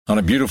On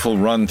a beautiful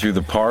run through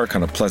the park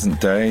on a pleasant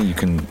day, you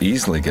can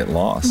easily get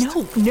lost.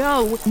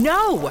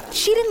 No!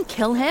 She didn't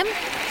kill him.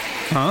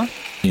 Huh?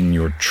 In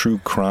your true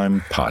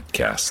crime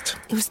podcast.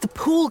 It was the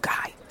pool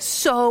guy.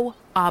 So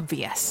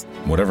obvious.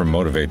 Whatever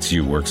motivates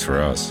you works for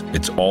us.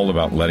 It's all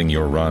about letting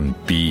your run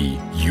be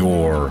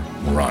your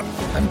run.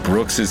 And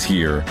Brooks is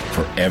here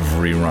for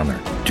every runner,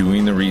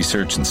 doing the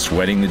research and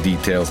sweating the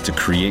details to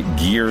create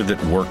gear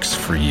that works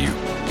for you.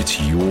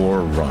 It's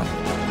your run.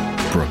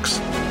 Brooks,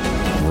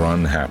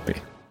 run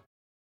happy.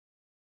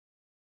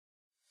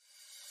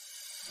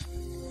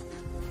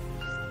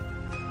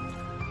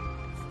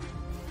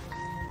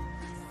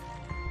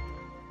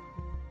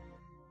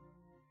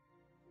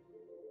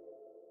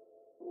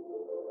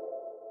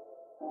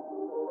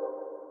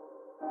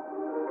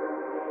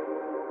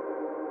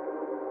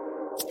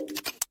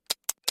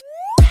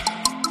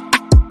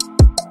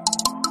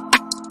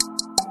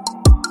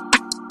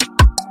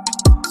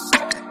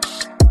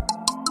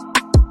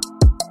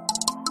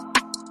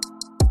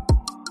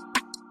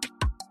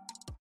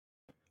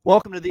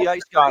 Welcome to the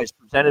Ice Guys,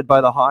 presented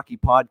by the Hockey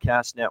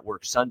Podcast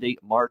Network. Sunday,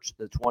 March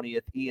the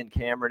 20th. Ian,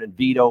 Cameron, and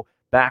Vito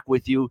back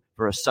with you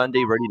for a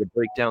Sunday, ready to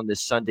break down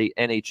this Sunday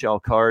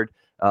NHL card.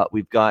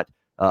 We've got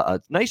a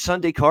nice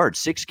Sunday card,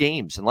 6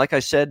 games. And like I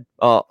said,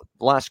 the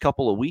last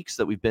couple of weeks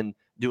that we've been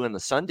doing the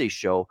Sunday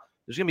show,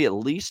 there's going to be at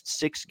least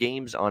 6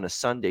 games on a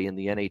Sunday in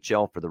the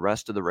NHL for the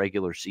rest of the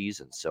regular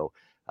season. So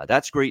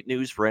that's great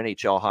news for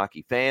NHL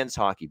hockey fans,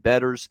 hockey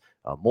bettors,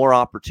 more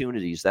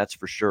opportunities, that's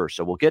for sure.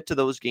 So we'll get to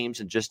those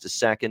games in just a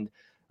second.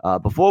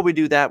 Before we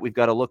do that, we've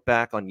got to look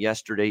back on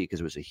yesterday because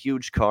it was a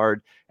huge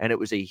card and it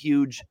was a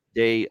huge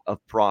day of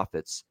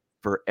profits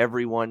for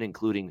everyone,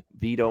 including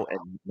Vito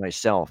and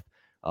myself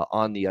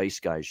on the Ice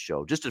Guys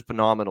show. Just a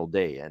phenomenal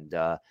day. And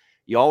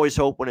you always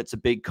hope when it's a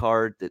big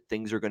card that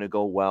things are going to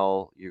go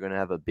well. You're going to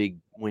have a big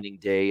winning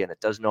day, and it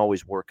doesn't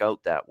always work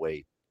out that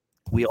way.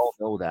 We all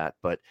know that,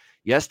 but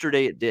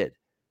yesterday it did.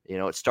 You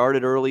know, it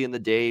started early in the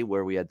day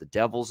where we had the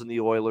Devils and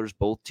the Oilers,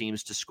 both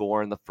teams to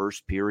score in the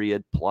first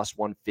period, plus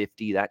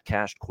 150. That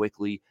cashed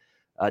quickly.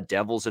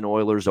 Devils and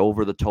Oilers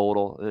over the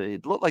total.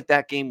 It looked like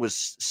that game was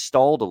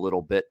stalled a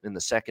little bit in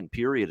the second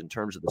period in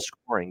terms of the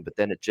scoring, but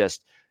then it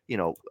just, you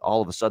know,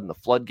 all of a sudden the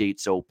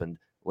floodgates opened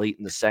late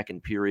in the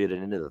second period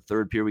and into the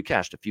third period. We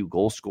cashed a few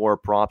goal scorer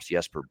props.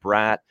 Jesper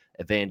Bratt,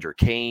 Evander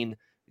Kane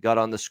got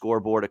on the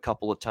scoreboard a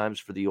couple of times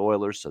for the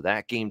Oilers, so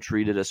that game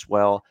treated us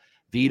well.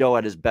 Vito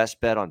had his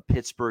best bet on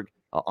Pittsburgh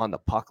on the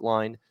puck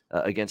line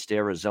against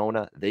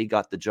Arizona. They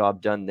got the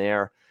job done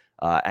there.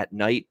 At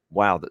night,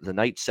 wow, the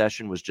night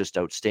session was just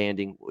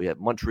outstanding. We had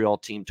Montreal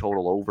team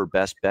total over,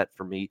 best bet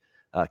for me,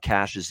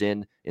 cashes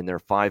in their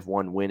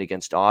 5-1 win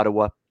against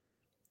Ottawa.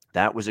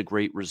 That was a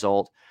great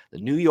result. The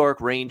New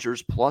York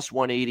Rangers plus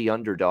 180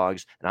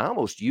 underdogs, and I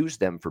almost used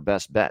them for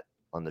best bet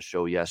on the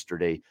show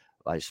yesterday.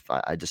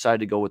 I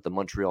decided to go with the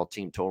Montreal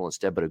team total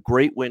instead, but a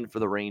great win for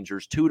the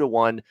Rangers,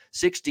 2-1,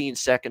 16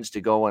 seconds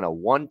to go, and a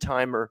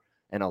one-timer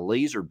and a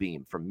laser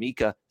beam from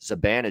Mika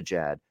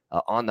Zibanejad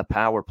on the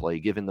power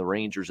play, giving the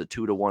Rangers a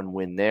 2-1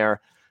 win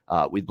there.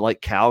 We'd like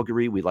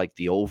Calgary. We like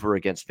the over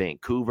against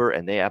Vancouver,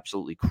 and they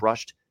absolutely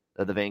crushed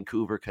the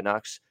Vancouver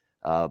Canucks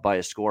by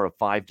a score of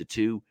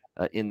 5-2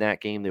 in that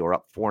game. They were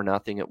up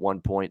 4-0 at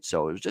one point,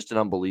 so it was just an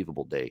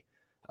unbelievable day.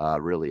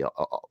 Really,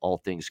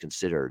 all things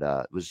considered.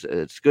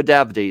 It's good to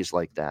have days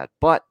like that.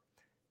 But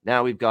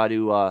now we've got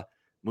to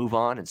move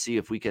on and see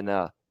if we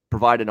can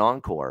provide an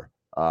encore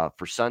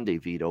for Sunday,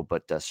 Vito.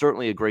 But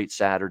certainly a great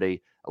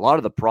Saturday. A lot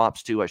of the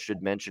props, too, I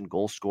should mention,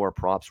 goal scorer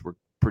props were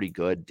pretty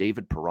good.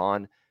 David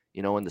Perron,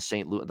 you know, in the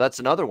St. Louis. That's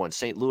another one,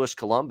 St. Louis,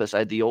 Columbus. I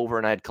had the over,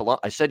 and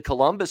I said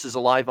Columbus is a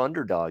live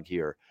underdog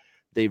here.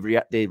 They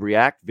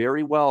react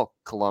very well,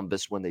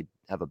 Columbus, when they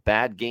have a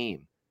bad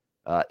game.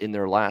 In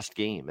their last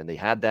game, and they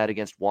had that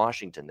against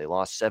Washington. They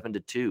lost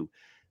 7-2.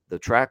 The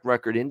track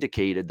record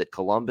indicated that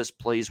Columbus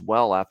plays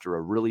well after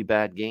a really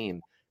bad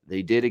game.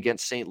 They did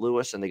against St.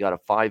 Louis, and they got a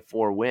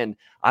 5-4 win.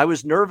 I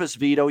was nervous,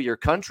 Vito. Your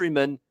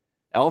countryman,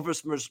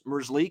 Elvis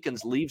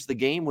Merzlikins, leaves the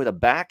game with a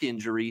back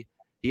injury.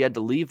 He had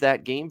to leave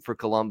that game for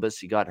Columbus.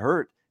 He got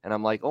hurt, and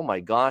I'm like, oh my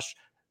gosh,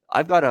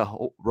 I've got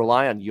to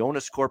rely on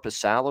Jonas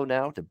Korpisalo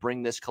now to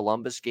bring this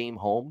Columbus game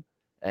home.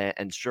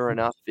 And sure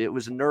enough, it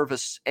was a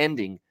nervous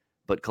ending,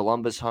 but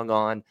Columbus hung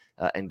on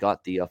and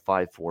got the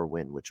 5-4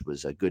 win, which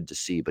was good to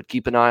see. But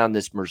keep an eye on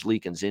this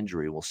Merzlikins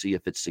injury. We'll see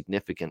if it's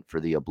significant for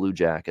the Blue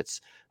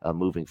Jackets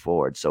moving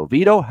forward. So,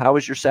 Vito, how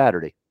was your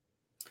Saturday?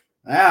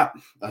 Yeah,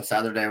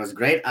 Saturday was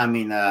great. I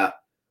mean, on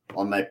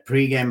my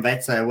pregame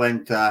bets, I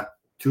went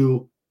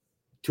two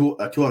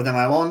of them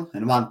I won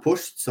and one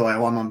pushed. So I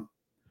won on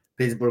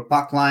Pittsburgh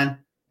puck line,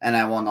 and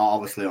I won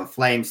obviously on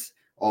Flames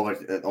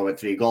over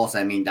 3 goals.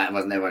 I mean, that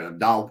was never a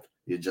doubt.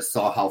 You just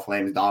saw how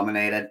Flames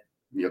dominated.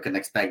 You can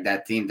expect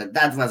that team.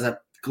 That was a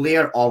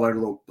clear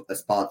overlook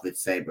spot with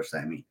Sabres.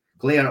 I mean,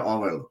 clear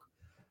overlook.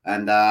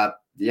 And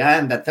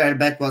and the third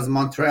bet was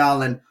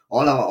Montreal and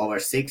Ottawa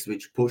over 6,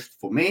 which pushed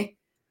for me.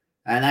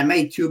 And I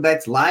made 2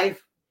 bets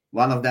live.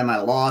 One of them I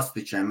lost,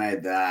 which I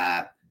made.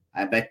 I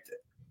bet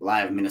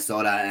live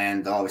Minnesota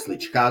and obviously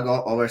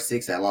Chicago over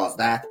 6. I lost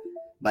that,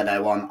 but I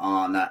won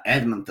on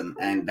Edmonton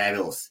and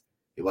Devils.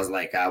 It was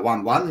like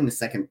 1-1 in the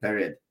second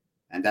period,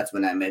 and that's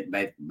when I made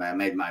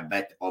my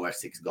bet over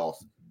 6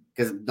 goals.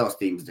 Because those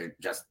teams,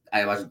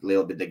 I watched a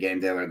little bit the game,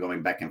 they were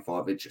going back and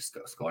forth with just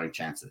scoring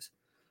chances.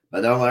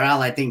 But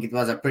overall, I think it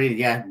was a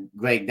pretty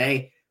great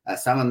day.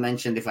 Someone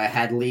mentioned if I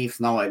had Leafs.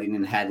 No, I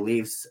didn't have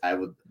Leafs. I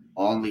would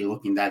only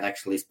look in that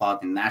actually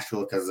spot in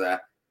Nashville because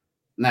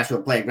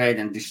Nashville played great,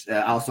 and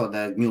also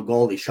the new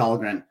goalie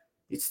Shalgren.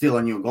 It's still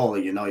a new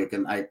goalie, you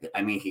can.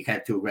 I mean, he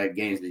had 2 great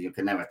games that you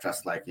can never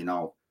trust. Like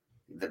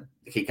that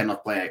he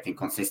cannot play, I think,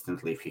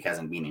 consistently if he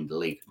hasn't been in the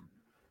league.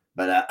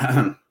 But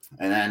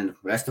and then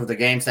rest of the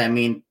games, I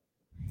mean,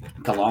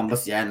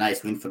 Columbus,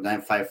 nice win for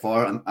them,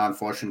 5-4.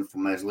 Unfortunate for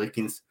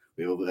Merzlikins.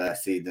 We will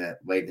see the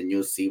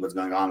news, see what's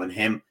going on with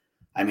him.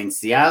 I mean,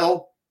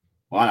 Seattle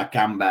won a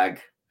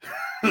comeback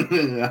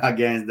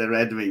against the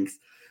Red Wings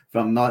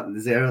from not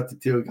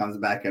 0-2, comes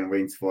back and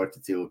wins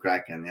 4-2.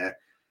 Kraken,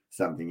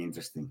 something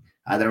interesting.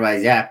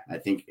 Otherwise, I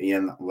think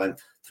Ian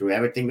went through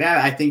everything there.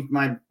 I think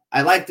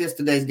I like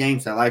today's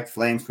games. I like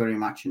Flames very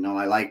much.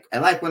 I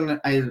like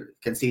when I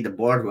can see the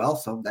board well,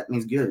 so that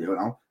means good.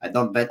 I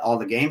don't bet all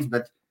the games,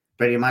 but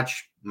pretty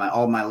much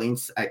all my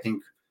leans, I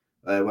think,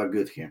 were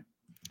good here.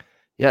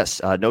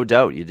 Yes, no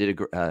doubt. You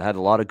had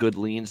a lot of good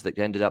leans that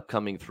ended up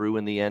coming through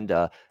in the end.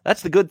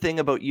 That's the good thing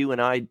about you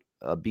and I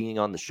being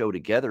on the show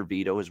together,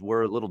 Vito, is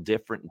we're a little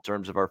different in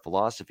terms of our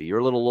philosophy. You're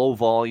a little low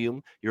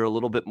volume. You're a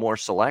little bit more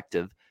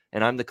selective,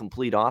 and I'm the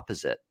complete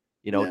opposite.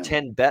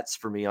 10 bets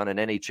for me on an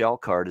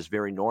NHL card is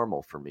very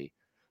normal for me,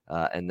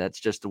 and that's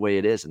just the way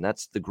it is. And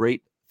that's the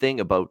great thing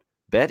about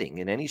betting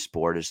in any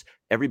sport is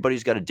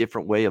everybody's got a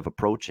different way of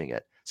approaching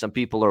it. Some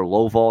people are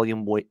low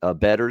volume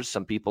bettors.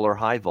 Some people are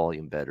high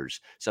volume bettors.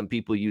 Some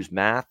people use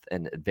math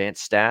and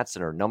advanced stats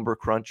and are number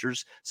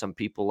crunchers. Some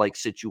people like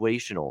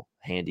situational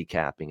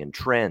handicapping and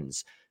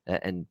trends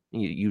and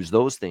you use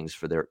those things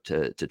for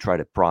to try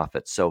to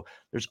profit. So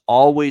there's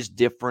always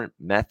different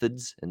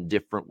methods and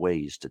different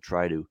ways to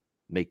try to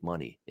make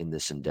money in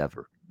this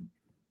endeavor.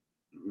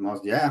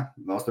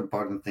 Most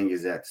important thing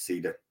is to see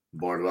the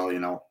board well,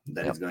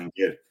 that it's going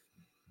good.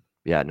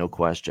 Yeah, no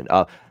question.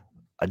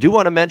 I do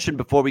want to mention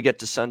before we get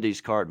to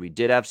Sunday's card, we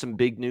did have some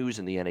big news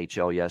in the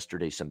NHL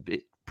yesterday, some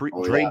big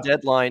trade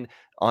deadline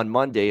on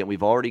Monday, and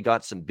we've already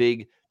got some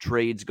big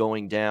trades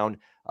going down.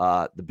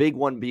 The big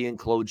one being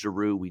Claude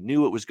Giroux. We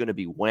knew it was going to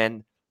be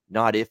when,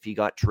 not if he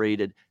got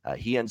traded.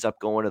 He ends up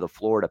going to the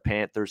Florida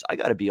Panthers. I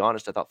got to be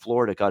honest, I thought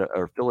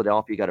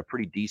Philadelphia got a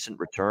pretty decent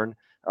return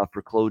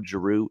for Claude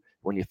Giroux.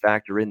 When you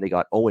factor in, they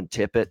got Owen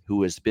Tippett,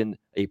 who has been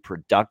a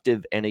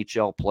productive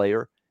NHL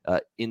player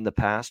in the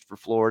past for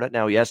Florida.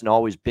 Now, he hasn't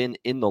always been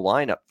in the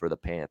lineup for the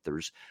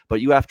Panthers,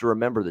 but you have to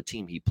remember the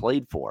team he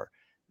played for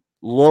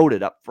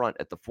loaded up front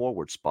at the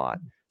forward spot.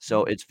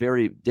 So it's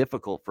very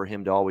difficult for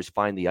him to always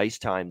find the ice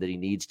time that he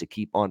needs to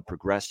keep on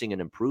progressing and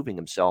improving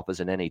himself as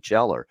an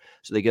NHLer.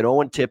 So they get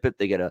Owen Tippett,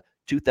 they get a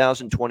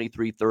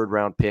 2023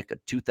 third-round pick, a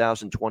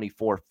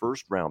 2024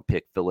 first-round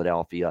pick,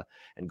 Philadelphia,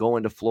 and go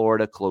into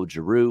Florida, Claude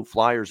Giroux.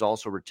 Flyers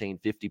also retain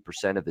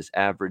 50% of his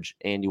average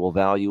annual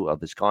value of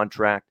his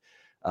contract.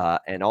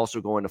 And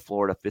also going to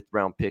Florida,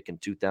 fifth-round pick in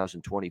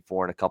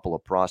 2024, and a couple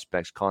of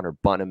prospects, Connor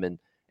Bunnaman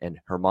and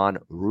Herman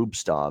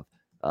Rubstov,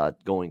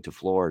 going to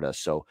Florida.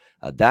 So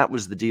that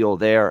was the deal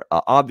there.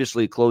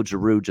 Obviously, Claude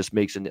Giroux just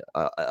makes an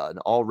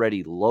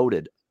already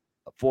loaded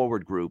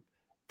forward group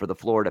for the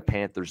Florida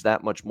Panthers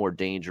that much more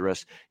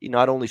dangerous. He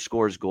not only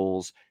scores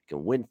goals,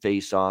 can win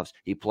faceoffs.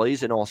 He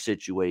plays in all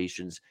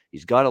situations.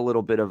 He's got a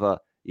little bit of a,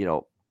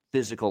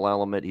 physical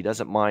element. He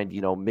doesn't mind,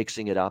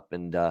 mixing it up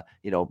and,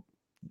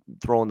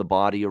 throwing the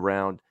body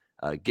around,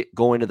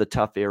 going to the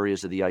tough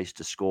areas of the ice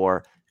to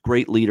score.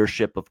 Great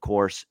leadership, of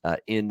course,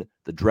 in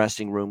the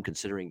dressing room,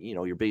 considering,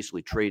 you're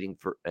basically trading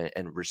for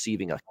and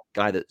receiving a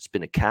guy that's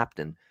been a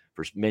captain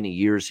for many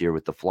years here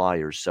with the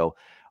Flyers. So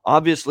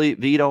obviously,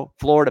 Vito,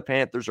 Florida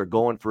Panthers are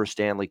going for a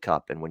Stanley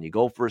Cup. And when you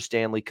go for a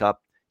Stanley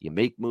Cup, you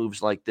make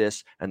moves like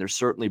this, and they're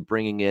certainly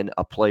bringing in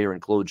a player in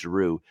Claude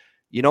Giroux.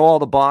 All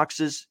the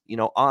boxes,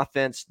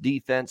 offense,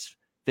 defense,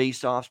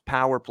 faceoffs,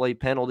 power play,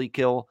 penalty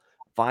kill,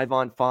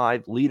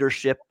 5-on-5,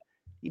 leadership.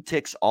 He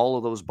ticks all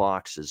of those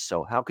boxes.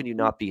 So how can you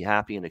not be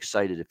happy and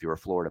excited if you're a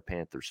Florida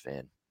Panthers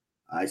fan?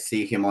 I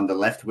see him on the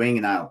left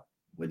wing now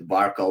with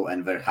Barkov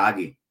and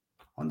Verhaeghe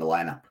on the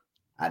lineup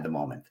at the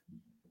moment.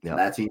 Yeah. So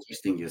that's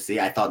interesting. You see,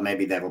 I thought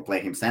maybe they will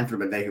play him center,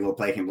 but they will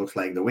play him looks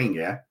like the wing,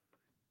 yeah?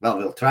 Well,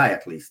 we'll try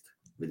at least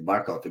with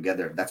Barkov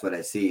together. That's what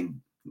I see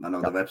in one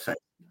of the websites.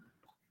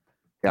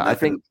 Yeah, I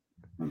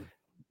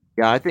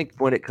think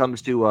when it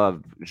comes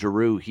to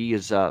Giroux, he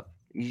is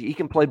he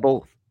can play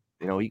both.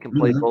 He can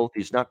play both.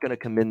 He's not going to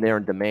come in there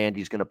and demand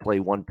he's going to play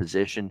one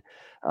position.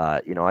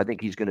 I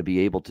think he's going to be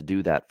able to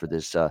do that for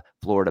this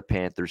Florida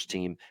Panthers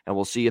team, and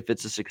we'll see if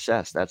it's a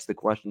success. That's the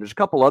question. There's a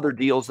couple other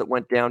deals that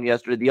went down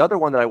yesterday. The other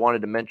one that I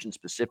wanted to mention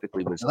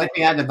specifically was... Let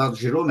me add about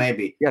Giroux,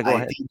 maybe. Yeah, go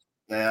ahead.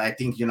 I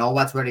think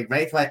what's very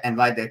great and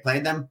why they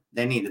played them?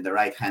 They needed the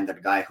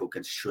right-handed guy who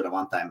can shoot a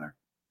one-timer.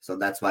 So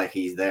that's why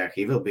he's there.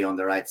 He will be on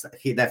the right side.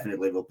 He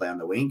definitely will play on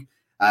the wing.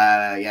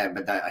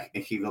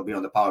 He will be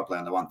on the power play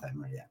on the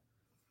one-timer, yeah.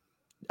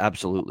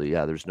 Absolutely,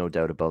 yeah. There's no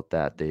doubt about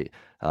that.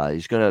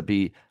 He's going to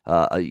be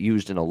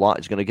used in a lot.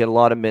 He's going to get a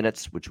lot of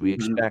minutes, which we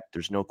expect.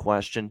 There's no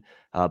question.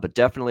 But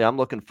definitely, I'm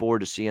looking forward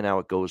to seeing how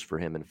it goes for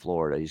him in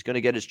Florida. He's going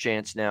to get his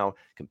chance now,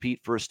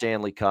 compete for a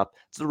Stanley Cup.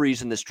 It's the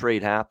reason this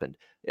trade happened.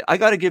 I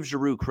got to give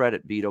Giroux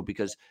credit, Vito,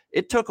 because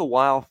it took a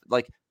while.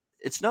 Like,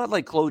 it's not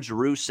like Claude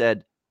Giroux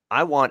said,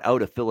 "I want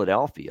out of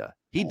Philadelphia."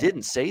 He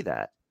didn't say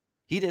that.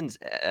 He didn't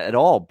at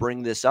all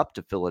bring this up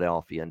to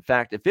Philadelphia. In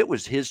fact, if it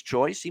was his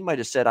choice, he might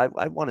have said, I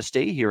want to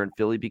stay here in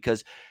Philly,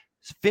 because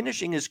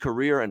finishing his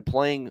career and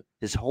playing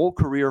his whole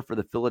career for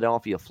the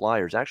Philadelphia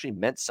Flyers actually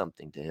meant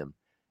something to him.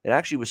 It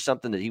actually was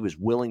something that he was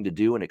willing to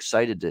do and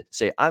excited to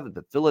say, I'm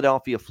a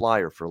Philadelphia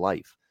Flyer for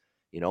life,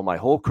 my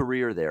whole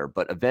career there.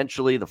 But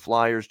eventually the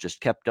Flyers just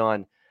kept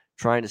on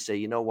trying to say,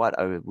 you know what,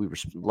 we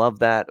love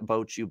that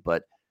about you,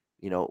 but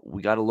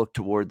we got to look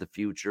toward the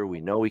future.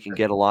 We know we can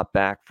get a lot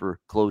back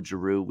for Claude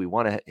Giroux. We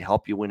want to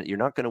help you win it. You're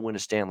not going to win a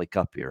Stanley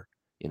Cup here,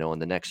 in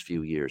the next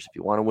few years. If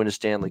you want to win a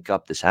Stanley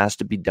Cup, this has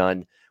to be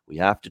done. We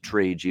have to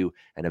trade you.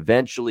 And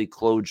eventually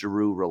Claude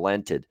Giroux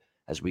relented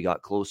as we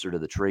got closer to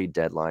the trade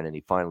deadline, and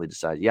he finally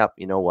decided, yep,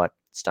 you know what?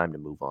 It's time to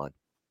move on.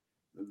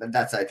 But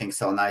that's, I think,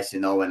 so nice,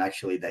 when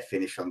actually they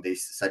finish on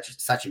this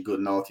such a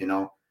good note,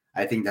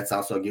 I think that's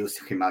also gives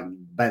him a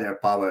better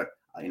power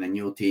in a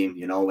new team,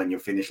 when you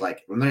finish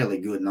like really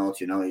good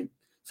notes,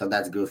 so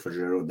that's good for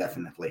Giroux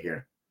definitely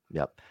here.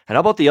 Yep. And how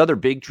about the other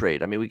big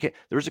trade? I mean, there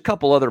was a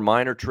couple other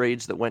minor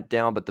trades that went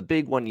down, but the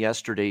big one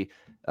yesterday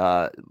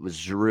was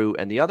Giroux,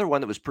 and the other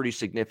one that was pretty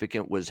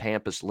significant was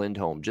Hampus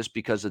Lindholm, just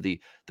because of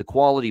the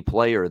quality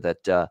player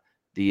that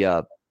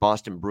the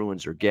Boston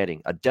Bruins are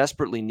getting, a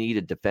desperately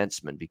needed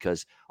defenseman.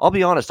 Because I'll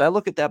be honest, I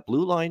look at that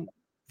blue line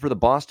for the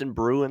Boston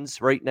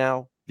Bruins right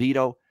now,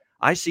 Vito.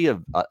 I see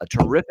a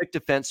terrific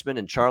defenseman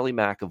in Charlie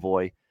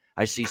McAvoy.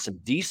 I see some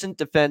decent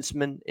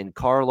defensemen in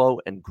Carlo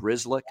and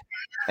Grzelcyk.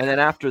 And then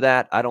after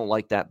that, I don't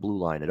like that blue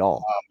line at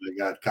all. Oh, my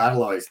God.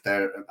 Carlo is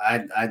there.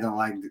 I don't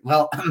like –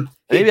 well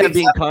 – maybe I'm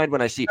being kind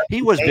when I see –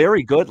 he was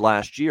very good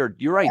last year.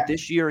 You're right. Yeah.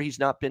 This year, he's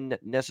not been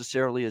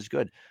necessarily as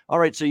good. All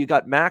right, so you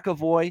got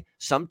McAvoy.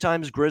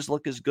 Sometimes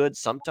Grzelcyk is good.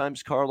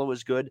 Sometimes Carlo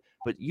is good.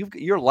 But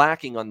you're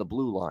lacking on the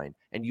blue line,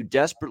 and you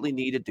desperately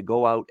needed to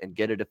go out and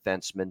get a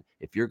defenseman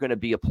if you're going to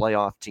be a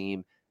playoff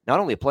team. Not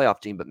only a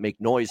playoff team, but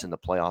make noise in the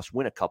playoffs,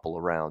 win a couple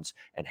of rounds.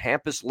 And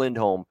Hampus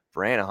Lindholm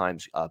for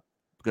Anaheim's going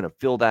to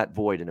fill that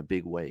void in a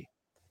big way.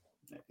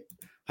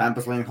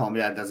 Hampus Lindholm,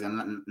 yeah, that's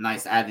a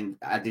nice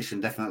addition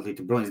definitely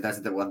to Bruins.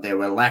 That's what they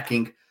were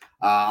lacking.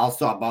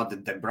 Also about the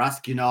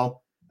DeBrusk,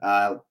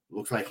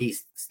 looks like he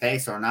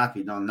stays or not.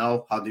 We don't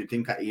know. How do you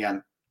think,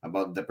 Ian,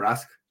 about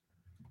DeBrusk?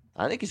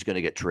 I think he's going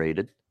to get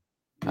traded.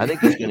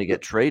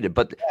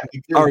 But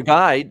our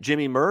guy,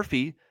 Jimmy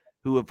Murphy,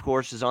 who, of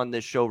course, is on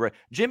this show. Right,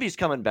 Jimmy's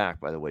coming back,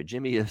 by the way.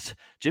 Jimmy's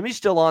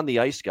still on the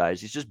ice, guys.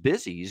 He's just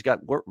busy. He's got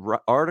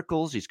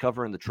articles. He's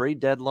covering the trade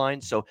deadline.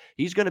 So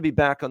he's going to be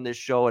back on this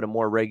show at a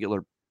more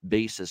regular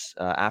basis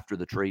after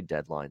the trade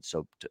deadline.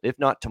 So if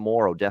not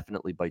tomorrow,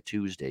 definitely by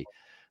Tuesday.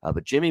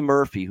 But Jimmy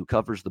Murphy, who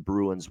covers the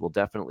Bruins, will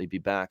definitely be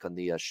back on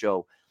the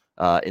show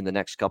in the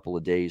next couple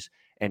of days.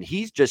 And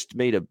he's just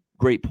made a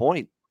great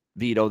point,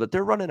 Vito, that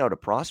they're running out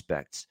of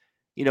prospects.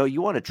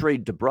 You want to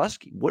trade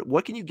DeBrusk.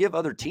 What can you give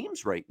other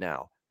teams right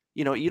now?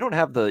 You don't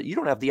have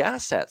the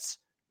assets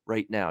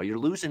right now. You're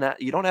losing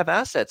that. You don't have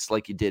assets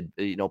like you did,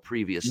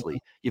 previously.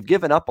 You've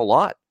given up a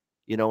lot,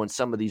 in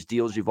some of these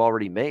deals you've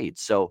already made.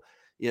 So,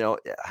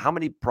 how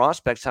many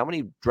prospects, how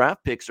many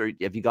draft picks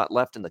have you got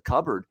left in the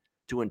cupboard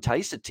to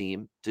entice a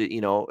team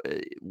to,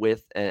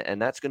 with,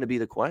 and that's going to be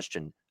the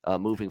question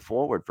moving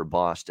forward for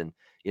Boston,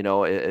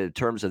 in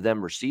terms of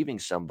them receiving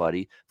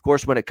somebody. Of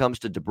course, when it comes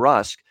to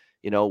DeBrusk,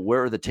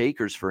 where are the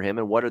takers for him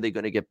and what are they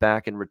going to get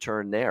back in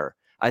return there?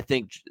 I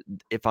think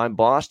if I'm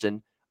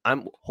Boston,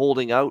 I'm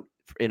holding out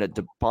in a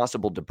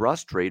possible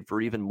DeBrusk trade for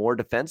even more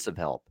defensive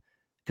help,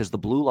 because the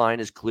blue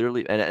line is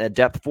clearly, and a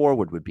depth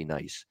forward would be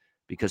nice,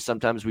 because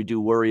sometimes we do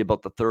worry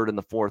about the third and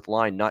the fourth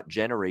line not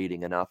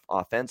generating enough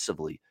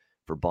offensively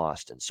for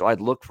Boston. So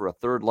I'd look for a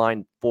third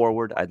line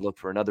forward. I'd look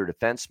for another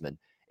defenseman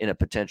in a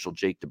potential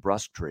Jake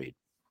DeBrusk trade.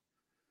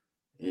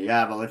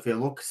 Yeah, well, if you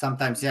look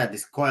sometimes,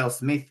 this Coyle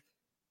Smith,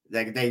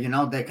 they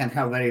can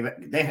have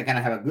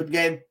a good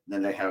game,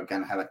 then they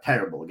can have a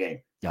terrible game.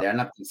 Yep. They are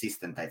not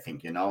consistent, I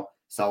think,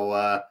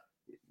 So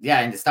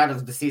in the start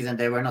of the season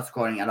they were not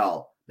scoring at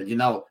all. But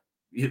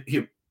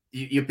you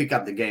pick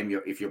up the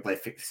game. If you play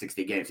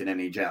 60 games in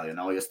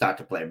NHL, you start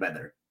to play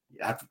better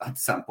at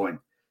some point.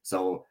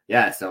 So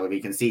so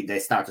we can see they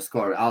start to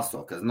score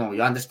also, because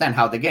you understand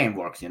how the game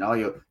works.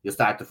 You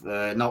start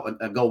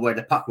to go where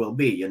the puck will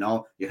be.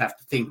 You have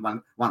to think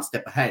one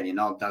step ahead.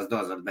 Those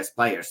are the best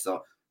players.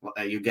 So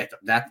you get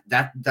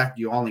that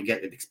you only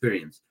get with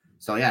experience.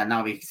 So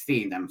now we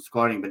see them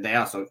scoring, but they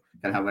also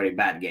can have very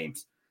bad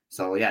games.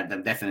 So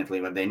then definitely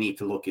what they need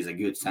to look is a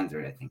good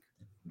center, I think.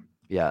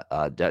 Yeah,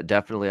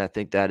 definitely. I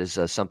think that is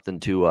something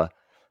to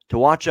to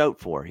watch out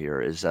for here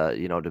is, to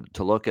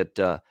look at,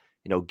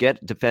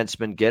 get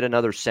defensemen, get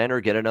another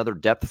center, get another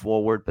depth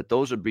forward. But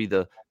those would be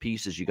the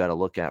pieces you got to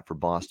look at for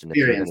Boston if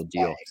you're going to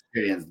deal.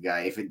 Experienced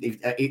guy.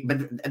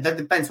 But that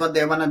depends what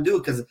they want to do,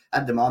 because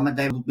at the moment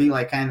they will be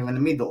like kind of in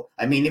the middle.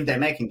 I mean, if they're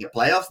making the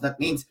playoffs, that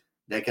means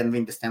they can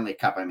win the Stanley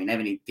Cup. I mean,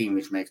 every team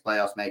which makes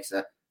playoffs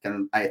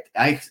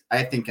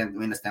I think can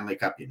win the Stanley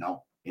Cup.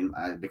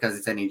 Because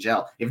it's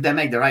NHL. If they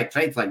make the right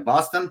trades like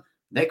Boston,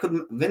 they could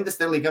win the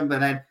Stanley Cup.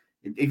 But then,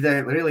 if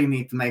they really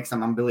need to make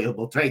some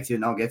unbelievable trades,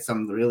 get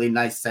some really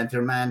nice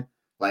center man,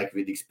 like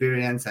with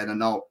experience, I don't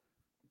know.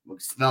 Well,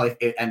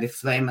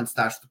 if Swayman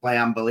starts to play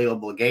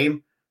unbelievable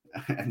game,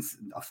 and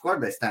of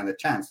course they stand a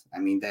chance. I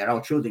mean, they're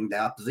out shooting the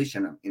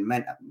opposition in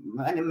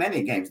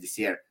many games this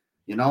year,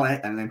 and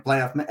in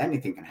playoff,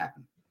 anything can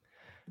happen.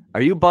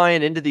 Are you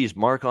buying into these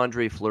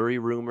Marc-Andre Fleury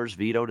rumors,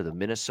 Vito, to the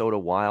Minnesota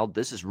Wild?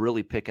 This is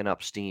really picking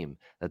up steam,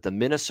 that the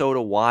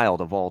Minnesota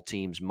Wild, of all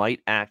teams, might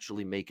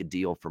actually make a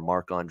deal for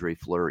Marc-Andre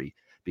Fleury,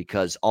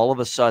 because all of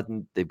a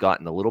sudden they've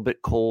gotten a little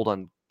bit cold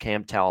on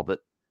Cam Talbot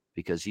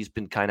because he's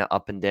been kind of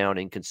up and down,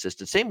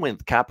 inconsistent. Same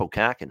with Kaapo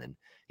Kähkönen.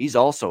 He's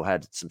also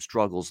had some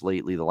struggles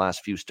lately, the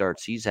last few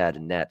starts he's had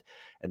in net.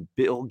 And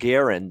Bill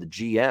Guerin, the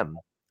GM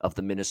of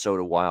the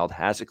Minnesota Wild,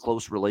 has a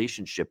close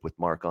relationship with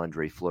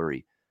Marc-Andre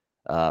Fleury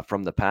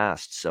from the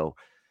past. So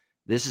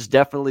this is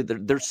definitely,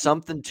 there's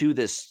something to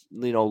this,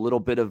 little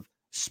bit of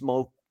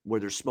smoke. Where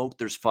there's smoke,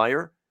 there's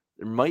fire.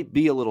 There might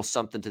be a little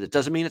something to this.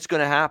 Doesn't mean it's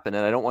going to happen.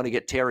 And I don't want to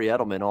get Terry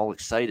Edelman all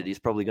excited. He's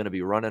probably going to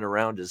be running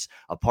around his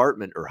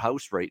apartment or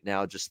house right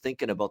now, just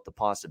thinking about the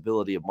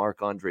possibility of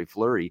Marc-Andre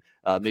Fleury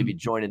maybe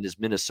joining his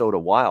Minnesota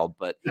Wild.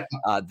 But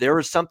there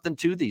is something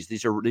to these.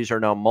 These are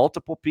now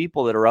multiple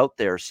people that are out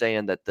there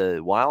saying that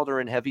the Wild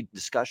are in heavy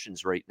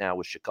discussions right now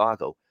with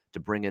Chicago to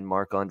bring in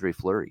Marc-Andre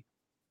Fleury.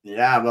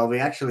 Yeah, well, we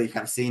actually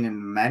have seen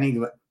in many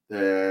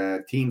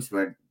teams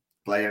where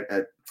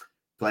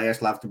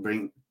players love to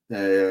bring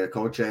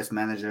coaches,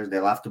 managers, they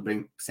love to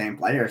bring same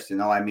players.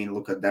 I mean,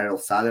 look at Daryl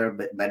Sutter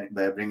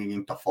by bringing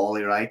in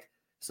Toffoli, right?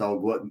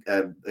 So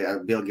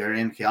Bill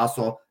Guerin, he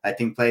also, I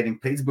think, played in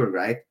Pittsburgh,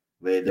 right,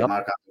 with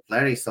Marc-Andre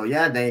Fleury. So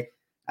yeah, they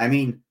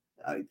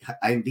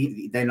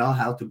know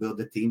how to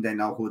build a team. They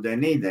know who they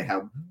need. They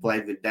have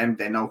played with them.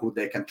 They know who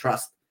they can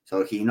trust.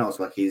 So he knows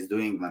what he's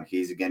doing when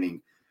he's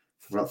getting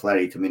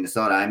Fleury to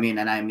Minnesota. I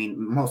mean,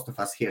 most of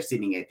us here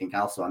sitting, I think,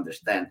 also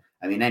understand.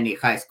 I mean, any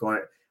high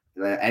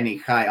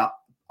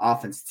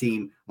offense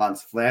team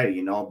wants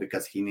Fleury,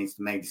 because he needs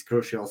to make these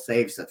crucial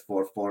saves at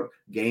 4-4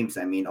 games.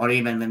 I mean, or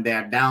even when they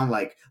are down,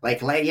 like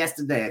late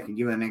yesterday, I can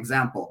give you an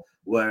example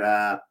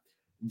where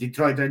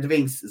Detroit Red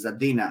Wings,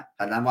 Zadina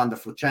had a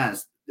wonderful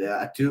chance.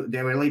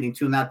 They were leading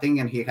 2-0,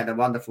 and he had a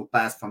wonderful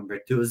pass from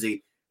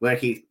Bertuzzi where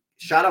he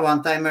shot a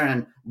one-timer,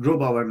 and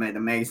Grubauer made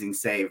amazing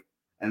save.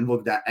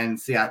 And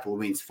Seattle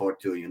wins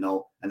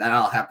 4-2, and that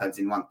all happens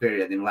in one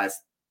period in the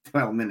last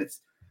 12 minutes.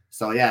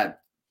 So yeah,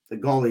 the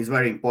goalie is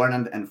very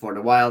important, and for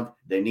the Wild,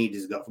 they need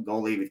this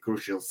goalie with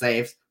crucial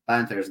saves.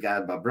 Panthers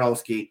got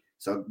Bobrovsky,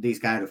 so these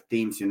kind of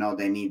teams,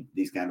 they need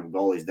these kind of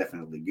goalies.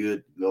 Definitely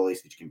good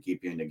goalies which can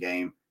keep you in the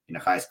game, in a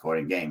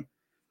high-scoring game.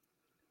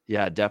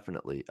 Yeah,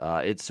 definitely.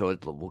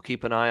 We'll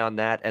keep an eye on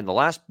that. And the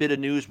last bit of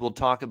news we'll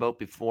talk about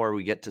before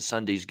we get to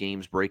Sunday's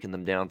games, breaking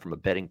them down from a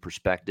betting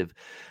perspective,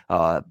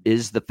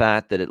 is the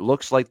fact that it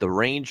looks like the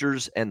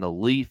Rangers and the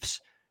Leafs,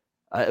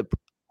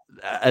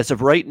 as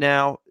of right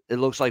now, it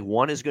looks like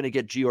one is going to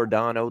get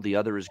Giordano, the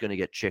other is going to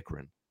get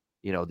Chychrun.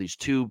 These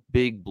two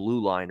big blue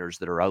liners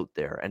that are out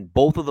there, and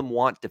both of them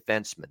want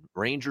defensemen.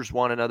 Rangers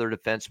want another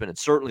defenseman, and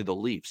certainly the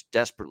Leafs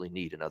desperately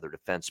need another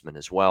defenseman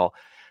as well.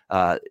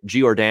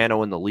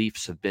 Giordano and the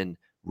Leafs have been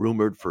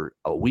rumored for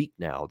a week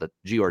now that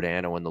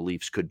Giordano and the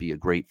Leafs could be a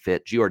great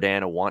fit.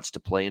 Giordano wants to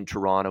play in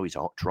Toronto. He's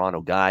a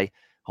Toronto guy,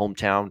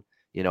 hometown.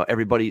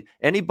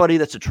 Anybody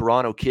that's a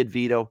Toronto kid,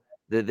 Vito,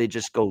 they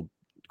just go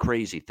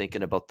crazy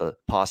thinking about the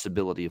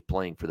possibility of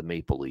playing for the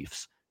Maple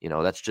Leafs.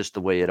 That's just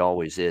the way it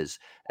always is.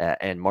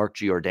 And Mark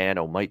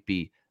Giordano might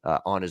be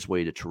on his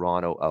way to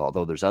Toronto,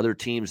 although there's other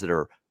teams that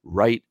are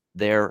right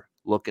there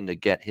looking to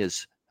get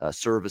his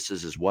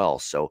services as well.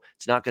 So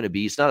it's not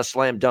a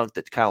slam dunk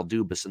that Kyle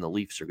Dubas and the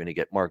Leafs are going to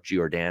get Mark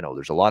Giordano.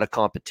 There's a lot of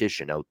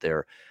competition out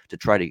there to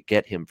try to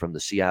get him from the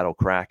Seattle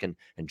Kraken,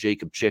 and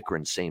Jacob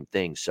Chychrun, same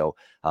thing. So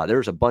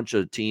there's a bunch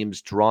of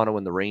teams, Toronto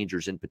and the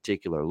Rangers in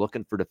particular,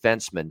 looking for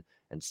defensemen,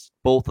 and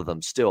both of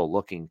them still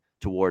looking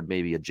toward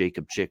maybe a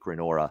Jacob Chychrun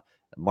or a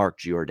Mark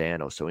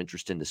Giordano. So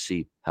interesting to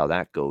see how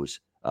that goes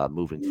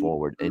moving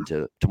forward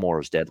into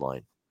tomorrow's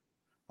deadline.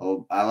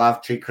 Oh, I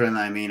love Chychrun.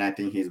 I mean, I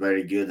think he's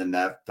very good, and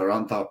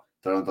Toronto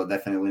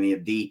definitely need a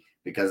D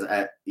because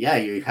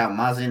you have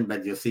Mazin,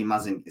 but you see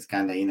Mazin is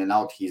kind of in and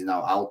out. He's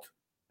now out,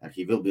 and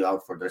he will be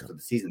out for the rest of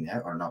the season, yeah,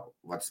 or no?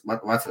 What's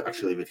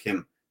actually with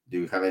him? Do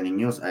you have any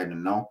news? I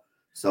don't know.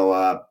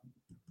 So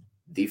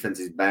defense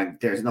is bad.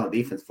 There's no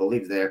defense for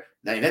Leafs there.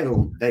 They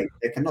will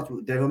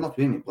not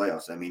win in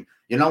playoffs. I mean,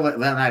 when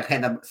I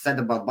had said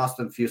about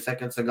Boston a few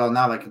seconds ago,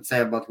 now I can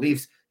say about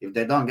Leafs. If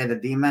they don't get a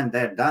D-man,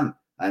 they're done.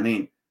 I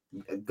mean,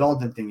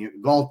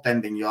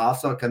 goaltending. You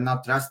also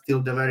cannot trust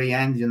till the very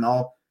end,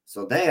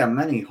 So there are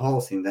many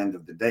holes in the end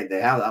of the day.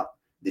 They have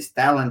this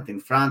talent in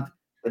front,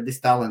 but this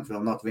talent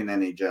will not win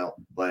NHL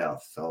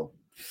playoffs. So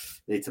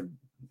it's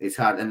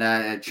hard. And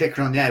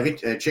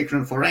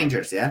Chikrin for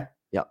Rangers, yeah.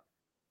 Yeah.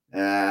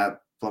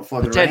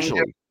 For the Rangers,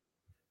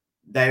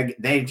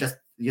 they just,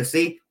 you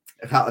see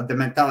how the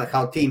mentality,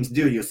 how teams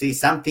do. You see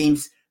some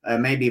teams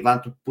maybe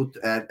want to put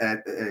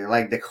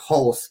like the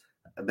holes,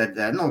 but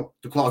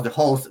to close the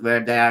holes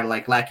where they are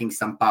like lacking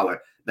some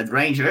power. But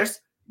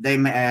Rangers, they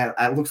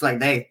looks like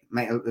they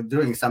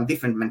doing some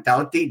different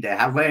mentality. They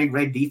have very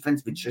great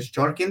defense with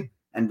Shesterkin,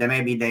 and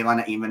they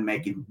want to even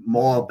make it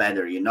more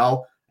better,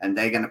 and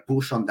they're gonna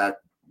push on that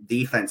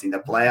defense in the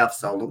playoffs.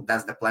 So look,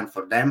 that's the plan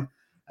for them.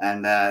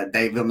 And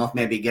they will not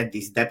maybe get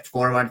these depth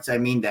forwards. I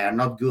mean, they are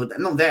not good.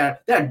 No, they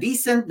are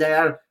decent. They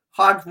are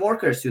hard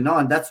workers, and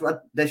that's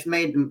what this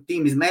team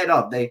is made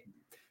of. They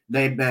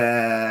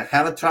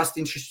have a trust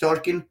in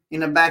Shesterkin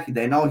in the back.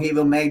 They know he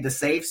will make the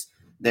saves.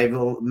 They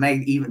will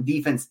make even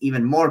defense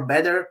even more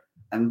better,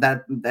 and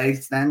that they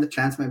stand a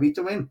chance maybe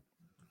to win.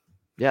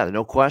 Yeah,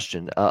 no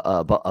question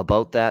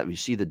about that. We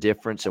see the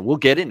difference, and we'll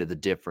get into the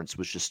difference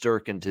with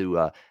Shesterkin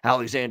to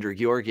Alexander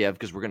Georgiev,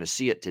 because we're going to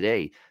see it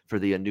today for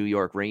the New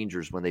York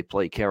Rangers when they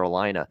play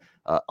Carolina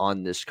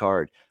on this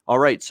card. All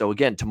right, so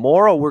again,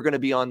 tomorrow we're going to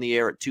be on the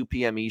air at 2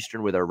 p.m.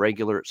 Eastern with our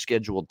regular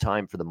scheduled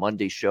time for the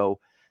Monday show,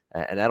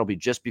 and that'll be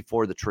just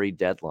before the trade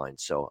deadline.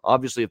 So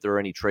obviously, if there are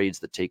any trades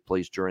that take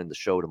place during the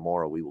show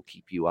tomorrow, we will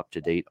keep you up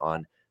to date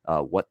on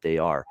what they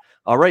are.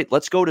 All right,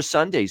 let's go to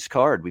Sunday's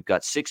card. We've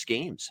got 6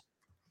 games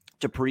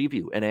to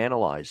preview and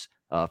analyze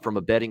from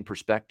a betting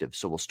perspective.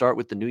 So we'll start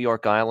with the New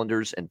York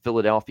Islanders and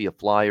Philadelphia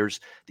Flyers.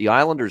 The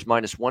Islanders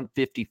minus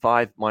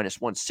 155, minus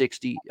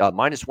 160,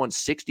 minus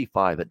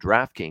 165 at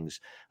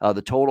DraftKings.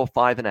 The total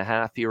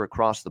 5.5 here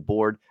across the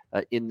board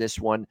in this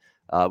one.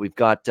 We've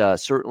got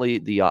certainly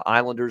the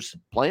Islanders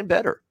playing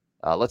better.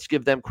 Let's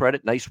give them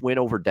credit. Nice win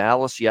over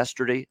Dallas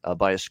yesterday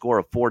by a score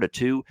of 4-2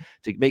 to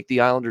make the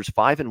Islanders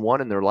 5-1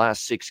 in their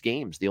last 6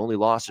 games. The only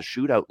loss, a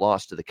shootout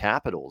loss to the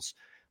Capitals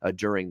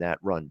during that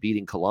run,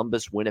 beating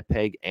Columbus,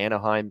 Winnipeg,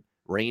 Anaheim,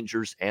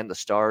 Rangers, and the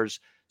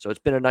Stars. So it's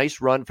been a nice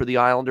run for the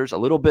Islanders. A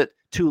little bit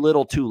too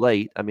little, too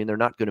late. I mean, they're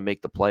not going to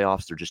make the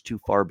playoffs. They're just too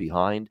far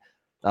behind.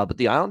 But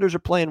the Islanders are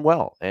playing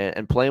well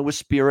and playing with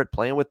spirit,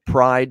 playing with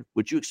pride,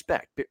 which you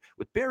expect.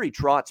 With Barry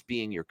Trotz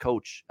being your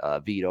coach,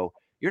 Vito,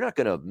 you're not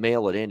going to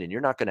mail it in, and you're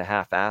not going to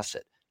half-ass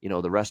it,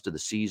 the rest of the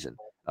season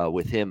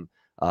with him,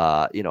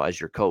 as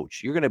your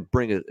coach. You're going to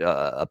bring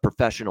a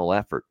professional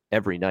effort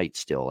every night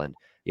still. And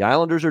the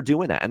Islanders are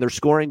doing that, and they're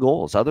scoring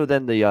goals. Other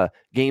than the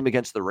game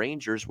against the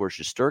Rangers where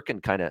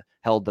Shesterkin kind of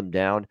held them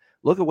down,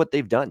 look at what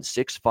they've done.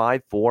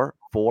 6-5,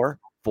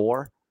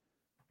 4-4.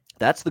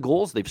 That's the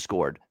goals they've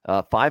scored.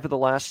 5 of the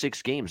last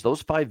 6 games.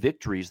 Those 5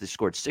 victories, they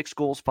scored 6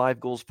 goals, 5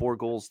 goals, 4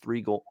 goals,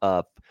 3 goals.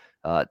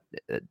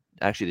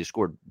 Actually, they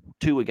scored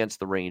 2 against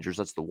the Rangers.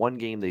 That's the one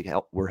game they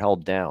were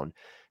held down.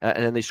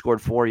 And then they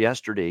scored 4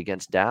 yesterday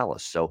against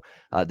Dallas. So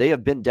they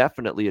have been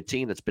definitely a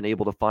team that's been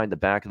able to find the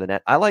back of the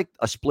net. I like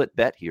a split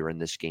bet here in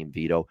this game,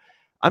 Vito.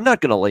 I'm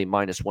not going to lay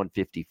minus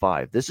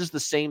 155. This is the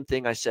same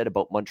thing I said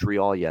about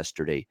Montreal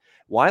yesterday.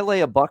 Why lay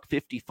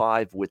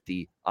 $1.55 with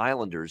the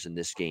Islanders in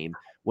this game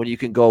when you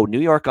can go New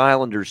York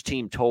Islanders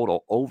team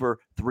total over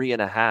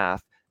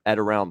 3.5 at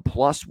around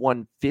plus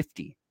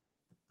 150?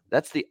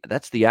 That's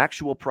the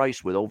actual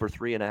price with over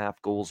 3.5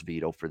 goals,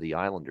 Vito, for the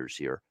Islanders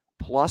here.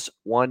 Plus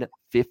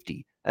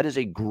 150. That is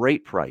a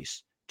great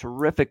price.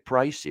 Terrific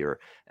price here.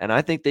 And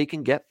I think they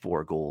can get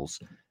 4 goals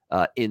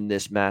in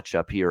this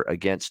matchup here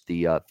against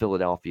the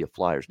Philadelphia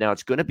Flyers. Now,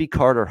 it's going to be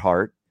Carter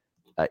Hart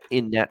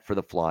in net for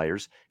the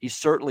Flyers. He's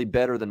certainly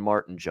better than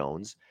Martin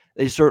Jones.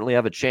 They certainly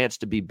have a chance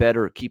to be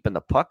better at keeping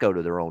the puck out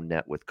of their own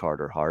net with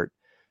Carter Hart.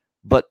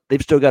 But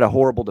they've still got a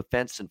horrible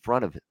defense in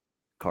front of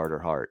Carter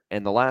Hart.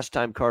 And the last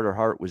time Carter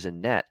Hart was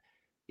in net,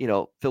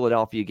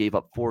 Philadelphia gave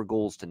up 4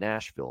 goals to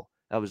Nashville.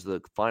 That was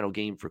the final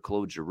game for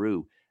Claude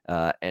Giroux.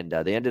 And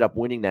they ended up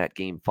winning that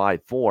game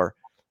 5-4,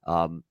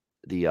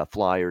 the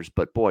Flyers.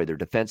 But, boy, their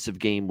defensive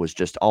game was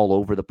just all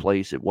over the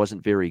place. It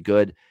wasn't very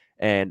good.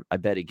 And I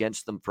bet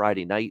against them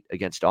Friday night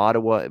against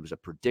Ottawa. It was a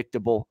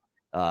predictable,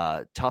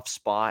 tough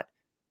spot,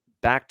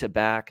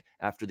 back-to-back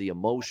after the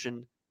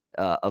emotion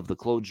of the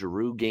Claude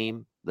Giroux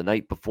game the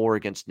night before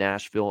against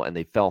Nashville, and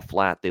they fell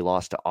flat. They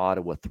lost to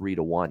Ottawa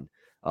 3-1.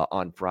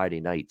 On Friday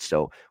night.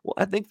 So,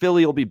 I think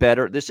Philly will be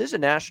better. This is a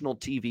national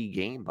TV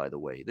game, by the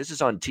way. This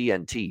is on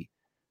TNT,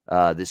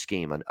 this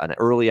game, an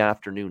early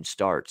afternoon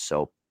start.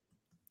 So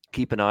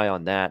keep an eye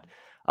on that.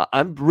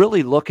 I'm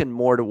really looking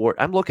more toward,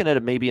 I'm looking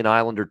at maybe an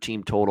Islander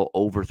team total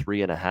over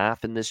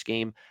 3.5 in this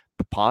game.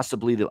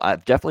 Possibly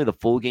definitely the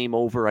full game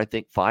over. I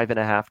think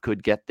 5.5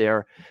 could get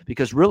there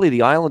because really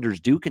the Islanders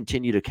do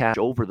continue to cash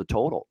over the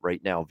total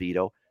right now,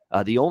 Vito.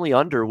 The only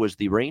under was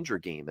the Ranger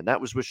game, and that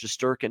was with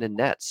Shesterkin and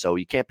net. So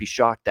you can't be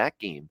shocked that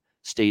game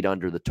stayed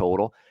under the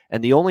total.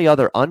 And the only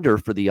other under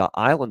for the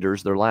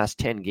Islanders, their last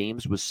 10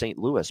 games, was St.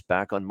 Louis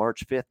back on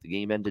March 5th. The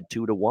game ended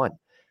 2-1.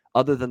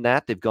 Other than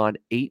that, they've gone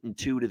 8-2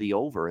 to the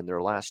over in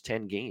their last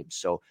 10 games.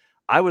 So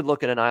I would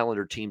look at an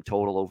Islander team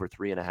total over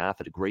 3.5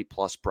 at a great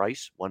plus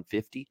price,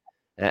 150.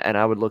 And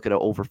I would look at an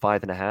over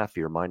 5.5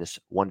 here, minus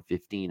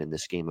 115 in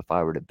this game if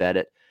I were to bet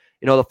it.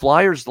 The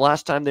Flyers, the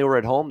last time they were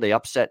at home, they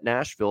upset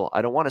Nashville.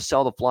 I don't want to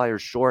sell the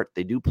Flyers short.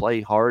 They do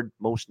play hard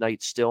most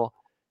nights still.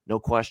 No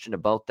question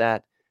about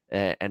that.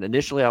 And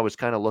initially I was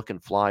kind of looking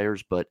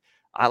Flyers, but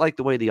I like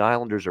the way the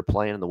Islanders are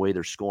playing and the way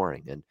they're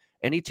scoring. And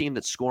any team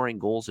that's scoring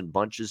goals in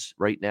bunches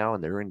right now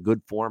and they're in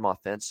good form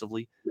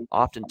offensively,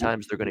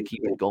 oftentimes they're going to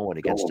keep it going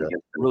against a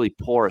really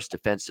porous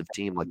defensive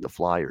team like the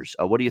Flyers.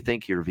 What do you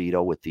think here,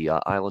 Vito, with the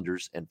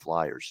Islanders and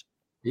Flyers?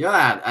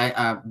 Yeah,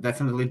 I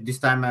definitely this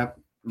time. I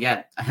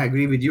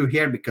agree with you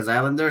here because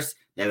Islanders,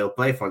 they will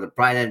play for the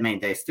pride. I mean,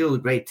 they're still a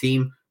great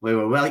team. We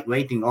were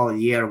waiting all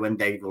year when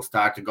they will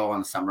start to go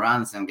on some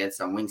runs and get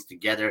some wins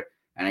together.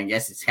 And I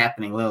guess it's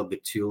happening a little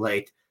bit too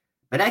late.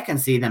 But I can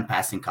see them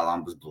passing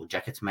Columbus Blue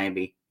Jackets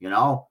maybe.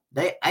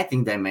 I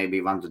think they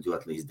maybe want to do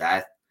at least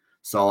that.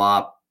 So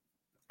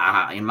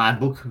in my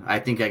book, I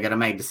think I got to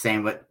make the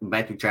same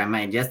bet which I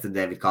made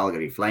yesterday with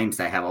Calgary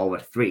Flames. I have over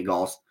 3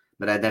 goals,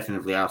 but I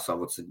definitely also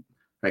would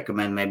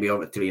recommend maybe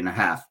over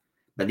 3.5.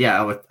 But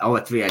yeah,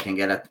 over 3 I can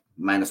get at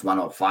minus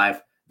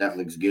 105. That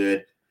looks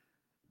good.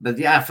 But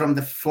yeah, from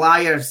the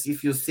Flyers,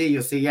 if you see,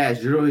 yeah,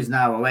 Giroux is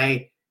now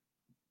away.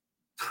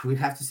 We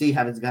have to see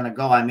how it's going to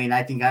go. I mean,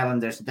 I think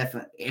Islanders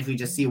definitely, if we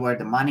just see where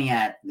the money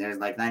at, there's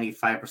like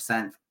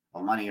 95%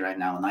 of money right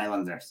now on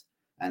Islanders.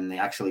 And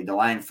the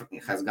line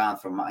has gone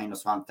from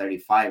minus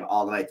 135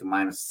 all the way to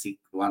minus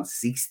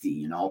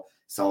 160,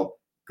 So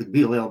could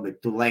be a little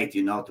bit too late,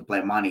 to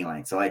play money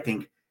line. So I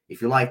think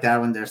if you like the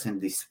Islanders in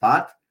this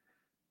spot,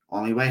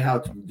 only way how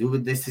to do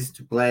with this is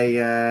to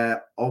play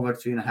over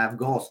 3.5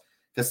 goals.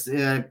 Because,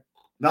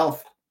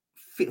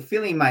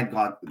 Philly might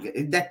go.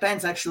 It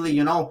depends, actually,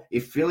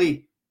 if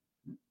Philly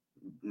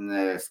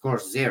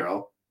scores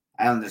 0,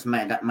 Islanders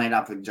might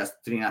up with just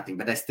 3-0,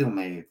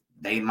 but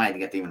they might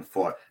get even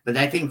 4. But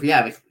I think,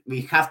 if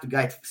we have to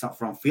get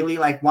from Philly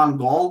like 1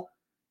 goal,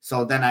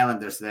 so then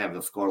Islanders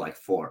will score like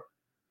 4,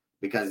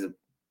 because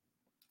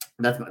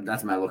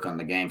that's my look on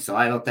the game. So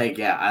I will take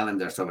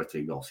Islanders over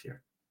 3 goals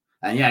here.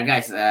 And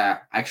guys,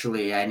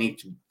 actually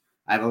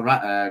I will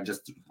run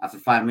just after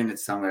 5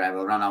 minutes somewhere. I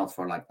will run out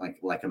for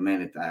like a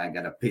minute. I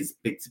got a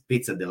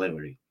pizza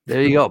delivery.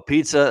 There you go,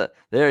 pizza.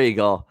 There you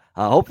go.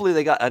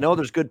 Hopefully I know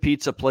there's good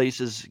pizza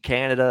places.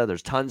 Canada,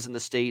 there's tons in the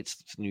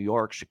States. New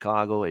York,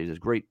 Chicago. There's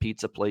great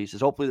pizza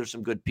places. Hopefully there's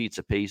some good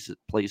pizza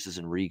places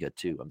in Riga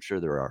too. I'm sure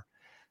there are.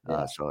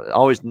 Yeah. So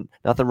always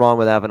nothing wrong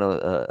with having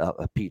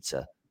a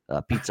pizza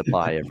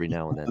pie every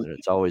now and then.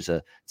 It's always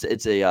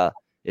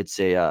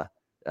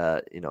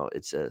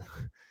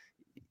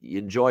you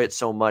enjoy it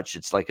so much.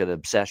 It's like an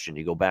obsession.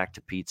 You go back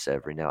to pizza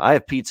every now. I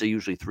have pizza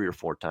usually 3 or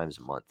 4 times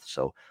a month.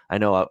 So I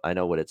know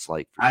what it's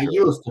like. I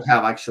used to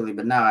have actually,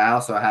 but now I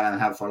also haven't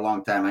had for a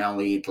long time. I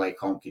only eat like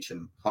home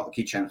kitchen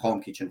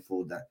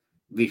food. That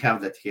we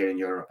have that here in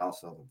Europe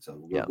also.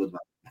 So good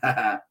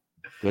one.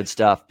 Good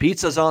stuff.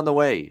 Pizza's on the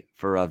way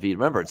for V.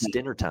 Remember, it's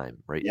dinner time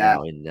right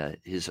now in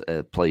his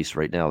place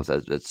right now.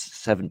 It's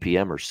 7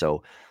 p.m. or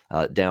so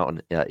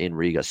down in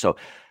Riga. So,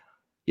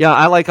 yeah,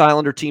 I like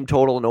Islander team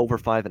total and over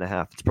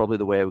 5.5. It's probably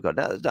the way I would go.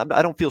 Now,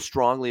 I don't feel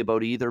strongly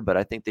about either, but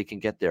I think they can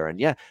get there. And,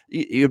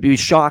 it would be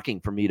shocking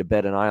for me to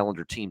bet an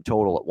Islander team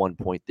total at one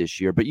point this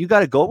year. But you got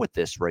to go with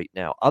this right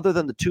now. Other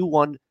than the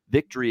 2-1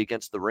 victory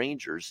against the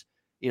Rangers,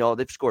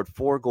 they've scored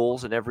 4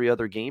 goals in every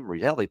other game.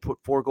 Hell, they put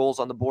 4 goals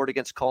on the board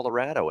against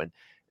Colorado. And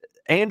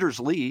Anders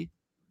Lee,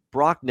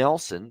 Brock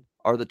Nelson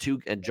are the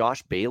 2, and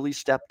Josh Bailey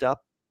stepped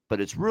up. But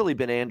it's really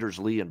been Anders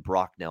Lee and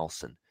Brock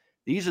Nelson.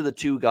 These are the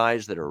 2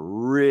 guys that are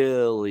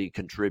really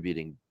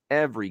contributing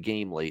every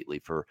game lately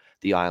for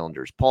the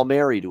Islanders.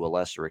 Palmieri, to a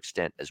lesser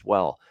extent as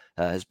well,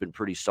 has been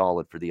pretty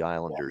solid for the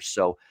Islanders.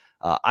 So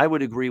I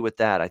would agree with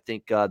that. I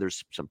think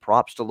there's some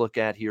props to look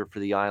at here for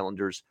the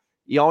Islanders.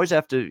 You always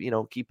have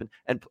to, keep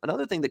 – and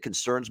another thing that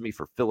concerns me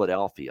for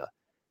Philadelphia,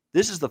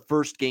 this is the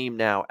first game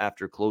now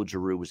after Claude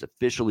Giroux was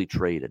officially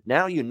traded.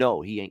 Now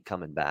he ain't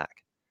coming back.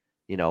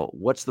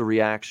 What's the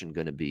reaction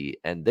going to be?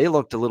 And they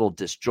looked a little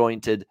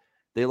disjointed.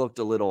 They looked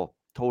a little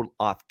total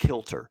off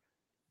kilter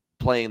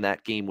playing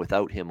that game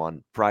without him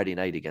on Friday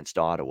night against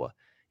Ottawa.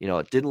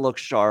 It didn't look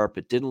sharp.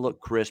 It didn't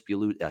look crisp. You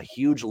lose a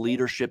huge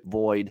leadership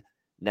void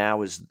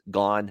now is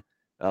gone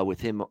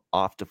with him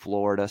off to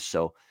Florida.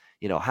 So,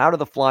 how do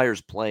the Flyers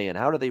play and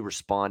how do they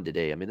respond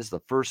today? I mean, this is the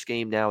first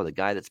game now with a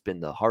guy that's been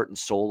the heart and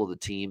soul of the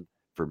team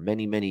for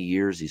many, many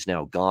years. He's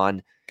now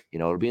gone.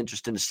 It'll be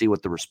interesting to see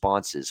what the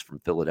response is from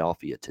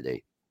Philadelphia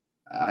today.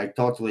 I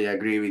totally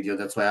agree with you.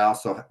 That's why I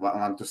also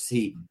want to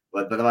see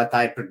what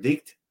I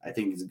predict. I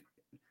think it's,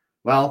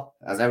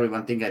 as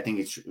everyone thinks, I think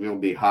it will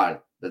be hard.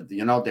 But,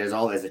 there's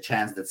always a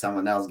chance that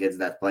someone else gets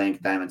that playing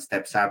time and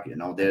steps up.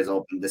 There's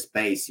open the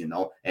space.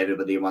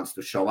 Everybody wants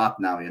to show up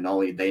now.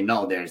 They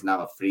know there's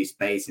now a free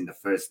space in the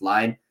first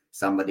line.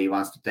 Somebody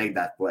wants to take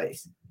that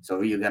place. So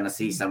you're going to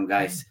see some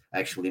guys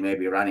actually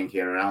maybe running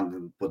here around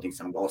and putting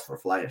some goals for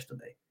Flyers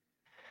today.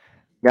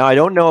 Now, I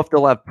don't know if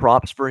they'll have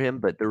props for him,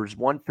 but there's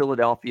one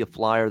Philadelphia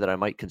Flyer that I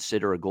might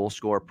consider a goal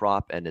scorer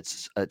prop, and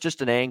it's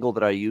just an angle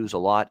that I use a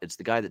lot. It's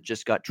the guy that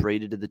just got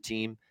traded to the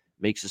team,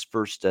 makes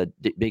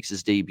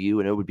his debut,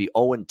 and it would be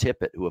Owen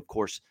Tippett, who, of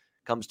course,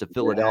 comes to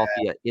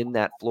Philadelphia in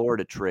that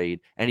Florida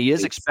trade, and he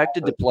is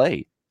expected to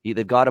play.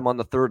 They've got him on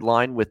the third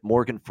line with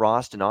Morgan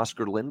Frost and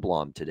Oscar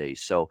Lindblom today,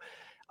 so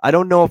I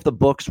don't know if the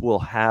books will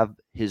have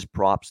his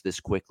props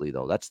this quickly,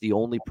 though. That's the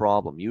only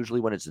problem.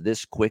 Usually when it's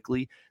this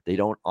quickly, they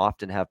don't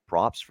often have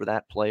props for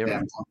that player.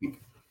 Yeah.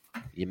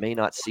 You may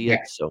not see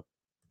it. So,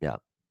 yeah.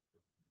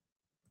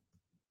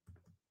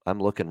 I'm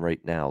looking right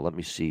now. Let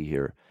me see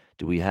here.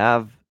 Do we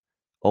have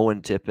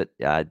Owen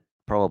Tippett?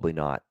 Probably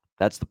not.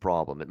 That's the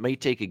problem. It may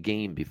take a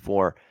game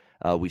before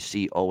we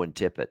see Owen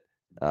Tippett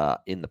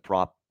in the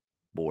prop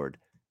board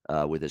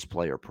with his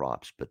player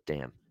props, but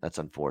damn, that's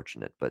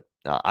unfortunate. But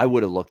I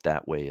would have looked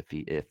that way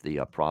if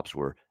the props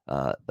were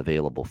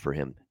available for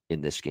him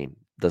in this game.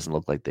 Doesn't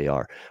look like they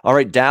are. All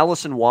right,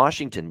 Dallas and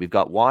Washington. We've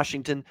got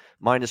Washington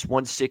minus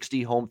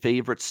 160, home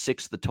favorites,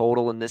 6 the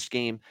total in this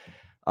game.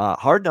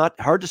 Hard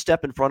to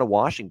step in front of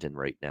Washington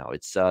right now.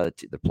 It's they're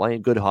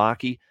playing good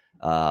hockey.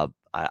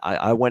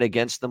 I went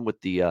against them with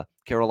the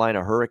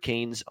Carolina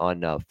Hurricanes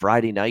on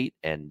Friday night,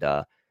 and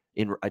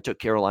I took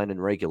Carolina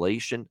in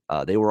regulation.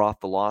 They were off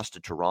the loss to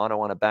Toronto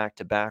on a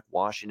back-to-back.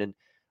 Washington,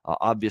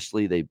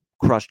 obviously, they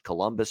crushed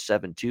Columbus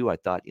 7-2. I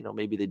thought,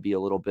 maybe they'd be a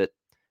little bit,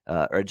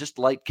 or just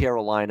like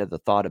Carolina, the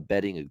thought of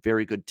betting a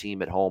very good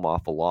team at home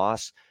off a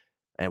loss.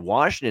 And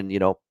Washington,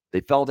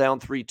 they fell down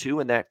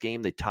 3-2 in that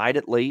game. They tied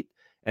it late,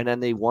 and then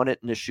they won it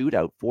in a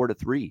shootout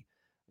 4-3.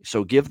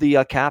 So give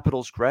the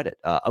Capitals credit.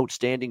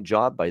 Outstanding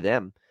job by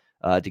them.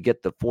 To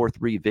get the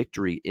 4-3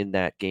 victory in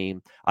that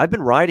game. I've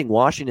been riding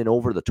Washington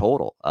over the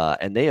total,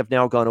 and they have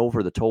now gone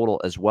over the total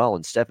as well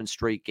in 7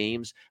 straight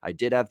games. I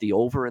did have the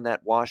over in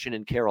that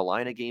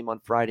Washington-Carolina game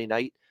on Friday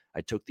night.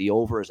 I took the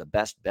over as a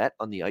best bet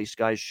on the Ice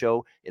Guys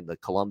show in the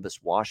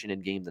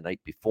Columbus-Washington game the night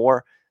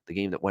before, the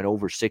game that went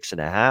over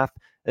 6.5.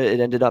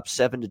 It ended up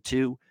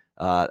 7-2.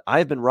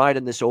 I've been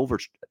riding this over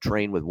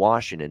train with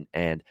Washington,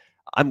 and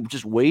I'm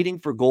just waiting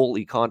for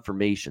goalie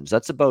confirmations.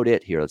 That's about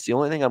it here. That's the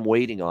only thing I'm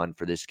waiting on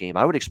for this game.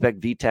 I would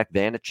expect Vitek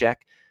Vanacek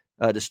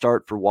to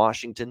start for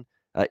Washington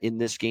in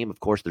this game. Of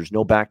course, there's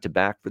no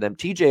back-to-back for them.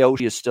 TJ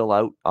Oshie is still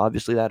out.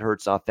 Obviously, that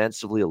hurts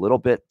offensively a little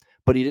bit,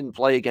 but he didn't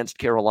play against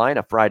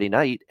Carolina Friday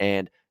night,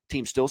 and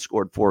team still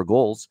scored 4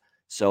 goals.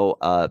 So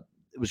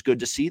it was good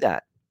to see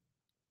that.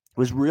 It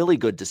was really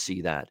good to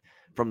see that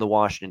from the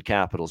Washington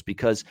Capitals,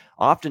 because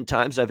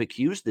oftentimes I've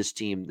accused this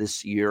team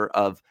this year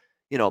of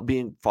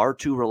being far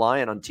too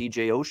reliant on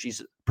TJ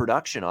Oshie's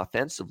production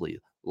offensively.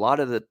 A lot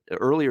of the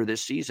earlier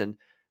this season,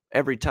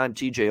 every time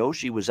TJ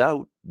Oshie was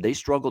out, they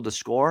struggled to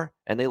score,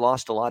 and they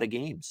lost a lot of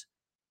games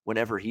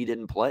whenever he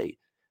didn't play.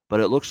 But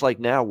it looks like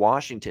now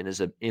Washington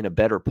is in a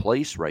better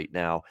place right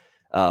now,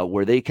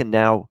 where they can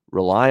now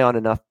rely on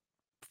enough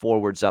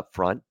forwards up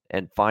front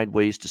and find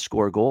ways to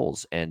score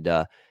goals, and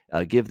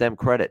give them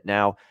credit.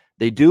 Now,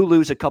 they do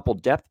lose a couple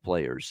depth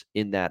players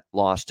in that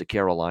loss to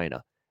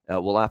Carolina.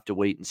 We'll have to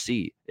wait and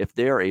see if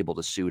they're able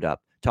to suit up.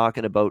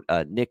 Talking about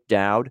Nick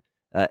Dowd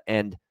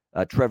and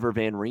Trevor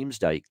Van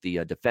Riemsdyk, the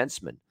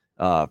defenseman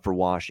for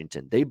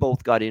Washington. They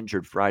both got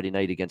injured Friday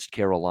night against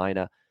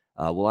Carolina.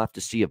 We'll have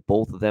to see if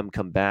both of them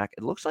come back.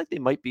 It looks like they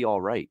might be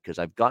all right, because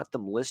I've got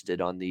them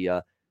listed on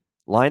the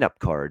lineup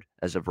card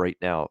as of right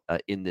now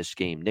in this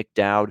game. Nick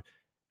Dowd,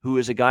 who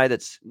is a guy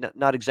that's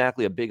not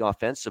exactly a big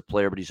offensive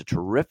player, but he's a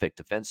terrific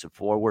defensive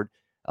forward.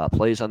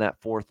 Plays on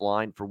that 4th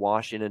line for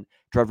Washington.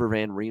 Trevor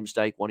Van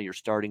Riemsdyk, one of your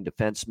starting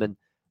defensemen.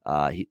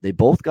 They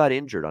both got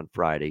injured on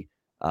Friday.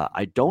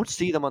 I don't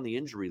see them on the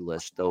injury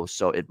list, though,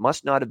 so it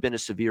must not have been a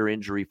severe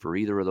injury for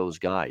either of those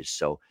guys.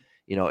 So,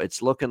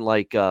 it's looking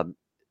like Van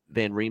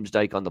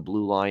Riemsdyk on the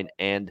blue line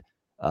and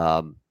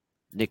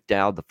Nick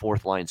Dowd, the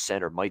 4th line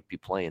center, might be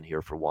playing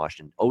here for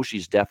Washington.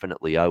 Oshie's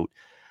definitely out.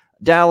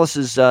 Dallas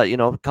is,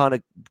 kind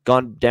of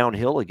gone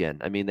downhill again.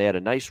 I mean, they had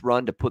a nice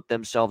run to put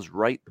themselves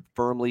right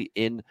firmly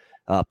in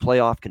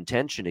playoff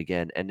contention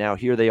again, and now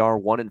here they are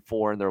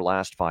 1-4 in their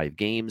last 5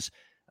 games.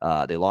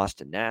 They lost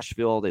to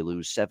Nashville. They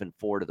lose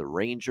 7-4 to the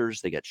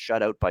Rangers. They get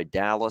shut out by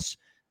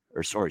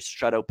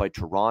shut out by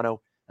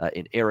Toronto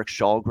in Eric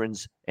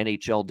Shalgren's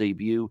NHL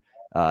debut.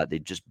 They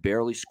just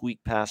barely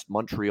squeaked past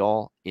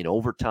Montreal in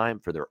overtime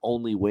for their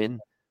only win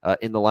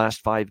in the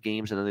last 5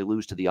 games, and then they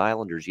lose to the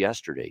Islanders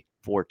yesterday,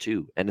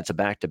 4-2. And it's a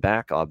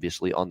back-to-back,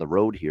 obviously, on the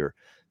road here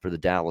for the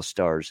Dallas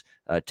Stars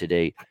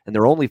today. And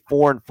they're only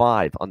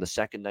 4-5 on the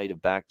second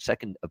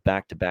of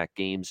back-to-back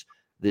games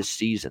this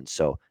season.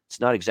 So it's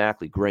not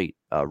exactly great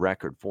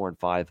record,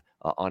 4-5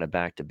 on a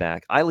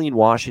back-to-back. I lean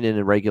Washington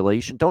in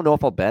regulation. Don't know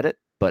if I'll bet it,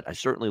 but I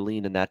certainly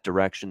lean in that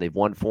direction. They've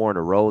won 4 in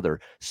a row.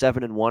 They're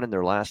 7-1 in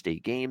their last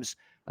 8 games.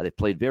 They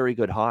played very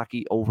good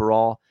hockey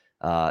overall.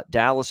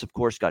 Dallas, of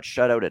course, got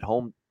shut out at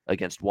home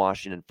against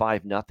Washington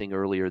 5-0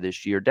 earlier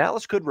this year.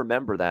 Dallas could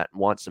remember that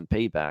and want some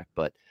payback,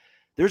 but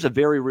there's a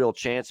very real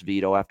chance,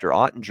 Vito, after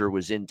Ottinger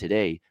was in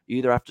today, you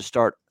either have to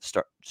start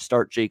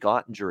Jake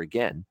Ottinger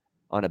again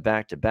on a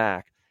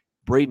back-to-back,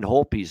 Braden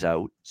Holtby's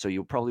out, so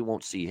you probably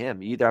won't see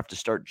him. You either have to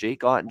start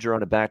Jake Ottinger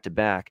on a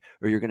back-to-back,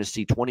 or you're going to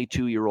see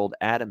 22-year-old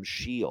Adam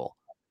Scheel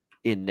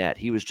in net.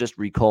 He was just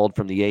recalled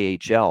from the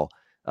AHL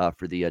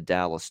for the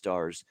Dallas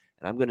Stars.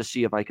 And I'm going to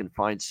see if I can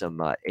find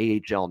some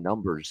AHL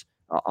numbers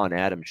on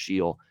Adam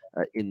Scheel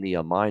in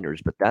the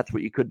minors. But that's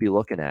what you could be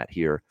looking at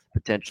here,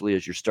 potentially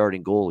as your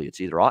starting goalie.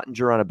 It's either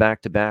Ottinger on a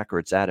back-to-back or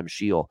it's Adam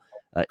Scheel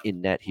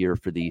in net here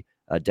for the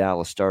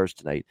Dallas Stars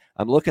tonight.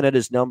 I'm looking at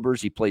his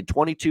numbers. He played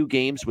 22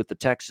 games with the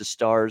Texas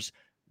Stars,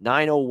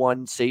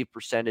 .901 save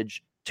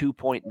percentage,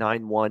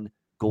 2.91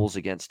 goals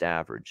against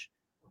average.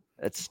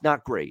 That's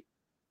not great.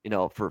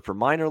 For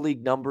minor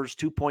league numbers,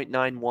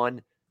 2.91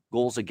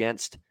 goals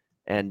against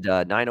and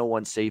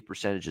 901 save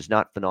percentage is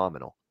not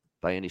phenomenal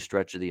by any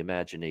stretch of the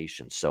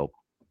imagination. So,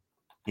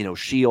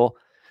 Scheel,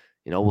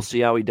 we'll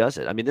see how he does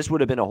it. I mean, this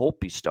would have been a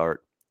Holtby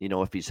start,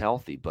 if he's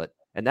healthy,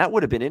 and that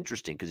would have been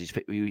interesting because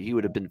he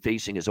would have been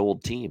facing his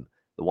old team,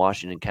 the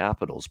Washington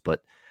Capitals.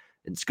 But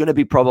it's going to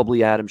be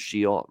probably Adam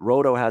Scheel.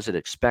 Roto has it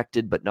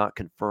expected but not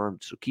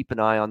confirmed. So keep an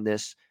eye on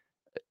this.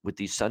 With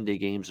these Sunday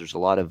games, there's a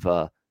lot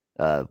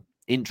of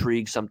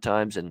intrigue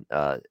sometimes and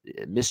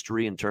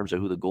mystery in terms of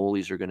who the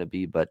goalies are going to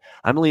be. But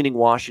I'm leaning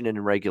Washington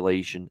in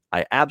regulation.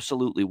 I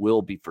absolutely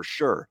will be for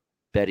sure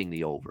betting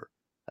the over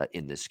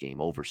in this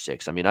game, over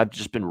 6. I mean, I've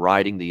just been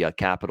riding the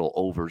Capital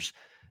overs.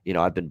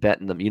 I've been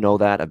betting them.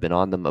 That. I've been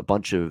on them a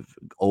bunch of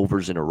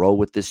overs in a row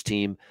with this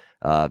team.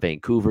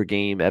 Vancouver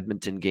game,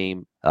 Edmonton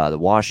game, the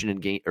Washington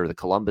game, or the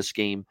Columbus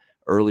game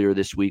earlier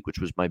this week, which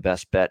was my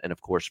best bet. And,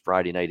 of course,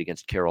 Friday night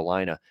against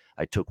Carolina,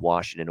 I took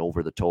Washington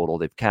over the total.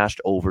 They've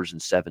cashed overs in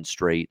 7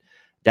 straight.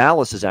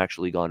 Dallas has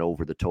actually gone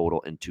over the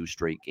total in 2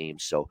 straight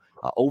games. So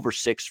over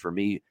 6 for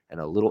me and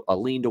a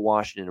lean to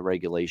Washington in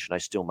regulation. I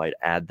still might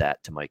add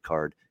that to my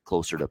card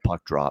closer to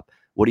puck drop.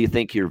 What do you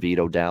think here,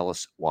 Vito?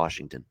 Dallas,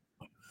 Washington?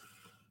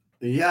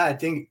 Yeah, I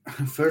think,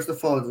 first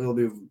of all, it will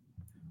be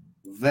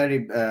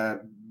very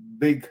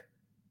big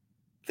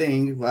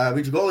thing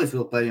which goalies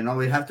will play.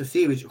 We have to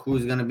see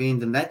who's going to be in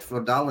the net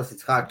for Dallas.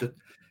 It's hard to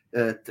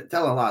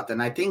tell a lot.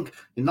 And I think,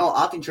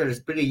 Ottinger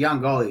is pretty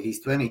young goalie. He's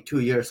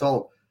 22 years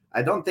old.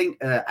 I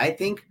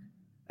think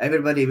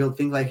everybody will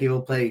think like he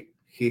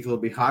will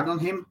be hard on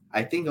him.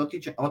 I think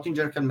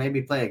Ottinger can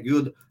maybe play a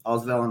good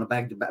as well on the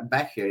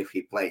back here if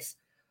he plays.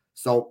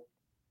 So,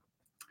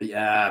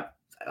 yeah,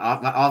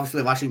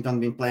 obviously Washington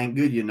been playing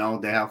good.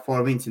 They have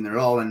 4 wins in a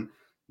row, and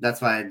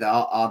that's why the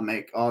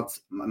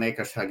odds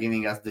makers are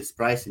giving us this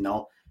price.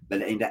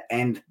 But in the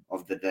end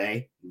of the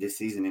day, this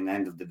season, in the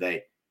end of the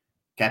day,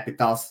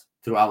 Capitals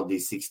throughout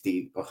these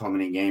 60 or how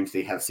many games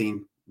we have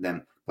seen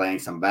them playing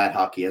some bad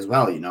hockey as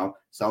well.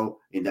 So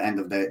in the end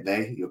of the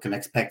day, you can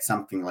expect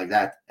something like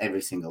that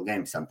every single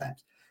game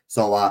sometimes.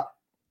 So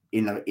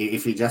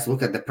if you just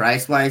look at the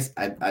price wise,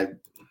 I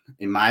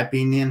in my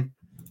opinion,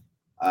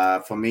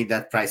 for me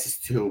that price is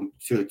too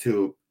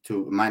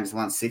minus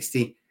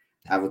 160.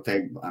 I would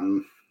take.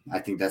 I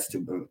think that's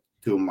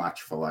too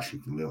much for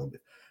Washington a little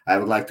bit. I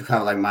would like to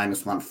have like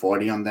minus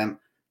 140 on them.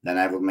 Then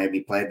I would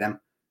maybe play them.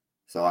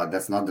 So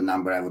that's not the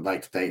number I would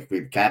like to take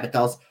with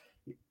Capitals.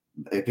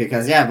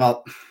 Because,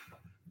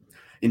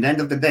 in the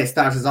end of the day,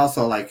 Stars is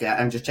also like,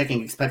 I'm just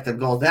checking expected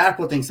goals. They are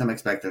putting some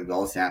expected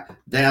goals. Yeah,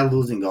 they are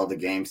losing all the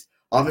games.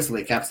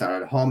 Obviously, Caps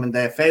are at home and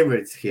they're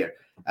favorites here.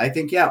 I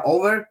think,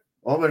 over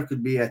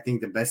could be, I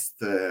think, the best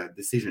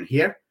decision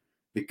here.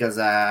 Because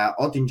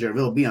Ottinger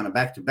will be on a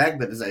back-to-back.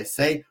 But as I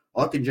say,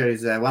 Ottinger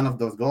is one of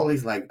those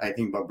goalies like, I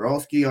think,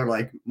 Bobrovsky or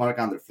like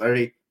Marc-Andre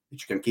Fleury,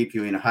 which can keep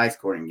you in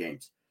high-scoring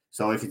games.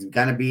 So if it's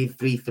going to be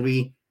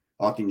 3-3,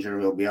 Ottinger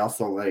will be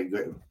also very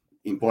good,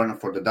 important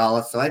for the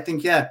Dallas. So I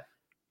think,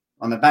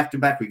 on the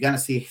back-to-back, we're going to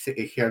see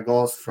here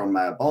goals from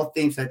both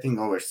teams. I think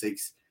over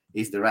 6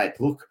 is the right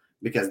look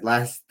because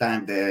last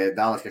time the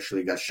Dallas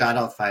actually got shut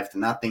out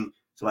 5-0.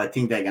 So I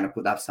think they're going to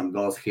put up some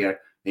goals here.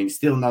 And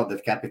still know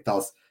that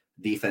Capitals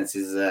defense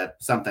is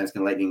sometimes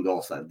can let in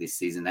goals this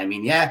season. I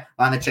mean,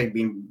 Vanacek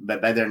being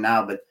better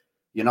now, but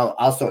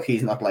also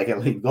he's not like a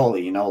lead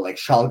goalie, like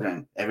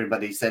Shalgren.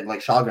 Everybody said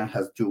like Shalgren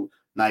has 2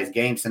 nice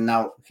games, and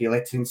now he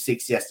let in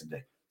 6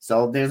 yesterday.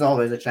 So there's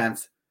always a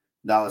chance.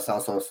 Dallas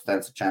also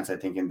stands a chance, I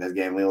think, in this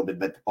game a little bit,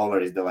 but over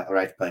is the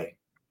right play,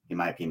 in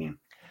my opinion.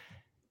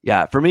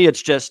 Yeah, for me,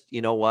 it's just,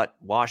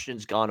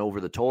 Washington's gone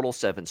over the total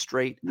 7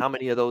 straight. How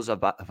many of those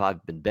have I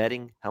been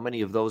betting? How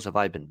many of those have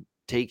I been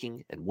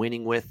taking and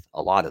winning with?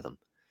 A lot of them.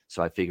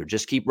 So I figured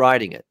just keep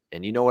riding it.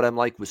 And you know what I'm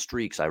like with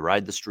streaks. I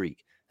ride the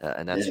streak.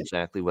 And that's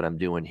exactly what I'm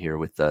doing here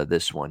with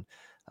this one.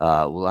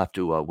 We'll have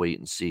to wait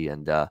and see.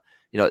 And,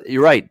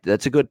 you're right.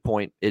 That's a good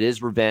point. It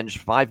is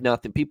revenge.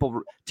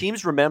 5-0.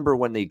 Teams remember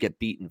when they get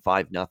beaten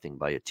 5-0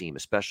 by a team,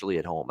 especially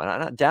at home.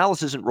 And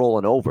Dallas isn't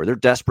rolling over. They're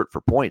desperate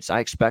for points.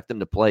 I expect them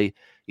to play,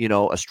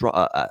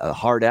 a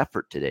hard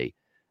effort today.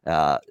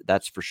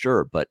 That's for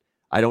sure. But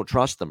I don't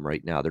trust them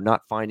right now. They're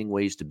not finding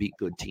ways to beat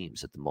good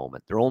teams at the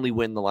moment. Their only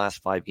win the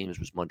last 5 games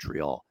was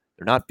Montreal.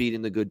 They're not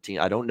beating the good team.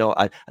 I don't know.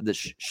 The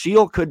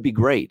Scheel could be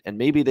great, and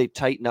maybe they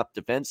tighten up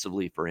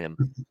defensively for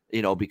him,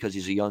 because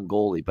he's a young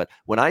goalie. But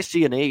when I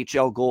see an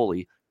AHL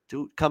goalie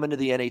to come into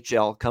the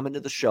NHL, come into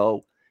the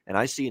show, and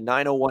I see a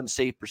 901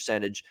 save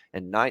percentage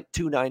and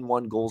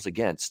 291 goals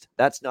against,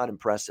 that's not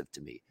impressive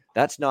to me.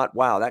 That's not,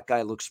 wow, that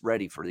guy looks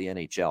ready for the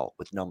NHL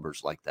with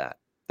numbers like that.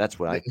 That's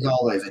what I think. There's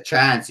always a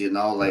chance,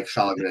 like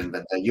Shalgren,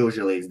 but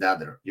usually it's the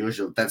other.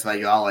 Usually, that's why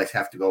you always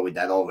have to go with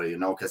that over,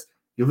 because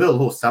you will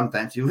lose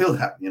sometimes. You will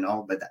have,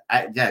 but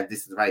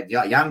this is right.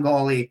 Yeah, young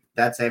goalie,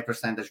 that save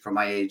percentage from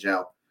my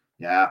AHL.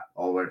 Yeah,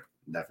 over,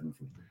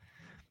 definitely.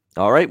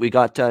 All right, we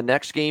got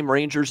next game,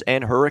 Rangers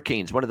and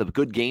Hurricanes. One of the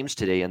good games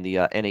today in the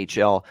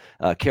NHL.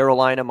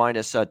 Carolina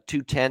minus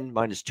 210,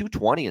 minus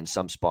 220 in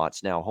some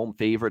spots now. Home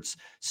favorites,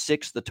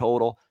 6 the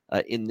total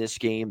in this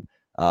game.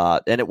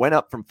 And it went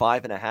up from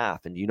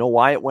 5.5. And you know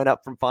why it went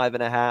up from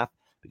 5.5?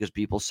 Because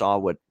people saw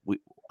what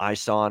I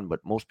saw and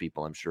what most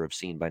people I'm sure have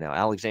seen by now.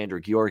 Alexander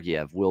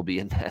Georgiev will be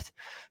in that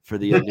for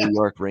the New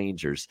York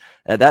Rangers.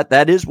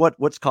 That is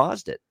what's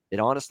caused it. It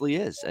honestly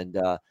is. And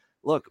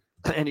look,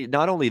 and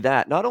not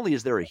only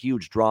is there a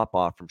huge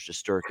drop-off from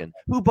Shesterkin,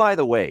 who, by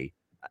the way,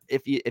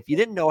 if you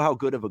didn't know how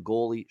good of a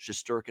goalie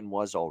Shesterkin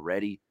was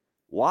already,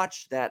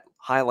 watch that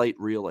highlight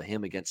reel of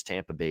him against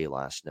Tampa Bay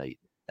last night.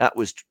 That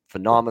was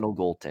phenomenal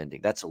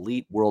goaltending. That's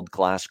elite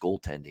world-class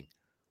goaltending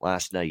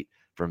last night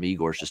from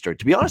Igor Shesterkin.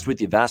 To be honest with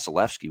you,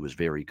 Vasilevsky was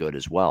very good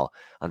as well.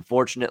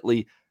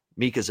 Unfortunately,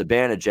 Mika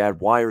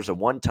Zibanejad wires a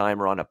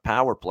one-timer on a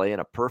power play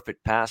and a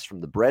perfect pass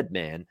from the bread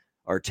man,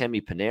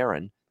 Artemi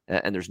Panarin,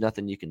 and there's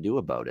nothing you can do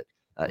about it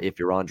if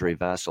you're Andrei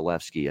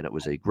Vasilevsky. And it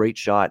was a great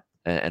shot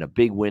and a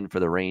big win for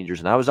the Rangers.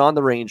 And I was on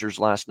the Rangers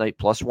last night,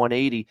 plus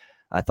 180.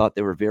 I thought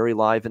they were very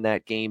live in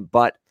that game,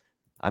 but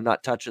I'm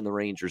not touching the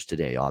Rangers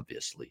today,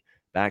 obviously.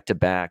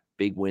 Back-to-back,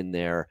 big win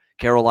there.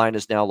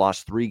 Carolina's now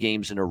lost 3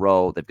 games in a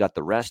row. They've got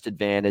the rest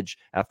advantage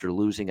after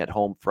losing at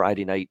home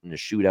Friday night in a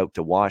shootout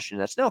to Washington.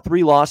 That's now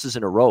 3 losses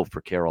in a row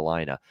for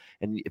Carolina.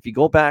 And if you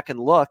go back and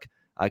look,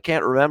 I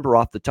can't remember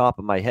off the top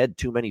of my head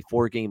too many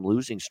 4-game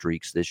losing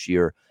streaks this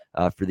year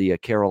for the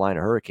Carolina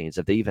Hurricanes.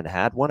 Have they even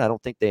had one? I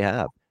don't think they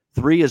have.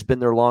 3 has been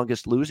their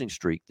longest losing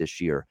streak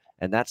this year,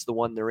 and that's the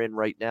one they're in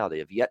right now. They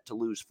have yet to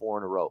lose 4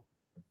 in a row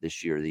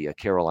this year, the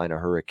Carolina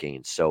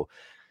Hurricanes. So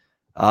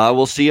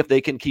we'll see if they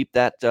can keep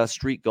that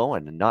streak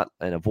going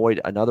and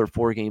avoid another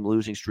 4-game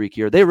losing streak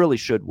here. They really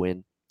should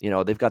win.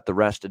 They've got the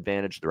rest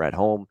advantage. They're at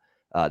home.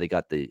 They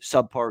got the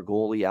subpar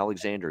goalie,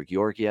 Alexander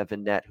Georgiev,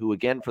 in net, who,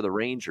 again, for the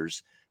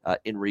Rangers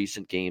in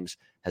recent games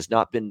has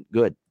not been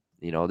good.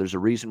 There's a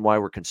reason why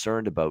we're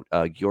concerned about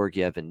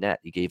Georgiev in net.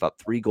 He gave up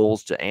 3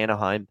 goals to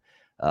Anaheim.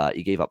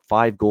 He gave up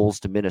 5 goals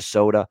to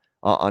Minnesota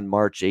on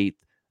March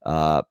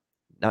 8th.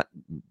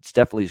 It's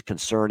definitely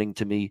concerning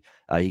to me.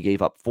 He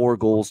gave up 4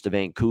 goals to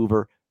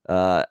Vancouver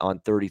on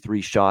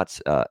 33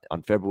 shots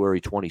on February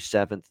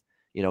 27th.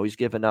 He's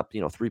given up,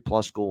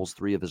 3+ goals,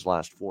 3 of his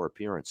last 4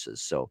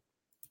 appearances. So,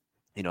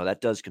 that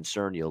does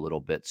concern you a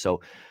little bit.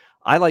 So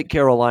I like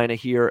Carolina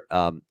here.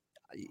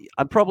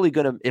 I'm probably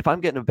going to, if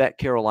I'm getting to bet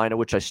Carolina,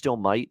 which I still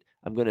might,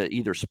 I'm going to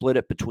either split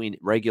it between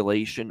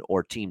regulation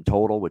or team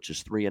total, which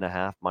is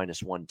 3.5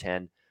 minus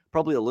 110.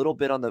 Probably a little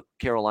bit on the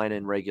Carolina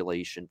in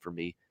regulation for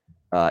me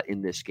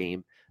in this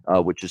game,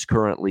 which is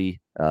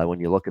currently, when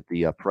you look at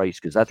the price,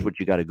 because that's what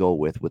you got to go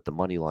with the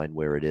money line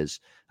where it is.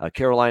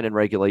 Carolina in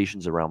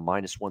regulations around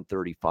minus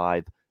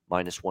 135,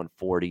 minus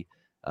 140.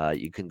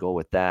 You can go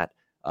with that.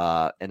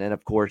 And then,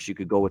 of course, you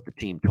could go with the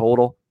team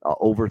total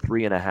over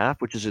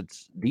 3.5, which is a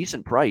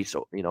decent price.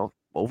 So,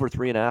 over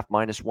 3.5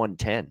 minus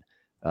 110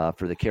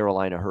 for the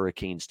Carolina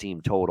Hurricanes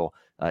team total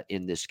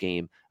in this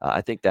game.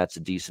 I think that's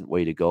a decent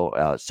way to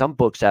go. Some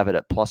books have it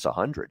at plus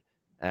 100,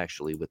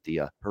 actually, with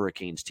the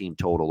Hurricanes team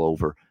total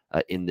over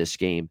in this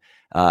game.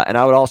 And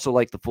I would also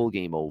like the full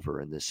game over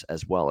in this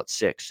as well at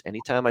 6.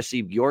 Anytime I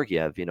see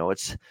Georgiev, I'm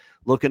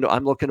looking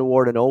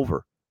toward an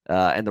over.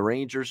 And the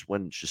Rangers,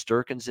 when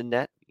Shesterkin's in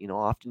net,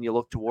 often you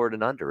look toward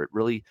an under. It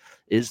really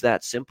is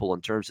that simple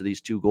in terms of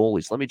these 2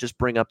 goalies. Let me just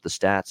bring up the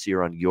stats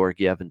here on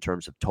Georgiev in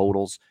terms of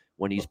totals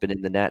when he's been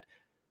in the net.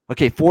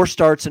 Okay, 4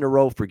 starts in a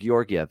row for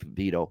Georgiev,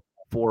 Vito,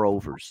 4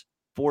 overs.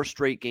 4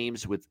 straight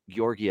games with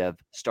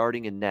Georgiev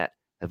starting in net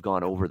have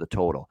gone over the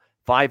total.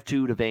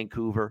 5-2 to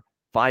Vancouver,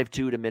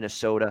 5-2 to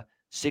Minnesota,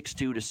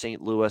 6-2 to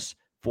St. Louis,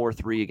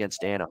 4-3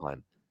 against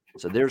Anaheim.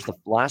 So there's the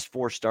last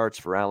 4 starts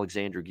for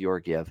Alexander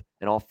Georgiev,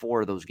 and all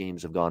 4 of those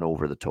games have gone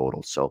over the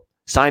total. So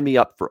sign me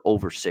up for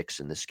over 6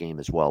 in this game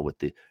as well with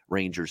the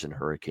Rangers and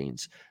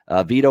Hurricanes.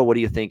 Vito, what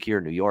do you think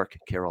here? New York,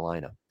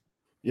 Carolina.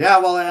 Yeah,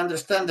 well, I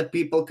understand the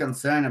people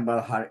concerned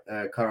about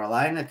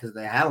Carolina because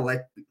they have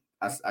let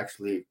us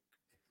actually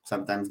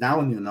sometimes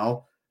down,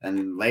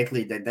 and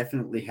lately they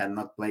definitely had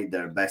not played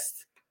their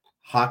best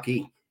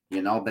hockey,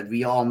 but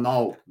we all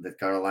know that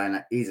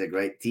Carolina is a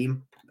great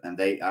team. And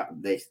they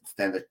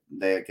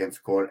can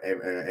score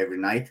every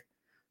night,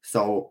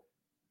 so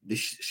this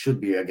should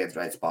be a get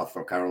right spot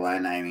for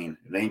Carolina. I mean,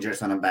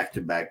 Rangers on a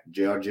back-to-back,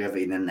 Georgiev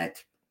in the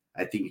net.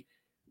 I think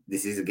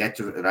this is a get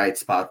right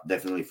spot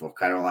definitely for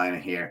Carolina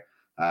here.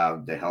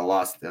 They have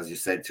lost, as you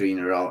said, 3 in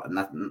a row.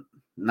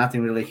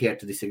 Nothing really here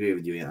to disagree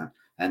with you,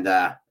 And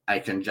I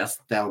can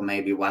just tell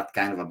maybe what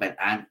kind of a bet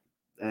I'm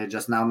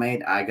just now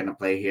made, I'm gonna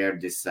play here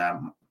this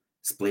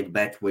split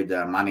bet with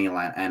a money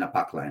line and a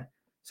puck line.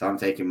 So I'm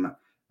taking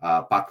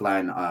puck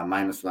line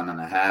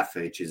 -1.5,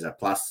 which is a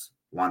plus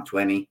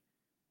 120,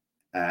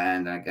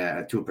 and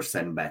a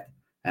 2% bet.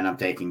 And I'm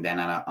taking then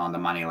on the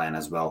money line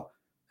as well,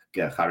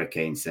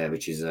 Hurricanes,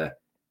 which is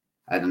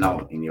I don't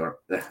know in your.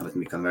 Let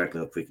me convert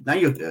real quick.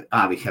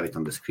 Now we have it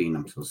on the screen.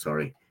 I'm so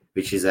sorry.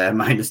 Which is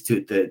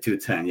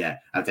 -210. Yeah,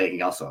 I'm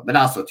taking also, but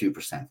also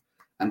 2%.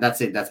 And that's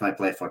it. That's my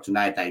play for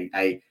tonight.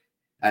 Basically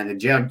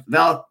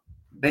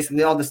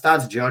all the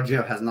stats.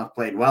 Giorgio has not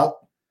played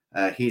well.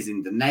 He's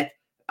in the net.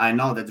 I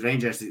know that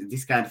Rangers is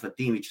this kind of a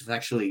team which is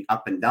actually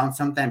up and down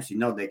sometimes.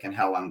 They can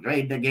have one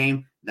great the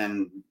game,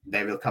 then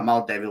they will come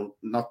out, they will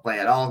not play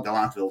at all.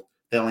 Gallant will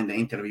tell in the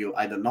interview,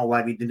 I don't know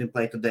why we didn't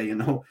play today,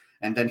 and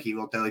then he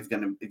will tell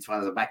it's one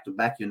of the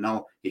back-to-back, he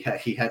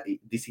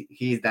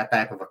is that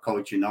type of a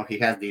coach, he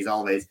has these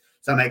always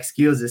some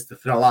excuses to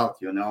throw out,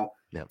 Yep.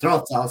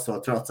 Trotz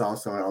also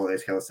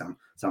always has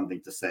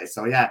something to say.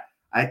 So yeah,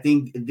 I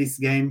think this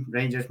game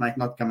Rangers might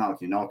not come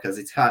out, because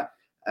it's hard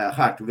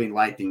to win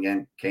Lightning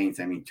and Canes.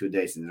 2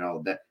 days in a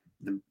row.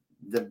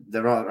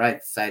 The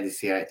right side is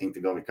here, I think, to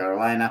go with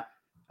Carolina,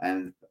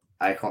 and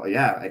I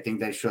think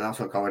they should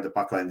also cover the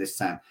puck line this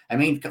time.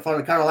 For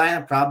the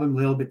Carolina, problem a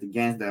little bit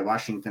against the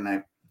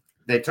Washington.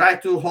 They try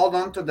to hold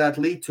on to that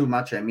lead too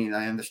much. I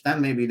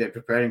understand maybe they're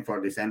preparing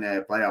for this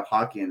playoff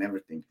hockey and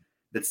everything,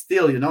 but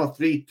still,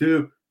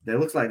 3-2. They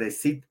looks like they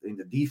sit in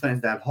the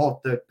defense that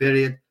whole third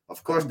period.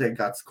 Of course, they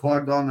got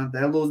scored on and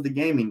they lose the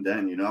game in the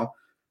end.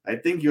 I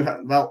think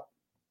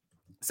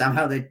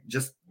somehow they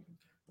just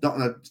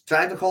don't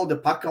try to hold the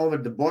puck over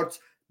the boards,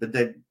 but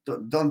they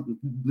don't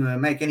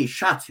make any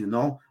shots,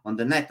 on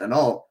the net at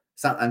all.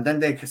 And then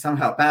they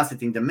somehow pass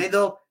it in the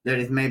middle. There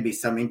is maybe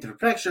some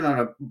interception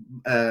or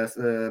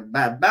a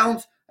bad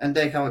bounce, and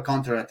they have a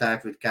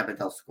counterattack with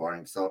capital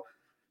scoring. So,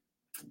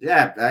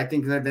 yeah, I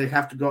think that they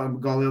have to go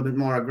a little bit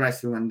more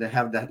aggressive when they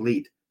have that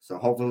lead. So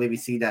hopefully we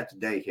see that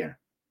today here.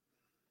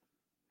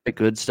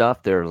 Good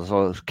stuff there.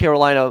 So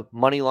Carolina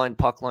money line,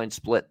 puck line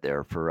split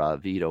there for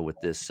Vito with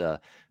this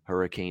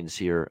Hurricanes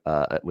here,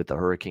 with the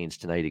Hurricanes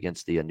tonight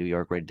against the New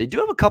York Rangers. They do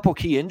have a couple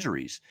key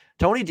injuries.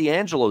 Tony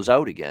DeAngelo's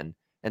out again,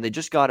 and they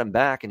just got him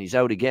back, and he's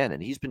out again,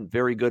 and he's been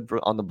very good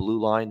on the blue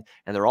line.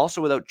 And they're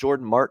also without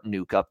Jordan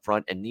Martinook up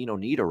front and Nino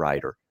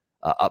Niederreiter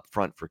up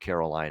front for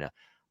Carolina.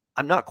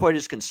 I'm not quite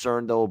as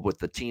concerned, though, with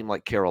the team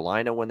like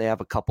Carolina when they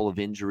have a couple of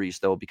injuries,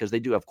 though, because they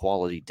do have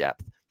quality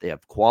depth. They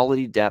have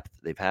quality depth.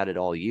 They've had it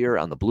all year.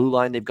 On the blue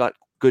line, they've got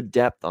good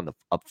depth. On the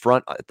up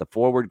front, at the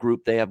forward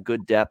group, they have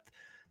good depth.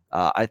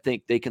 I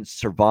think they can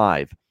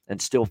survive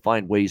and still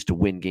find ways to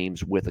win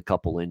games with a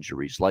couple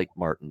injuries, like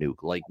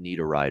Martinook, like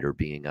Niederreiter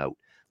being out,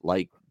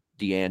 like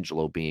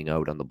DeAngelo being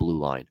out on the blue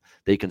line.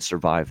 They can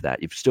survive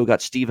that. You've still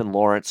got Steven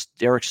Lawrence,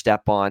 Derek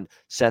Stepan,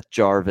 Seth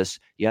Jarvis,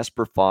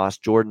 Jesper Foss,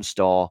 Jordan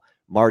Stahl,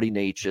 Marty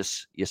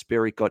Necas,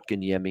 Jesperi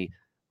Kotkaniemi,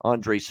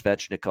 Andrei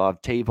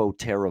Svechnikov, Teuvo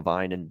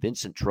Teravainen,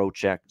 Vincent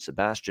Trocheck,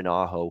 Sebastian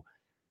Aho.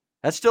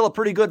 That's still a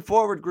pretty good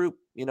forward group,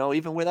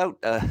 even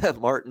without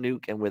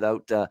Martinook and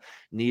without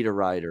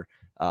Niederreiter.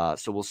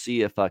 So we'll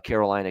see if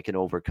Carolina can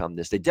overcome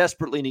this. They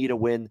desperately need a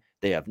win.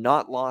 They have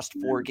not lost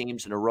 4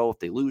 games in a row. If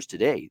they lose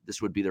today,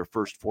 this would be their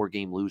first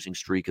 4-game losing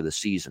streak of the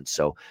season.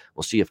 So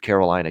we'll see if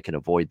Carolina can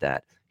avoid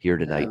that here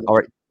tonight. All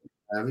right.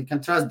 We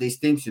can trust these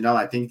teams,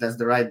 I think that's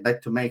the right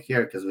bet to make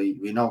here because we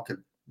know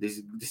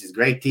this is a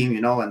great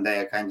team, and they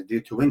are kind of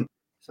due to win.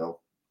 So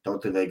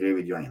totally agree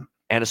with you, Ian.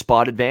 And a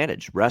spot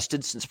advantage.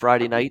 Rested since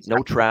Friday night,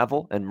 no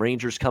travel, and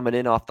Rangers coming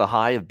in off the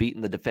high of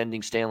beating the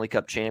defending Stanley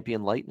Cup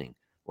champion Lightning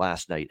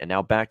last night, and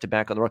now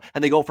back-to-back on the road.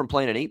 And they go from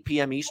playing an 8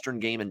 p.m. Eastern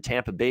game in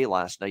Tampa Bay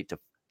last night to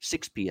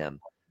 6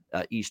 p.m.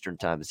 Eastern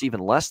time. It's even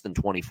less than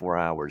 24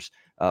 hours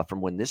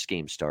from when this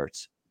game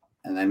starts.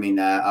 And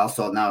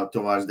also now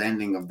towards the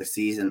ending of the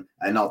season,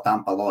 I know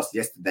Tampa lost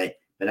yesterday,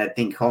 but I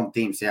think home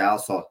teams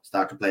also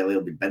start to play a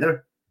little bit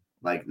better.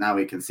 Like now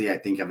we can see, I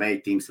think away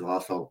teams will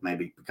also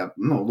maybe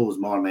lose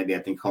more. Maybe I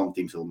think home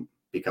teams will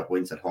pick up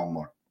wins at home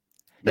more.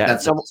 But and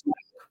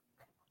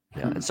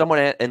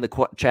someone in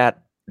the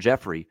chat,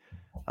 Jeffrey,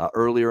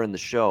 earlier in the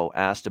show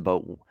asked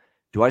about,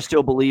 do I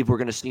still believe we're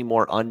going to see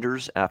more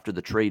unders after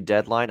the trade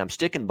deadline? I'm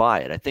sticking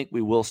by it. I think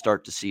we will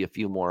start to see a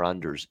few more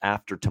unders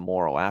after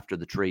tomorrow, after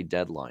the trade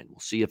deadline. We'll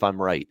see if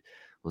I'm right.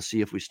 We'll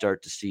see if we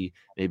start to see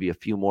maybe a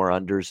few more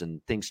unders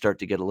and things start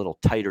to get a little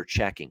tighter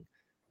checking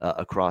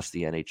across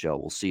the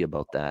NHL. We'll see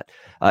about that.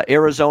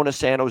 Arizona,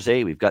 San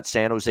Jose. We've got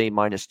San Jose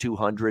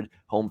 -200,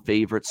 home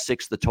favorites,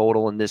 6 the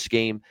total in this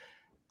game.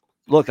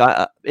 Look,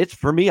 it's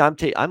for me.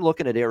 I'm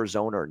looking at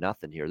Arizona or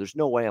nothing here. There's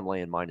no way I'm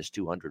laying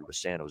 -200 with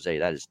San Jose.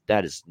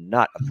 That is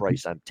not a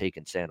price I'm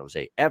taking San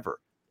Jose ever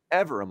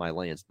am I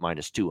laying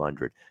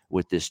 -200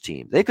 with this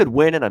team. They could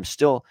win, and I'm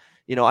still,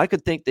 I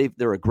could think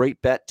they're a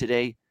great bet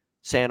today.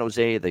 San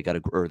Jose,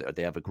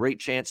 they have a great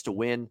chance to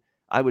win.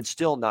 I would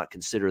still not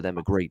consider them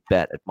a great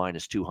bet at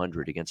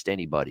 -200 against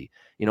anybody.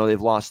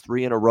 They've lost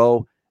 3 in a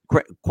row.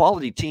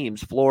 Quality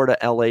teams: Florida,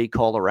 LA,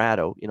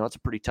 Colorado. It's a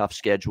pretty tough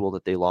schedule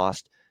that they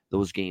lost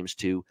those games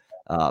to.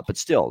 But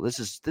still, this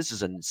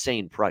is an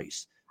insane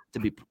price to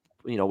be,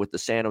 with the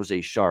San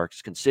Jose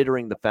Sharks,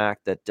 considering the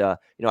fact that,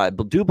 I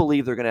do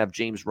believe they're going to have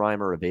James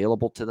Reimer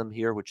available to them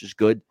here, which is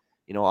good.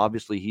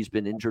 Obviously he's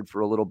been injured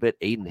for a little bit.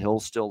 Aiden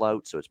Hill's still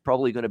out, so it's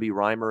probably going to be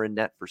Reimer in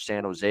net for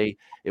San Jose.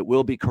 It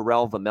will be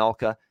Karel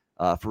Vejmelka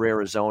for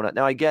Arizona.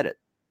 Now, I get it.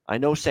 I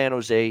know San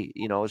Jose,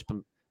 has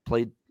been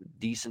played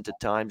decent at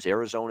times.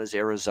 Arizona's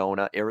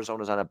Arizona.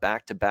 Arizona's on a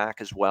back-to-back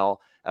as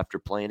well after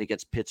playing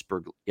against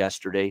Pittsburgh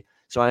yesterday.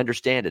 So I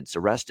understand it. It's a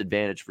rest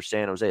advantage for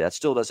San Jose. That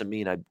still doesn't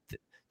mean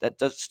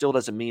still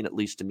doesn't mean, at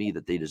least to me,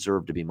 that they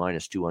deserve to be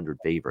minus 200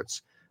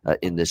 favorites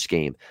in this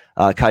game.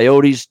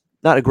 Coyotes,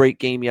 not a great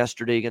game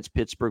yesterday against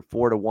Pittsburgh,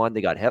 4-1.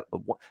 They got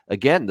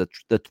again.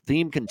 The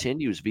theme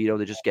continues, Vito.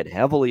 They just get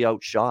heavily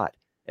outshot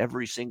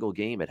every single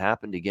game. It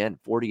happened again,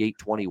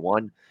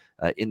 48-21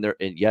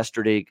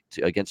 yesterday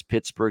against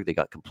Pittsburgh. They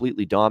got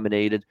completely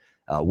dominated.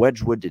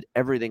 Wedgwood did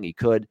everything he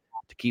could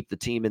to keep the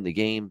team in the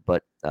game,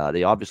 but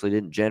they obviously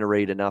didn't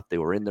generate enough. They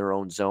were in their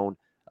own zone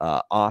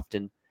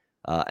often,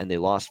 and they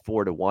lost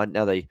 4-1.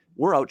 Now, they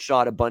were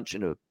outshot a bunch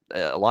in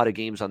a lot of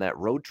games on that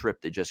road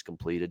trip they just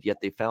completed, yet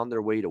they found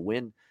their way to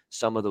win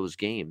some of those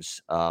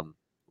games.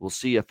 We'll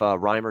see if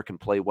Reimer can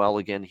play well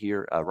again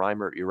here.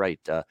 Reimer, you're right.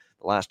 The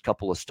last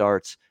couple of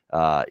starts,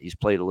 he's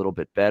played a little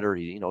bit better.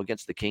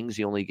 Against the Kings,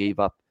 he only gave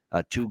up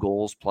 2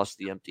 goals plus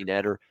the empty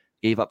netter.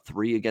 Gave up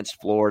 3 against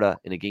Florida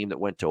in a game that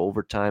went to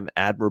overtime.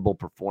 Admirable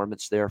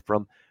performance there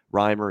from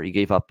Reimer. He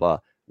gave up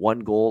 1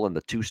 goal in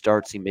the 2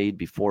 starts he made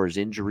before his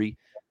injury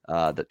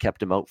that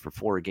kept him out for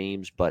 4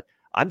 games. But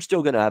I'm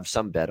still going to have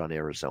some bet on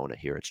Arizona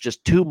here. It's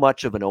just too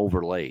much of an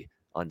overlay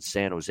on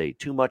San Jose.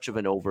 Too much of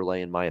an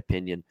overlay, in my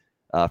opinion,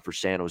 for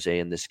San Jose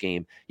in this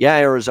game. Yeah,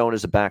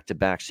 Arizona's a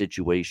back-to-back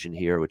situation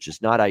here, which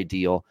is not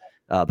ideal,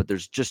 but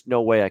there's just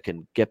no way I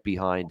can get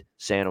behind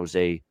San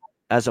Jose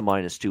as a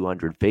minus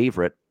 200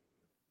 favorite.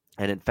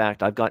 And in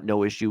fact, I've got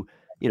no issue,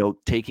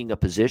 taking a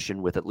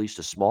position with at least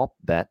a small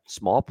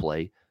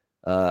play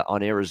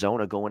on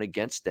Arizona going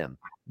against them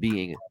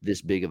being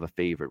this big of a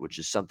favorite, which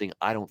is something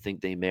I don't think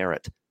they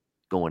merit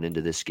going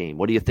into this game.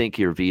 What do you think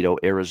here, Vito?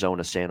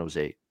 Arizona, San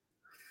Jose?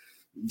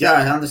 Yeah,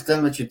 I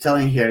understand what you're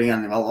telling here,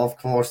 Ian. Well, of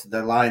course,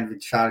 the line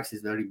with Sharks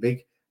is very big.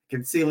 I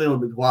can see a little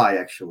bit why,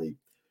 actually.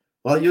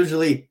 Well,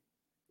 usually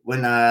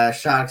when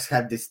Sharks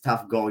have this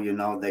tough goal,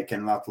 they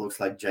cannot, looks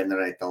like,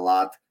 generate a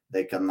lot.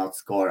 They cannot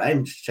score.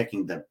 I'm just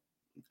checking the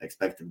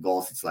expected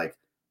goals. It's like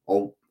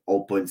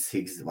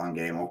 0.6 one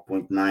game,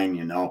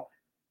 0.9,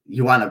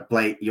 You want to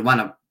play, you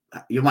want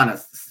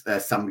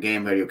some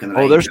game where you can.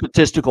 Their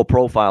statistical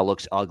profile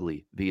looks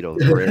ugly, Vito,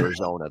 for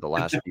Arizona the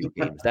last few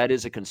games. That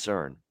is a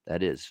concern.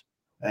 That is.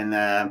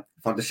 And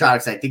for the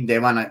Sharks, I think they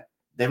wanna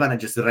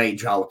just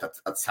rage out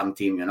at some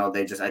team.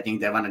 I think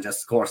they wanna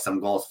just score some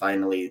goals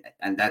finally.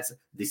 And that's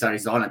this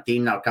Arizona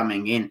team now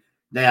coming in.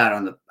 They are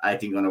on a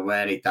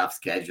very tough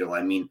schedule.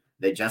 I mean,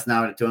 they just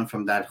now returned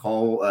from that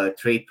whole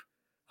trip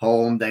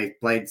home. They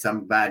played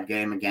some bad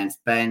game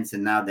against Pens,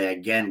 and now they're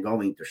again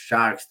going to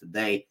Sharks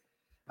today.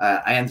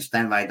 I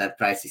understand why that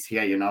price is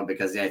here,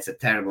 because it's a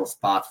terrible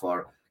spot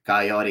for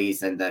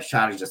Coyotes, and the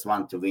Sharks just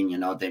want to win.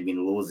 They've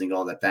been losing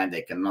all the time.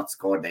 They cannot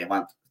score. They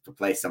want to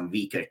play some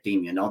weaker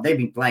team. They've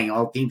been playing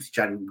all teams which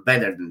are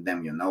better than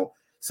them.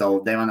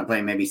 So they want to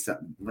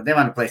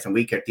play some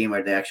weaker team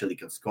where they actually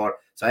can score.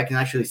 So I can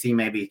actually see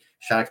maybe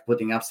Sharks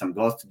putting up some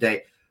goals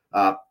today.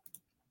 I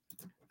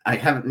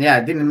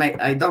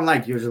don't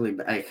like usually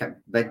I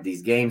bet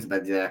these games,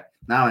 but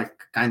now I'm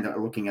kind of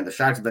looking at the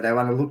Sharks, but I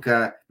want to look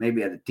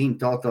maybe at the team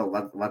total.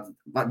 What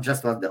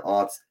the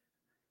odds?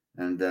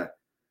 And that's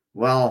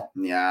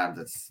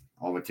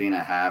over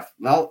 3.5.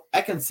 Well,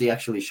 I can see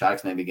actually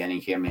Sharks maybe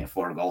getting here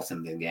 4 goals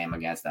in this game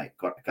against the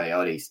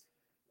Coyotes.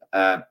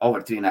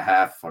 Over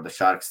 3.5 for the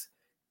Sharks.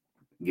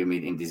 Give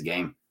me in this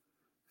game.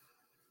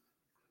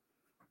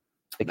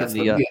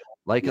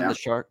 Liking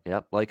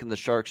the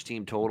Sharks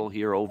team total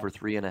here over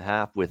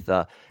 3.5 with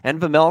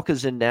and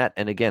Vejmelka's in net,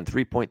 and again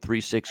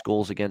 3.36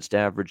 goals against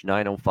average,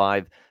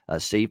 905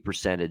 save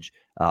percentage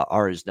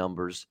are his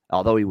numbers.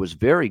 Although he was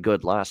very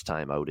good last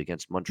time out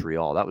against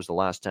Montreal, that was the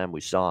last time we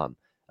saw him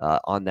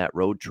on that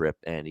road trip,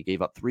 and he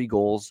gave up 3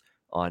 goals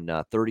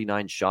on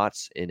 39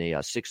 shots in a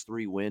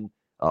 6-3 win.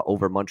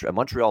 Over Montreal.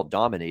 Montreal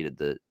dominated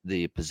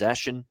the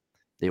possession.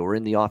 They were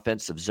in the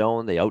offensive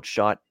zone. They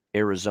outshot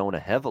Arizona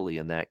heavily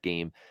in that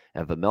game,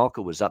 and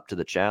Vejmelka was up to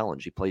the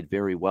challenge. He played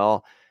very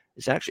well.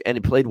 And he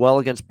played well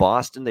against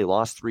Boston. They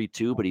lost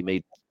 3-2, but he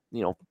made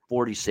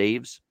 40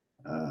 saves,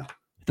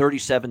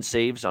 37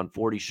 saves on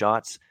 40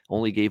 shots.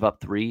 Only gave up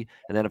 3,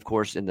 and then of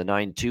course in the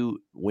 9-2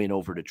 win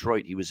over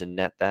Detroit, he was in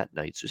net that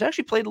night. So he's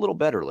actually played a little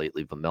better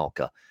lately,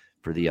 Vejmelka,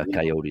 for the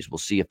Coyotes. We'll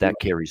see if that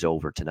carries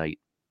over tonight.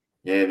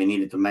 Yeah, we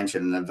needed to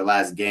mention the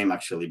last game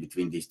actually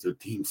between these two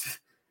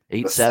teams.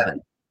 8-7.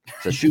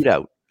 It's a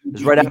shootout. It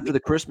was right after the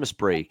Christmas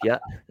break. Yeah.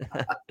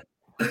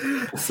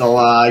 So,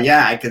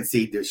 I can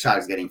see the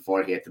Sharks getting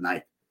 4 here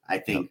tonight, I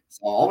think.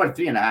 So over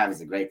 3.5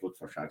 is a great look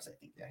for Sharks, I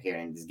think, here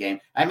in this game.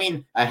 I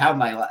mean, I have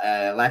my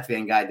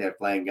Latvian guy there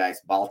playing,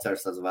 guys,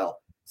 Balters as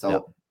well.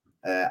 So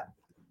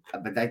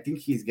but I think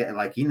he's getting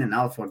like in and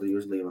out for the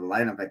usually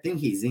lineup. I think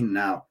he's in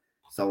now.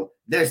 So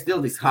there's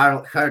still this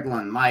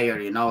Hartland, Meyer,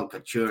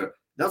 Couture.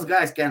 Those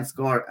guys can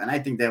score, and I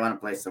think they want to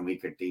play some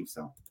weaker teams.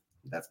 So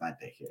that's my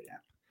take here. Yeah.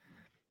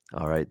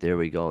 All right, there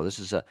we go. This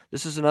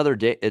is another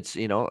day. It's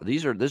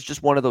this is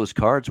just one of those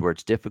cards where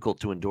it's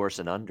difficult to endorse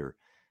an under.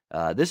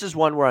 This is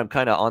one where I'm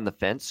kind of on the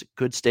fence.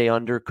 Could stay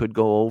under, could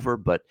go over,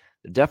 but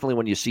definitely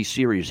when you see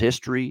series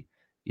history,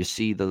 you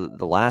see the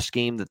last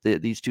game that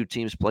these two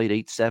teams played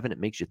 8-7. It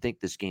makes you think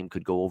this game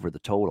could go over the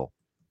total.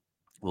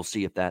 We'll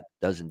see if that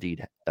does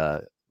indeed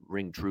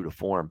ring true to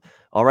form.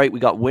 All right, we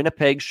got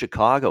Winnipeg,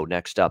 Chicago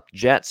next up.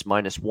 Jets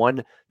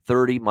 -130,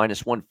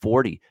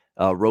 -140.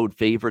 Road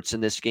favorites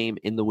in this game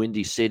in the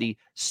Windy City.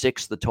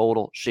 6 the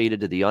total,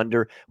 shaded to the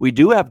under. We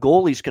do have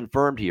goalies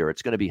confirmed here.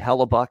 It's going to be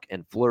Hellebuck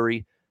and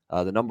Fleury,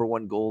 the number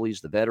one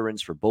goalies, the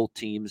veterans for both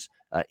teams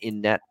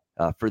in net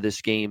for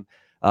this game.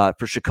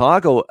 For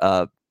Chicago,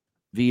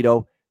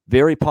 Vito,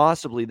 very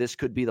possibly this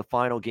could be the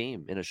final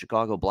game in a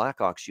Chicago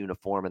Blackhawks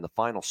uniform and the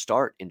final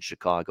start in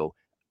Chicago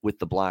with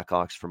the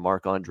Blackhawks for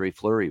Marc-Andre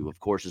Fleury, who, of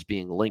course, is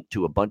being linked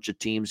to a bunch of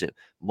teams,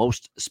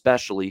 most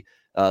especially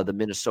the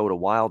Minnesota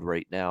Wild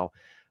right now.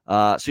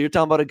 So you're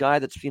talking about a guy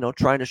that's,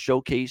 trying to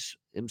showcase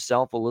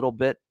himself a little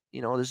bit.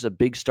 This is a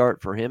big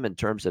start for him in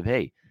terms of,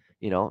 hey,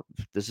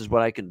 this is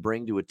what I can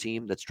bring to a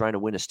team that's trying to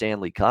win a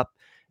Stanley Cup.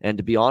 And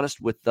to be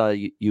honest with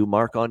you,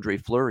 Marc-Andre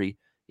Fleury,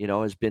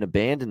 has been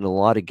abandoned in a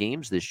lot of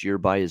games this year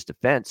by his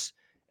defense.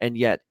 And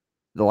yet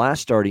the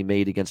last start he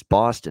made against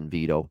Boston,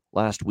 Vito,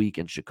 last week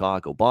in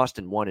Chicago,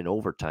 Boston won in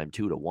overtime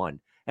 2-1.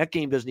 That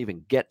game doesn't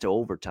even get to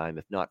overtime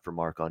if not for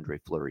Marc-Andre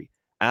Fleury.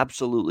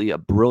 Absolutely a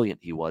brilliant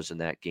he was in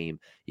that game.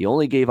 He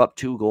only gave up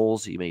 2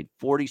 goals. He made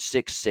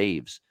 46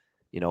 saves,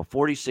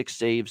 46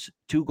 saves,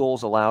 2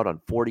 goals allowed on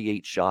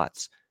 48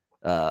 shots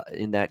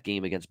in that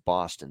game against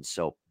Boston.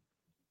 So,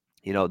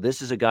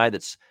 this is a guy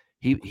that's,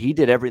 he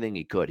did everything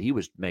he could. He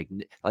was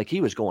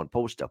he was going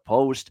post to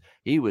post.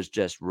 He was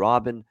just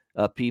robbing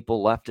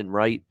people left and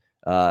right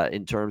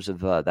in terms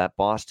of that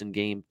Boston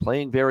game,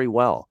 playing very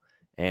well.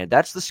 And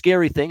that's the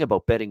scary thing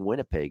about betting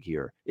Winnipeg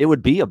here. It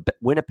would be a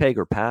Winnipeg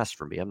or pass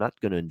for me. I'm not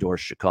going to endorse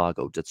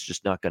Chicago. That's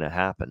just not going to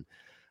happen.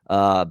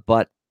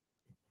 But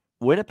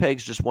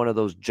Winnipeg's just one of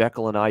those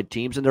Jekyll and Hyde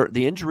teams, and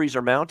the injuries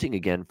are mounting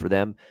again for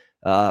them.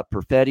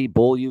 Perfetti,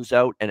 Beaulieu's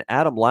out, and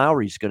Adam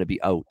Lowry's going to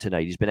be out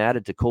tonight. He's been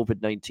added to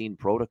COVID-19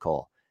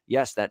 protocol.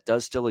 Yes, that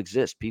does still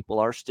exist. People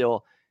are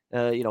still,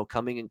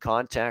 coming in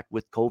contact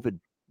with COVID,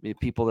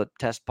 people that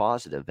test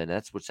positive, and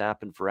that's what's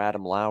happened for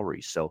Adam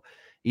Lowry. So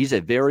he's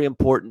a very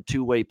important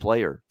two-way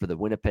player for the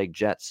Winnipeg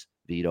Jets,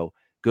 Vito.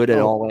 Good at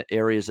all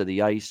areas of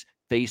the ice,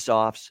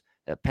 face-offs,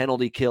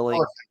 penalty killing.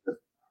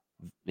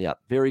 Yeah,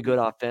 very good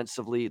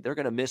offensively. They're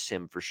going to miss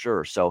him for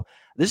sure. So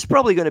this is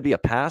probably going to be a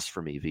pass for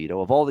me,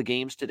 Vito. Of all the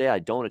games today, I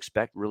don't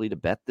expect really to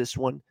bet this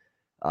one.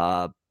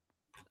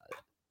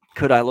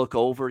 Could I look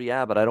over?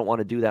 Yeah, but I don't want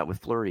to do that with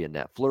Fleury in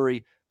net.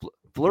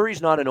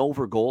 Fleury's not an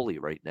over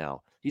goalie right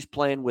now. He's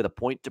playing with a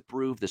point to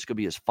prove. This could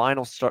be his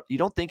final start. You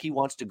don't think he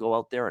wants to go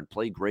out there and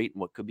play great in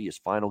what could be his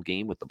final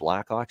game with the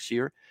Blackhawks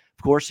here?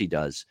 Of course he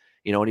does.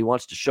 And he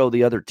wants to show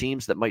the other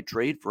teams that might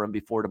trade for him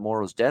before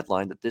tomorrow's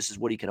deadline that this is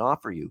what he can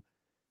offer you.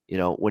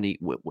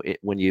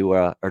 When you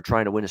are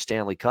trying to win a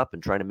Stanley Cup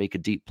and trying to make a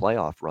deep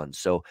playoff run.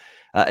 So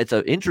it's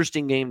an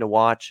interesting game to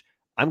watch.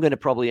 I'm going to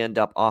probably end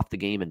up off the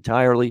game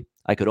entirely.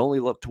 I could only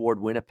look toward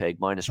Winnipeg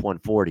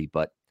 -140,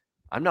 but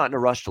I'm not in a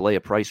rush to lay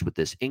a price with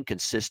this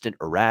inconsistent,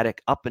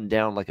 erratic, up and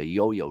down like a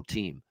yo-yo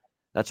team.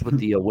 That's what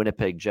the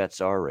Winnipeg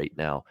Jets are right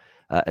now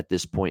at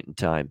this point in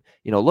time.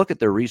 Look at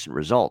their recent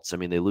results. I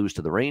mean, they lose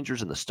to the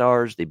Rangers and the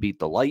Stars. They beat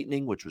the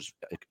Lightning, which was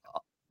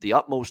the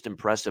utmost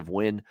impressive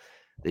win.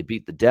 They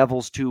beat the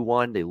Devils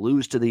 2-1. They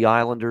lose to the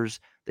Islanders.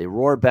 They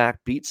roar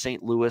back, beat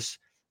St. Louis,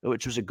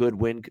 which was a good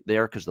win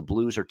there because the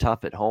Blues are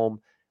tough at home.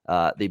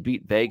 They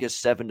beat Vegas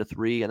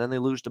 7-3, and then they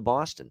lose to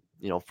Boston,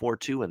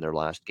 4-2 in their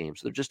last game.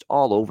 So they're just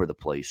all over the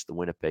place, the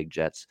Winnipeg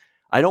Jets.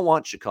 I don't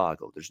want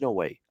Chicago. There's no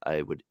way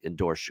I would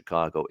endorse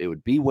Chicago. It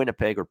would be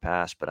Winnipeg or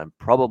pass, but I'm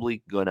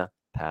probably going to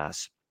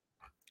pass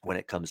when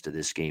it comes to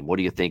this game. What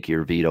do you think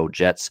here, Vito?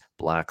 Jets,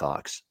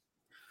 Blackhawks?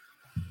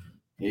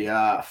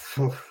 Yeah.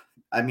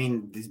 I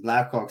mean, this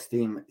Blackhawks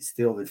team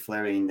still with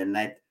Fleury in the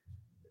net,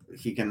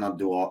 he cannot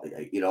do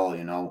it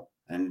all,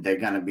 and they're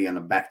going to be on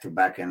a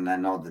back-to-back, and I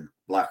know the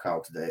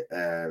Blackhawks,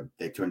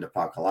 they turn the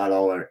puck a lot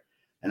over.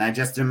 And I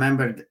just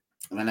remembered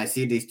when I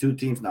see these two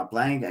teams not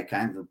playing, I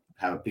kind of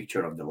have a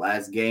picture of the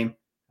last game.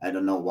 I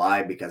don't know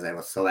why, because I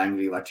was so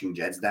angry watching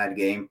Jets that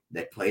game.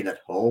 They played at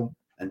home,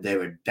 and they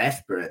were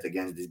desperate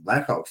against this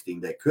Blackhawks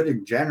team. They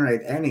couldn't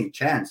generate any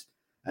chance.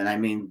 And I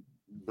mean,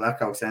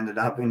 Blackhawks ended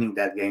up winning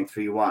that game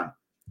 3-1.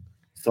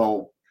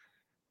 So,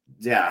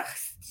 yeah,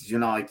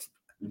 it's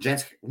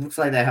Jets looks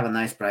like they have a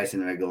nice price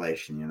in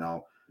regulation,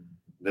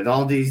 But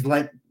all these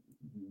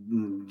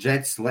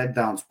Jets let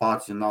down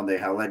spots, they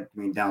have let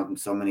me down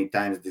so many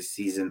times this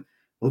season.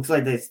 Looks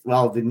like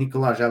with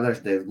Nicolas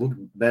Ehlers, they look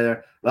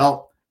better.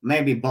 Well,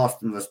 maybe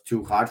Boston was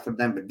too hard for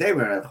them, but they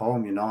were at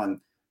home, and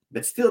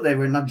but still they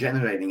were not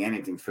generating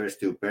anything first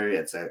two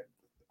periods.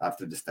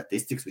 After the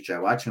statistics, which I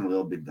watched and a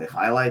little bit the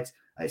highlights,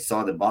 I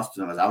saw the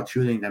Boston was out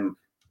shooting them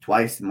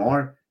twice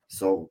more.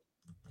 So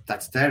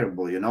that's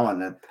terrible,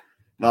 And then,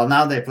 well,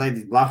 now they play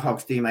this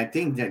Blackhawks team. I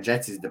think the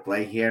Jets is the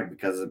play here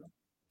because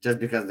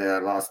they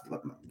are lost.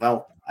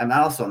 Well, I'm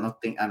not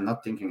thinking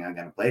I'm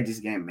gonna play this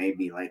game.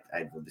 Maybe like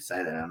I will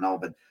decide. I don't know,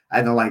 but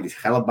I don't like this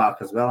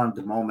Hellebuck as well. At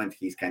the moment,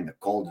 he's kind of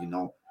cold,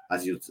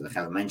 as you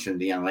have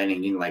mentioned, Ian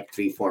letting in like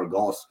 3-4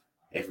 goals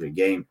every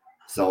game.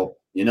 So,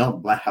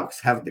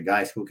 Blackhawks have the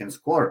guys who can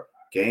score.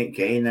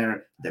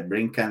 Kaner, the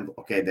Brinken,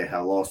 okay, they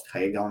have lost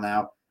Hagel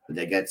now, but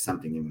they get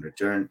something in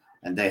return.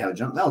 And they have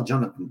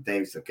Jonathan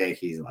Davis, okay,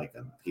 he's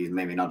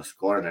maybe not a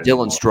scorer.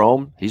 Dylan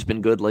Strome, he's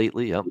been good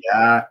lately. Yep.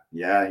 Yeah,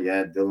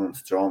 Dylan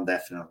Strome,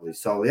 definitely.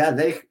 So, yeah,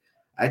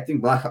 I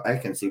think I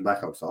can see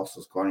Blackhawks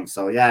also scoring.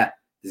 So, yeah,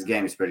 this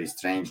game is pretty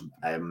strange.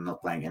 I'm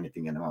not playing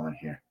anything at the moment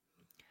here.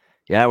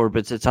 Yeah,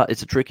 but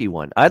it's a tricky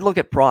one. I'd look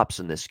at props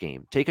in this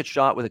game. Take a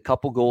shot with a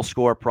couple goal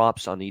score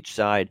props on each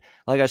side.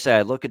 Like I said,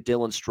 I look at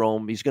Dylan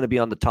Strome. He's going to be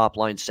on the top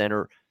line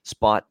center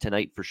spot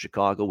tonight for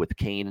Chicago with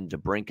Kane and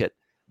DeBrincat.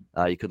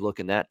 You could look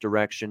in that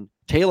direction.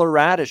 Taylor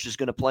Radish is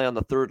going to play on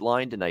the third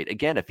line tonight.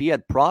 Again, if he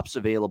had props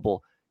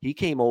available, he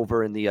came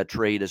over in the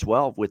trade as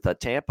well with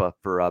Tampa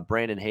for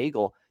Brandon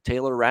Hagel.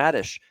 Taylor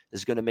Radish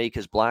is going to make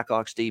his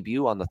Blackhawks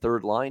debut on the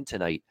third line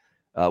tonight.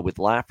 With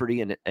Lafferty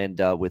and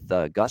with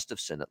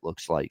Gustafsson, it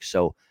looks like.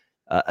 So,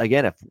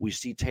 again, if we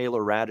see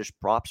Taylor Radish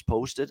props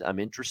posted, I'm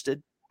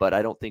interested, but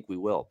I don't think we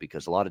will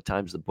because a lot of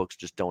times the books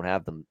just don't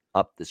have them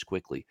up this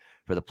quickly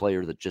for the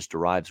player that just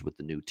arrives with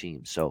the new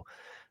team. So,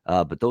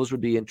 but those would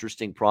be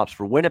interesting props.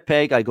 For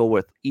Winnipeg, I go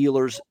with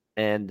Ehlers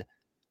and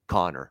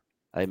Connor.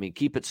 I mean,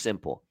 keep it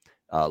simple.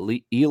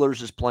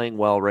 Ehlers is playing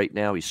well right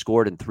now. He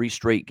scored in 3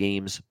 straight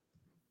games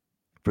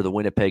for the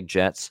Winnipeg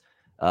Jets.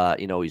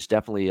 He's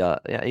definitely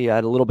he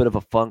had a little bit of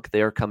a funk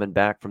there coming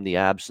back from the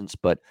absence,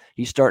 but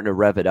he's starting to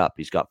rev it up.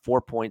 He's got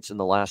 4 points in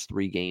the last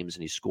 3 games,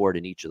 and he scored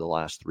in each of the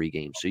last 3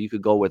 games. So you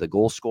could go with a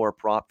goal scorer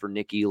prop for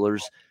Nick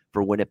Ehlers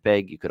for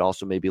Winnipeg. You could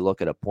also maybe look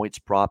at a points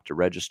prop to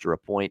register a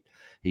point.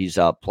 He's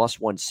plus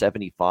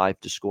 175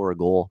 to score a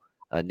goal.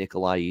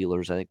 Nikolai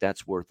Ehlers, I think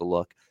that's worth a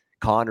look.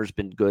 Connor's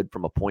been good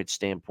from a point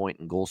standpoint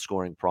and goal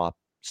scoring prop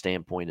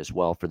standpoint as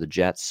well for the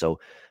Jets. So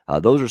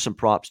those are some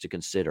props to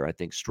consider. I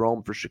think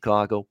Strome for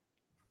Chicago.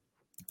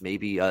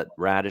 Maybe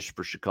Radish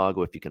for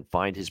Chicago if you can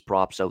find his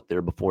props out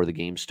there before the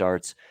game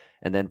starts.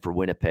 And then for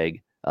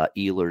Winnipeg,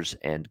 Ehlers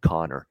and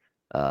Connor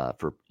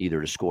for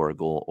either to score a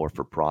goal or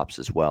for props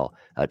as well.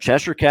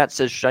 Cheshire Cat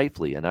says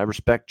Scheifele, and I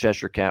respect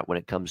Cheshire Cat when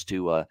it comes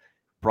to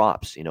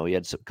props. He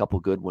had a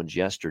couple good ones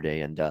yesterday.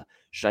 And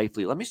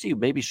Scheifele, let me see,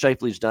 maybe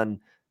Scheifele's done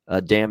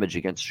damage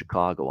against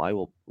Chicago. I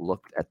will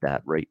look at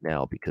that right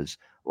now because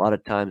a lot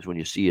of times when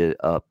you see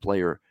a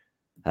player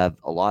have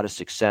a lot of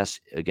success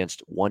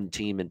against one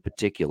team in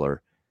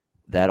particular,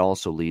 that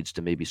also leads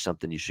to maybe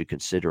something you should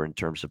consider in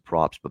terms of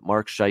props. But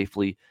Mark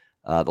Scheifele,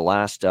 the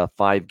last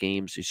 5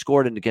 games, he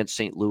scored against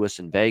St. Louis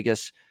and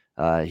Vegas.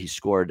 He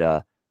scored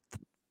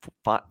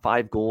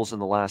 5 goals in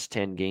the last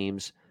 10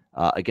 games.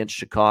 Against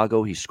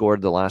Chicago, he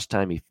scored the last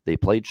time they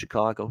played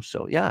Chicago.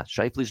 So, yeah,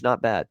 Scheifele's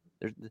not bad.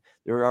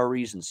 There are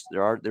reasons.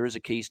 There is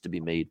a case to be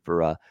made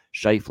for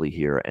Scheifele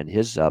here, and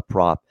his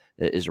prop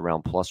is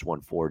around plus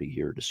 140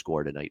 here to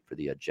score tonight for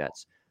the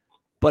Jets.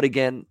 But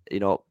again, you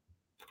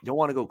don't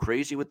want to go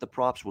crazy with the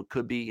props. What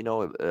could be,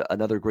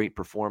 another great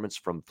performance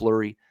from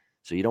Fleury.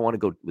 So you don't want to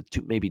go with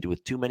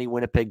too many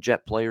Winnipeg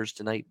Jet players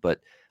tonight. But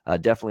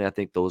definitely, I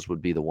think those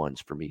would be the ones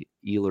for me: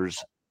 Ehlers,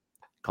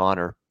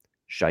 Connor,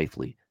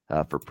 Scheifele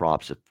for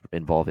props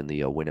involving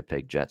the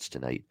Winnipeg Jets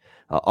tonight.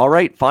 All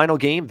right, final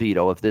game,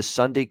 Vito, of this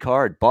Sunday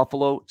card: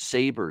 Buffalo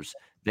Sabres,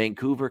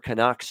 Vancouver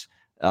Canucks.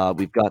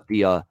 We've got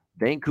the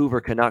Vancouver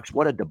Canucks.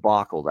 What a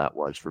debacle that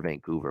was for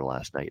Vancouver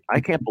last night.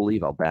 I can't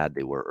believe how bad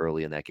they were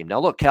early in that game. Now,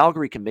 look,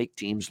 Calgary can make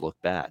teams look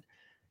bad.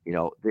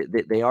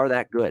 They are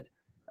that good,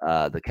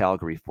 the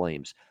Calgary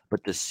Flames.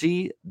 But to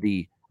see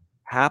the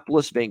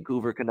hapless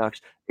Vancouver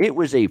Canucks, it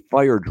was a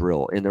fire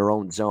drill in their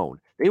own zone.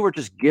 They were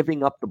just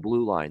giving up the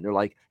blue line. They're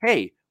like,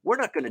 hey, we're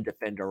not going to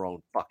defend our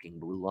own fucking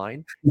blue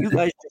line. You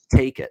guys just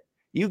take it.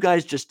 You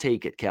guys just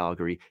take it,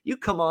 Calgary. You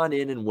come on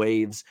in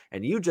waves,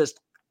 and you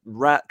just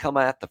come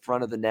at the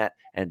front of the net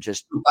and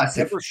just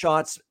pepper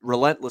shots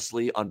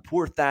relentlessly on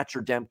poor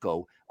Thatcher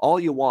Demko all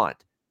you want.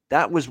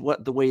 That was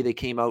the way they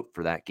came out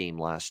for that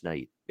game last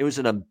night. It was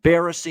an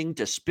embarrassing,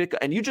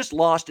 and you just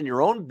lost in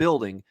your own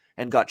building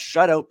and got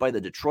shut out by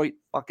the Detroit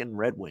fucking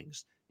Red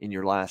Wings in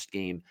your last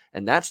game.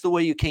 And that's the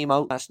way you came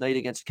out last night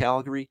against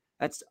Calgary.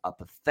 That's a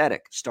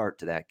pathetic start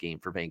to that game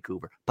for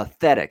Vancouver.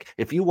 Pathetic.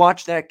 If you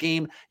watched that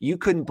game, you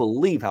couldn't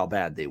believe how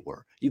bad they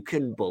were. You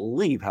couldn't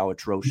believe how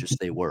atrocious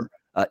they were.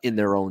 In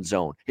their own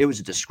zone. It was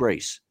a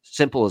disgrace.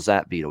 Simple as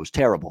that, Vito. It was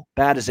terrible.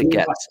 Bad as it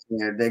gets.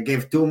 They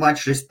give too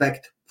much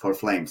respect for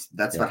Flames.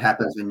 That's what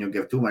happens when you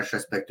give too much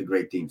respect to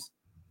great teams.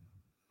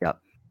 Yeah.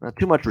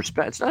 Too much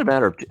respect. It's not a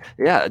matter of,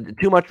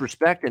 too much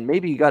respect. And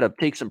maybe you got to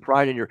take some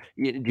pride in do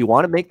you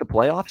want to make the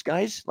playoffs,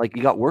 guys? Like,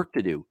 you got work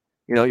to do.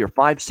 You're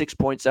 5-6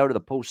 points out of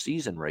the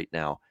postseason right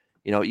now.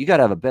 You got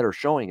to have a better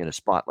showing in a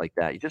spot like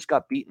that. You just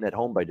got beaten at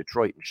home by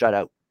Detroit and shut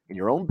out in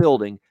your own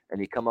building,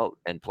 and you come out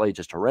and play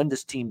just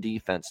horrendous team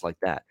defense like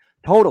that.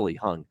 Totally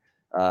hung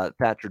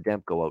Thatcher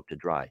Demko out to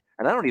dry.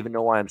 And I don't even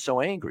know why I'm so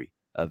angry,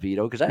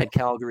 Vito, because I had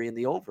Calgary in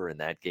the over in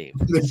that game.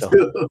 So,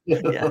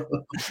 yeah,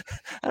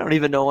 I don't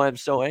even know why I'm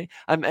so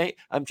angry.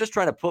 I'm just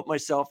trying to put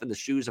myself in the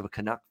shoes of a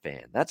Canuck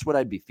fan. That's what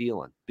I'd be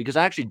feeling, because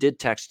I actually did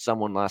text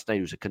someone last night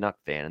who's a Canuck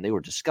fan, and they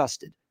were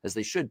disgusted, as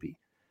they should be.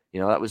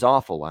 That was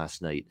awful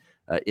last night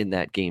in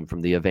that game from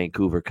the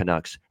Vancouver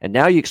Canucks. And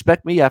now you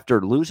expect me,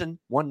 after losing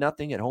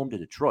 1-0 at home to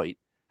Detroit,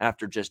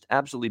 after just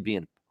absolutely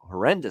being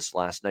horrendous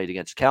last night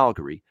against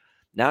Calgary,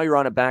 now you're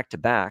on a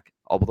back-to-back,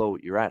 although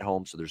you're at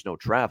home, so there's no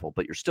travel,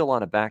 but you're still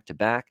on a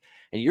back-to-back,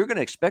 and you're going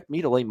to expect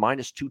me to lay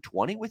minus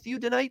 220 with you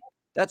tonight?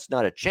 That's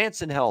not a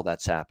chance in hell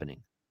that's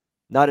happening.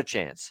 Not a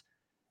chance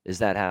is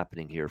that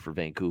happening here for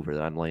Vancouver,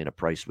 that I'm laying a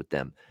price with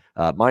them.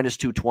 Minus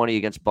 220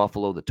 against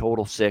Buffalo, the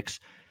total 6.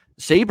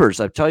 Sabres,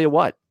 I tell you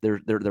what, they're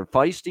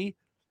feisty.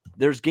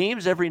 There's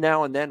games every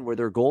now and then where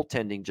their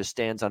goaltending just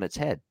stands on its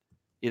head.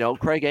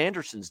 Craig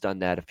Anderson's done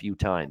that a few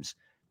times.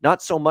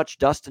 Not so much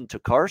Dustin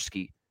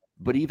Tokarski,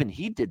 but even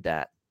he did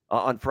that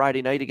on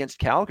Friday night against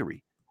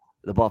Calgary,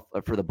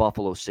 for the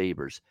Buffalo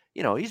Sabres.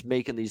 He's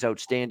making these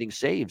outstanding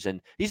saves, and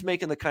he's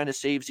making the kind of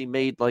saves he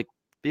made like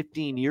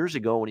 15 years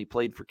ago when he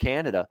played for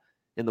Canada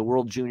in the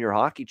World Junior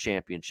Hockey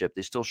Championship.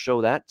 They still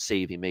show that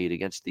save he made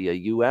against the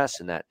U.S.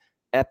 in that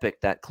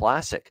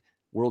classic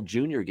World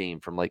Junior game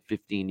from like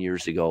 15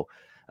 years ago.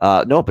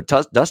 But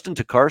Dustin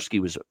Tokarski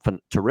was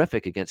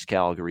terrific against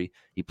Calgary.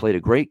 He played a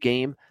great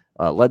game,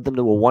 led them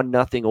to a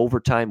 1-0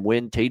 overtime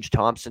win. Tage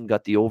Thompson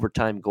got the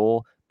overtime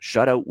goal,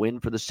 shutout win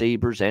for the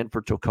Sabres and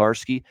for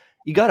Tokarski.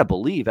 You got to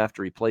believe,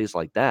 after he plays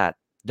like that,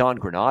 Don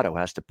Granato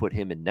has to put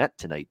him in net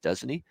tonight,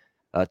 doesn't he?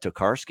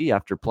 Tokarski,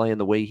 after playing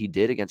the way he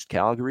did against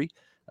Calgary.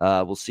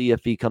 We'll see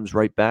if he comes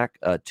right back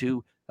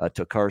to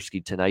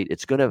Tokarski tonight.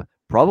 It's going to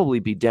probably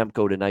be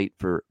Demko tonight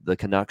for the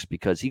Canucks,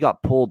 because he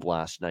got pulled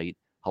last night.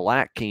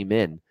 Halak came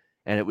in,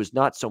 and it was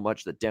not so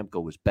much that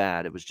Demko was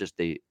bad. It was just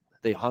they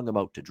hung him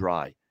out to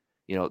dry.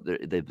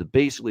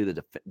 Basically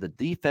the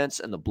defense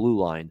and the blue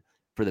line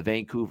for the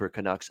Vancouver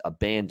Canucks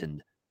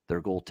abandoned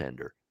their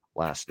goaltender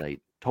last night.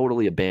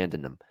 Totally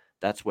abandoned him.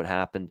 That's what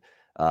happened.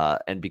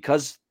 And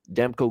because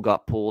Demko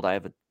got pulled, I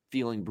have a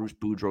feeling Bruce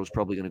Boudreau's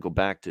probably going to go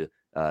back to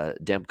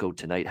Demko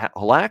tonight.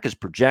 Halak is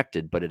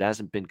projected, but it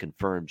hasn't been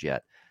confirmed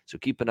yet. So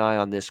keep an eye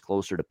on this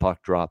closer to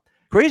puck drop.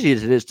 Crazy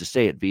as it is to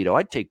say it, Vito,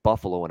 I'd take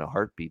Buffalo in a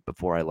heartbeat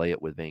before I lay it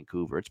with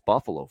Vancouver. It's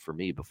Buffalo for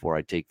me before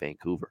I take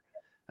Vancouver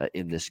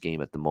in this game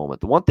at the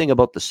moment. The one thing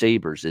about the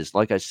Sabres is,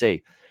 like I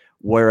say,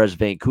 whereas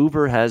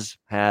Vancouver has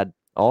had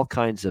all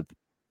kinds of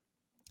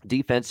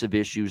defensive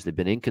issues, they've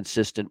been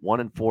inconsistent,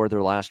 1-4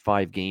 their last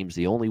 5 games.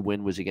 The only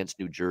win was against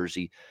New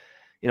Jersey.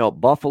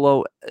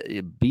 Buffalo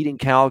beating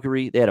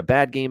Calgary. They had a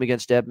bad game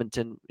against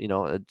Edmonton.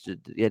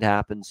 It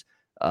happens.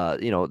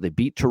 They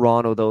beat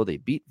Toronto, though. They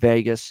beat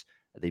Vegas.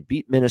 They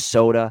beat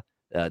Minnesota.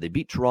 They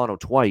beat Toronto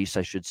twice,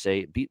 I should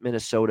say. Beat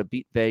Minnesota,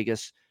 beat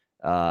Vegas.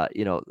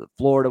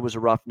 Florida was a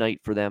rough night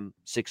for them,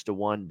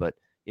 6-1. But,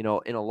 in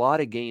a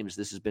lot of games,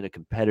 this has been a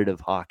competitive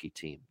hockey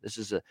team. This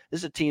is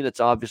a team that's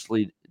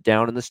obviously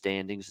down in the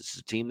standings. This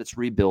is a team that's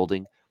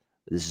rebuilding.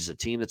 This is a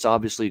team that's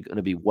obviously going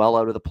to be well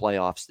out of the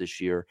playoffs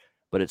this year.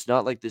 But it's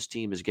not like this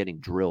team is getting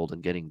drilled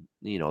and getting,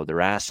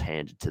 their ass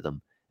handed to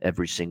them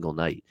every single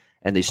night.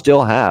 And they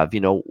still have,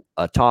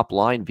 a top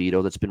line,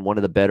 Vito, that's been one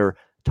of the better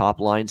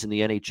top lines in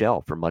the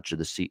NHL for much of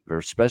the season, or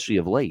especially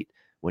of late,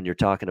 when you're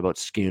talking about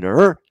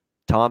Skinner,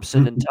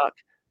 Thompson, and Tuck.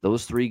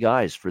 Those 3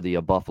 guys for the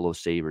Buffalo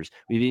Sabres.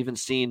 We've even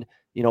seen,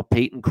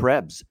 Peyton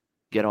Krebs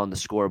get on the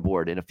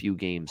scoreboard in a few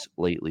games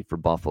lately for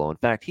Buffalo. In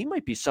fact, he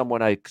might be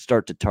someone I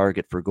start to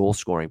target for goal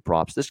scoring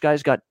props. This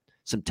guy's got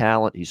some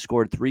talent. He's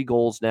scored 3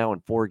 goals now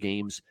in 4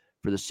 games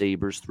for the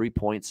Sabres, 3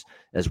 points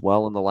as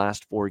well in the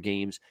last 4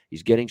 games.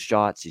 He's getting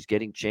shots. He's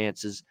getting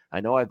chances.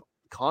 I know I've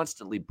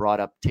constantly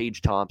brought up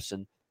Tage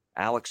Thompson,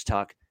 Alex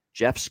Tuck,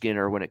 Jeff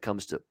Skinner when it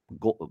comes to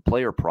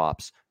player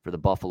props for the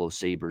Buffalo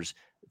Sabres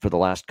for the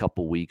last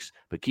couple weeks.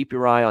 But keep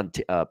your eye on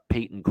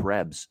Peyton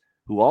Krebs,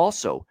 who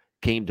also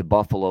came to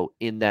Buffalo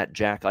in that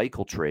Jack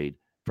Eichel trade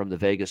from the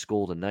Vegas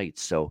Golden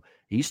Knights. So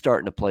he's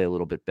starting to play a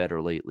little bit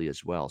better lately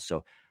as well.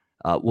 So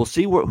we'll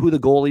see who the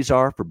goalies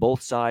are for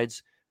both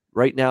sides.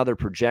 Right now, they're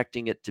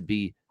projecting it to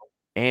be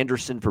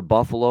Anderson for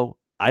Buffalo.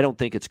 I don't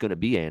think it's going to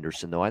be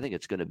Anderson, though. I think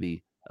it's going to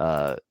be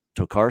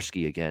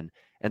Tokarski again.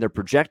 And they're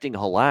projecting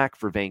Halak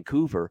for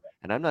Vancouver,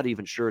 and I'm not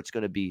even sure it's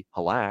going to be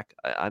Halak.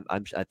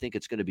 I think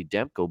it's going to be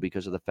Demko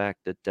because of the fact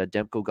that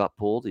Demko got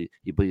pulled.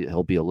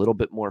 He'll be a little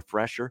bit more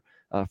fresher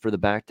for the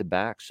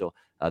back-to-back. So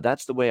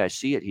that's the way I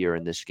see it here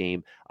in this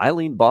game. I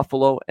lean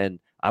Buffalo, and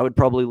I would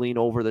probably lean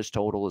over this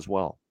total as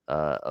well,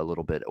 a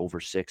little bit, over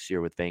 6 here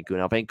with Vancouver.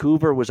 Now,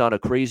 Vancouver was on a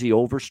crazy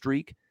over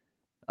streak,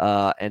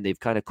 and they've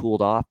kind of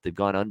cooled off. They've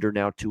gone under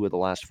now 2 of the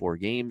last 4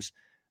 games.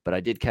 But I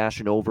did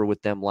cash an over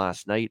with them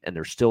last night, and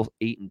they're still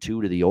 8-2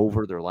 to the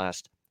over their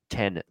last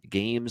 10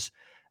 games.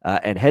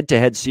 And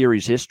head-to-head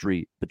series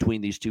history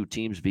between these two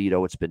teams,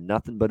 Vito, it's been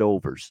nothing but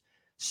overs.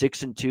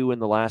 6-2 in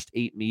the last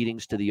 8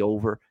 meetings to the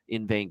over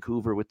in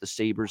Vancouver with the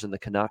Sabres and the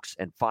Canucks,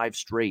 and 5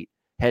 straight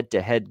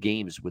head-to-head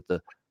games with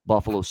the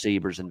Buffalo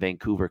Sabres and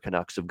Vancouver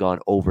Canucks have gone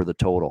over the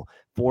total.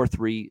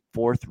 4-3,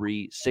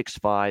 4-3,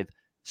 6-5,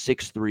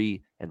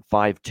 6-3, and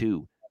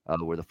 5-2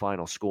 were the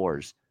final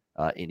scores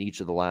in each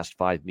of the last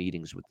 5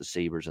 meetings with the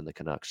Sabres and the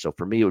Canucks. So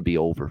for me, it would be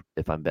over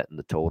if I'm betting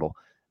the total.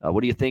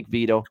 What do you think,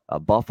 Vito?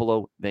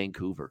 Buffalo,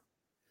 Vancouver.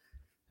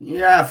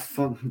 Yeah,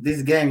 for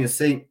this game, you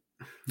see,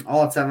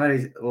 odds are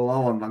very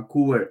low on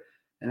Vancouver,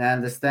 and I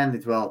understand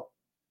it well.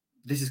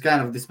 This is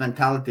kind of this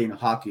mentality in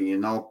hockey,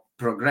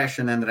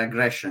 progression and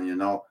regression,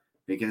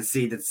 We can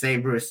see that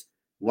Sabres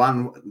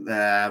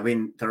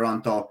win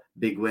Toronto,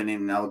 big win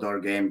in outdoor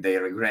game. They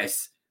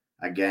regress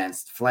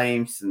against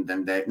Flames, and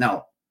then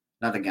not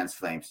against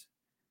Flames.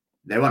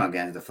 They won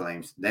against the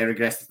Flames. They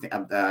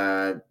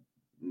regressed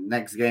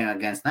next game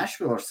against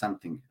Nashville or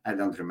something. I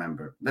don't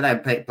remember. But I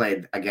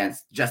played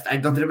against I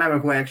don't remember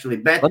who I actually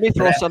bet. Let me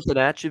throw something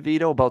at you,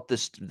 Vito, about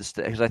this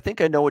because I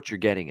think I know what you're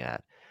getting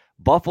at.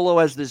 Buffalo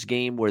has this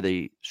game where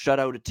they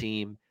shut out a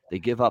team. They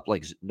give up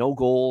like no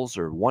goals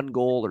or 1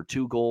 goal or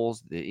 2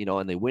 goals,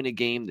 and they win a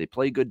game. They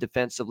play good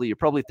defensively. You're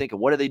probably thinking,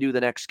 what do they do the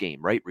next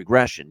game, right?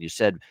 Regression. You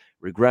said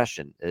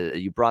regression.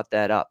 You brought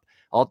that up.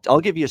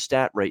 I'll give you a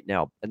stat right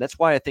now, and that's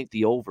why I think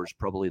the over is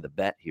probably the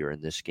bet here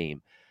in this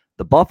game.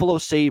 The Buffalo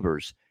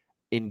Sabres,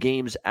 in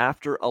games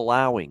after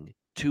allowing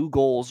 2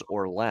 goals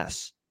or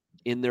less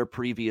in their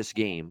previous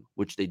game,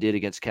 which they did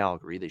against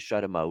Calgary, they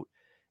shut them out.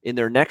 In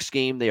their next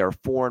game, they are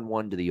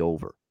 4-1 to the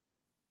over.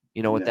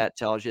 You know what that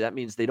tells you? That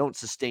means they don't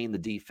sustain the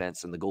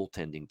defense and the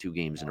goaltending 2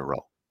 games in a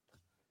row.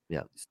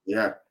 Yeah.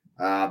 Yeah.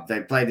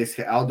 They play this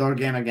outdoor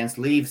game against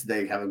Leafs.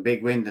 They have a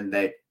big win, and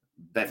they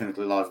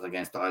definitely lost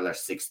against the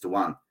Oilers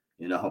 6-1,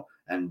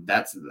 and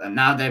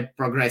now they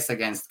progress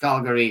against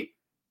Calgary,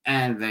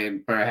 and they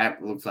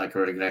perhaps looks like a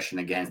regression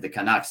against the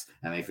Canucks.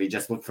 And if we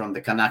just look from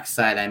the Canucks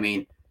side, I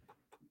mean,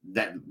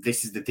 that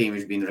this is the team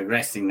who's been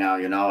regressing now,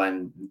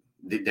 and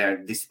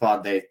this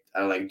spot they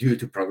are like due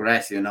to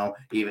progress, and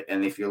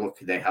if you look,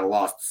 they have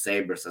lost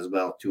Sabres as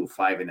well,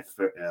 2-5 in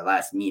the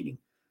last meeting.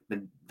 But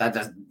that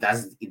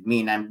does it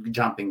mean I'm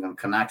jumping on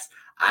Canucks?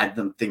 I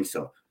don't think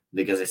so,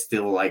 because it's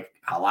still like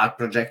a lot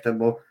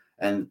projectable,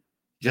 and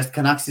just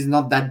Canucks is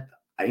not that,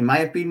 in my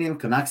opinion,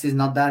 Canucks is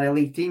not that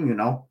elite team,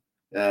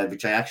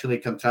 which I actually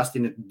contrast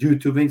in due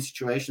to win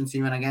situations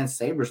even against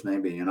Sabres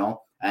maybe,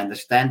 I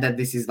understand that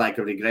this is like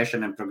a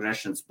regression and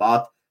progression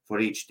spot for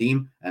each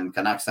team, and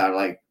Canucks are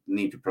like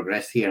need to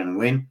progress here and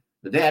win,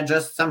 but they are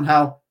just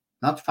somehow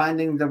not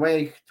finding the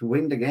way to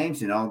win the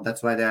games.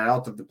 That's why they're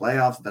out of the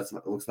playoffs. That's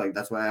what it looks like.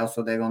 That's why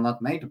also they will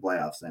not make the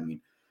playoffs. I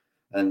mean,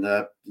 and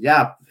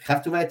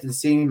have to wait and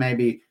see.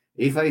 Maybe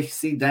if I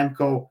see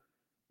Demko,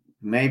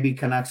 maybe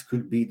Canucks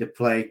could be the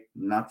play.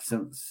 Not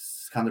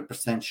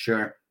 100%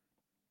 sure,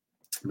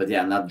 but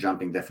yeah, not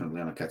jumping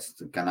definitely on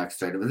a Canucks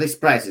trade. But this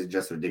price is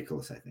just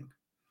ridiculous, I think.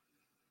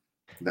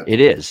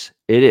 It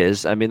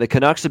is. I mean, the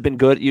Canucks have been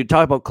good. You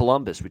talk about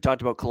Columbus. We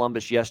talked about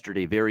Columbus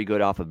yesterday. Very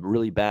good off a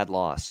really bad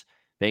loss.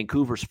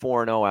 Vancouver's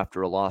 4-0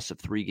 after a loss of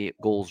 3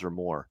 goals or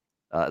more.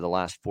 The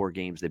last 4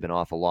 games, they've been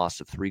off a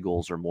loss of 3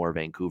 goals or more.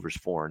 Vancouver's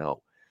 4-0.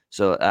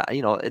 So,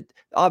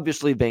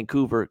 obviously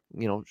Vancouver,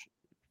 we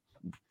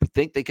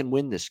think they can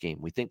win this game.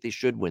 We think they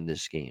should win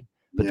this game.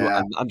 But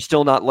I'm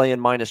still not laying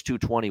minus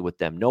 220 with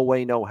them. No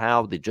way, no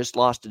how. They just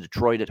lost to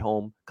Detroit at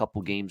home a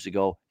couple games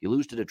ago. You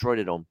lose to Detroit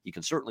at home, you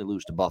can certainly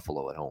lose to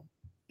Buffalo at home.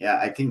 Yeah,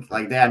 I think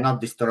like they are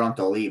not this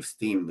Toronto Leafs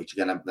team, which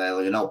gonna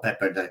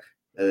pepper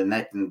the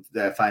net and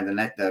find the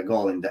net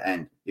goal in the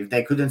end. If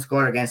they couldn't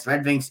score against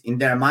Red Wings, in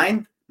their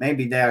mind,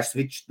 maybe they are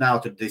switched now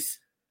to this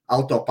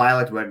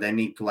autopilot where they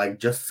need to like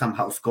just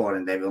somehow score,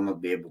 and they will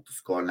not be able to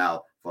score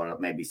now for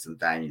maybe some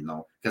time,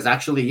 because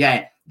actually,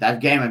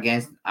 that game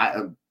against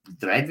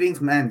the Red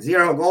Wings, man,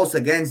 0 goals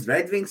against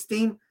Red Wings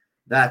team.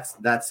 That's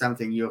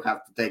something you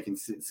have to take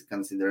into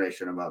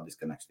consideration about this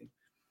Canucks team.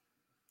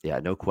 Yeah,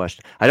 no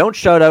question. I don't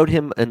shout out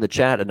him in the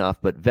chat enough,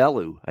 but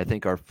Velu, I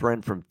think our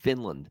friend from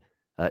Finland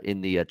in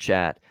the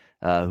chat,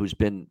 he's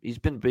been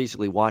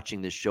basically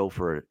watching this show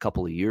for a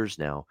couple of years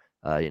now,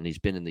 and he's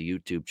been in the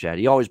YouTube chat.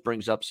 He always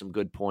brings up some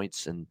good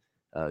points and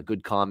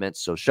good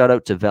comments. So shout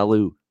out to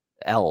Velu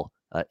L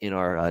in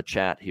our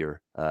chat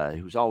here,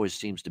 who's always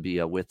seems to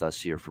be with us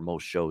here for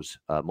most shows,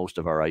 most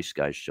of our Ice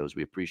Guys shows.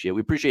 We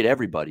appreciate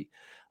everybody,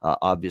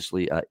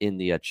 obviously, in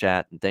the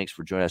chat, and thanks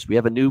for joining us. We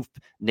have a new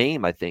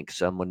name, I think,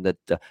 someone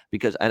that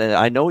because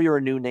I know you're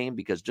a new name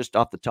because just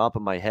off the top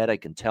of my head, I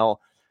can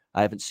tell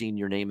I haven't seen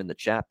your name in the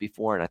chat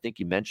before, and I think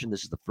you mentioned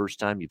this is the first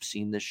time you've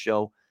seen this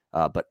show,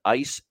 but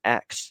Ice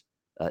X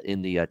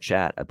in the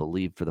chat, I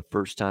believe, for the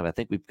first time. I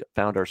think we've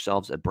found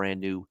ourselves a brand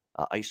new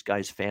Ice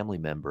Guys family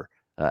member.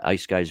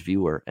 Ice Guys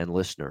viewer and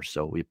listener.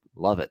 So we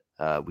love it.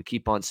 We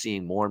keep on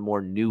seeing more and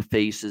more new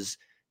faces,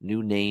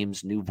 new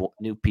names,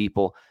 new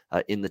people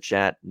in the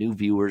chat, new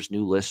viewers,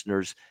 new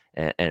listeners,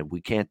 and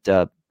we can't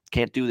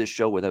can't do this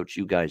show without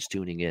you guys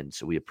tuning in.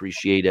 So we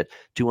appreciate it.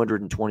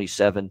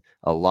 227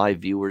 live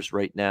viewers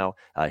right now.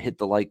 Hit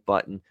the like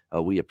button.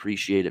 We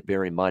appreciate it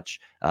very much.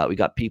 We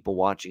got people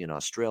watching in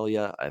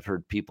Australia. I've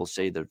heard people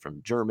say they're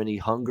from Germany,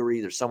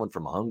 Hungary. There's someone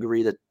from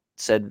Hungary that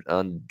said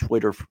on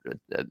Twitter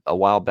a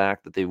while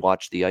back that they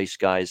watched the Ice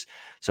Guys.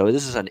 So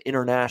this is an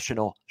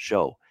international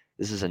show.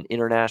 This is an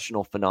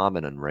international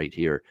phenomenon right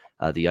here,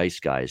 the Ice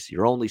Guys.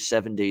 You're only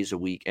 7 days a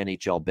week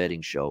NHL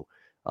betting show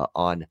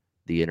on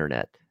the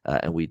internet.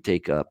 And we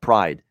take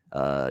pride,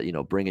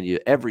 bringing you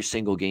every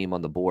single game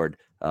on the board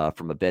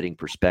from a betting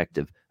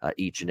perspective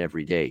each and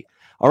every day.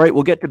 All right,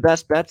 we'll get to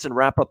best bets and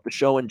wrap up the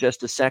show in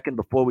just a second.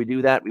 Before we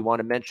do that, we want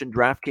to mention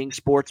DraftKings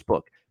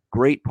Sportsbook.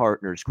 Great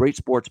partners, great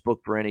sportsbook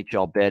for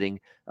NHL betting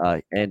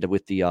and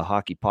with the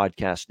Hockey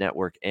Podcast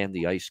Network and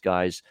the Ice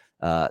Guys.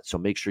 So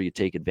make sure you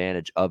take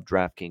advantage of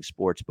DraftKings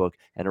Sportsbook.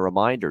 And a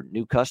reminder,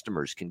 new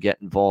customers can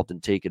get involved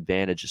and take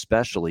advantage,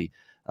 especially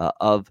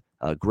of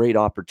great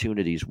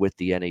opportunities with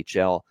the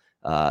NHL,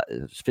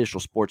 official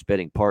sports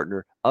betting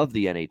partner of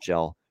the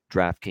NHL,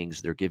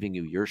 DraftKings. They're giving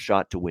you your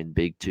shot to win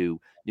big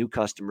too. New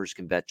customers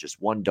can bet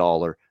just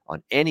 $1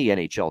 on any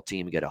NHL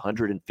team and get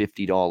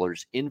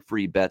 $150 in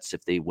free bets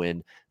if they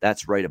win.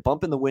 That's right. A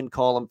bump in the win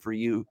column for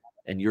you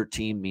and your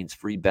team means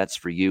free bets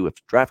for you. If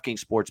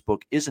DraftKings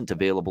Sportsbook isn't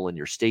available in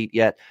your state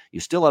yet, you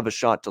still have a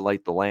shot to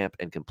light the lamp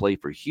and can play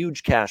for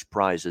huge cash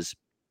prizes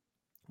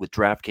with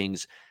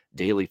DraftKings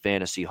daily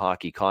fantasy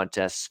hockey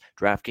contests.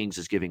 DraftKings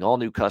is giving all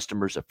new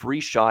customers a free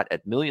shot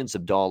at millions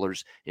of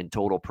dollars in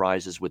total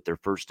prizes with their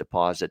first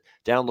deposit.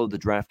 Download the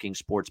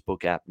DraftKings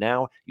Sportsbook app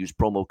now. Use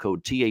promo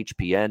code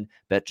THPN.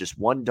 Bet just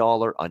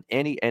 $1 on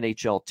any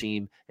NHL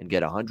team and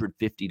get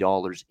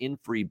 $150 in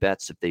free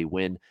bets if they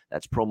win.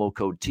 That's promo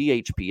code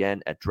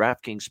THPN at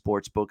DraftKings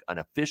Sportsbook, an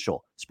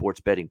official sports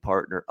betting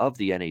partner of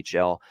the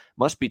NHL.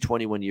 Must be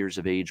 21 years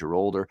of age or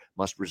older.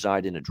 Must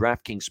reside in a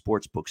DraftKings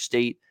Sportsbook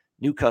state.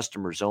 New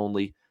customers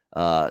only.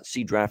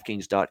 See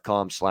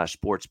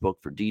DraftKings.com/sportsbook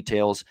for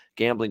details.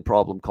 Gambling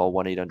problem, call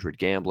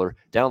 1-800-GAMBLER.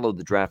 Download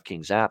the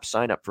DraftKings app,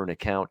 sign up for an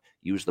account,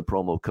 use the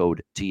promo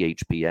code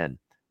THPN.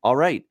 All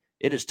right,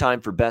 it is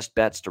time for best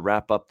bets to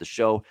wrap up the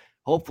show.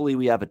 Hopefully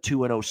we have a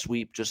 2-0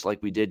 sweep just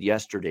like we did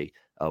yesterday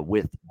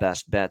with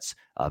best bets.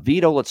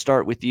 Vito, let's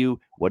start with you.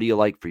 What do you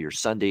like for your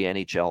Sunday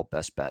NHL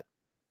best bet?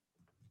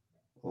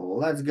 Well,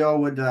 let's go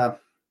with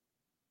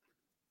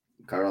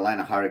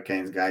Carolina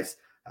Hurricanes, guys.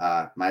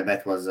 My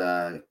bet was,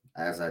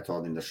 as I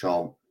told in the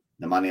show,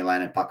 the money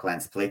line and puck line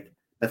split.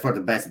 But for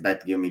the best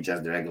bet, give me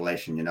just the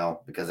regulation,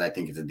 because I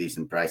think it's a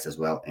decent price as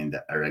well in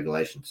the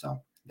regulation.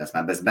 So that's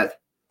my best bet.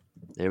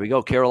 There we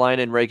go.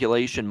 Carolina in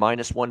regulation,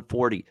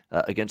 -140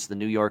 against the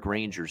New York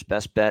Rangers.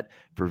 Best bet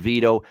for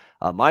Vito.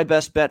 My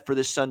best bet for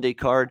this Sunday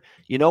card,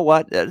 you know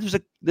what?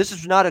 This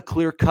is not a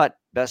clear-cut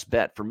best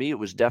bet. For me, it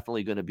was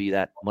definitely going to be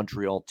that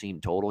Montreal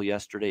team total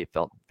yesterday. It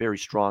felt very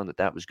strong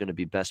that was going to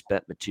be best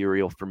bet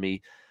material for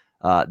me.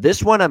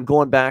 This one, I'm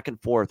going back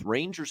and forth.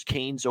 Rangers,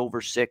 Canes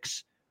over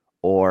 6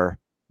 or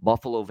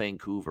Buffalo,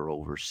 Vancouver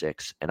over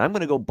 6. And I'm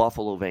going to go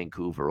Buffalo,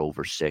 Vancouver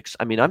over 6.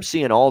 I mean, I'm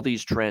seeing all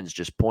these trends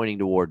just pointing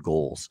toward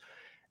goals.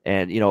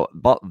 And,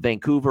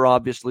 Vancouver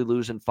obviously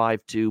losing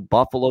 5-2.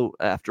 Buffalo,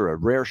 after a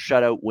rare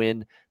shutout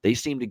win, they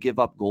seem to give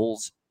up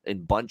goals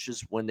in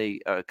bunches when they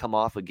come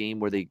off a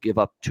game where they give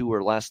up 2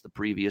 or less the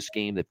previous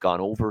game. They've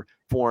gone over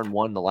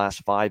 4-1 the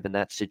last 5 in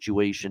that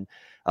situation.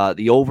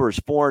 The over is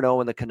 4-0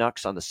 in the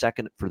Canucks on the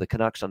second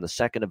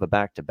of a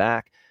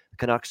back-to-back. The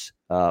Canucks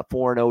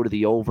 4-0 to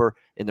the over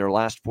in their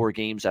last 4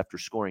 games after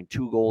scoring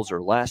 2 goals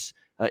or less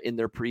in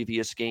their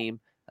previous game.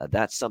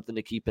 That's something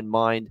to keep in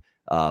mind.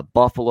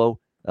 Buffalo,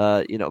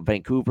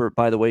 Vancouver,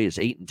 by the way, is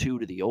 8-2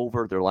 to the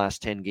over their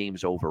last 10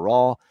 games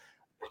overall.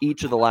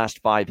 Each of the last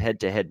 5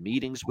 head-to-head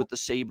meetings with the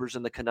Sabres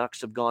and the Canucks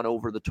have gone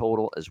over the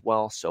total as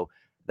well. So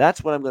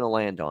that's what I'm going to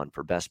land on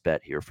for best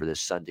bet here for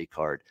this Sunday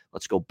card.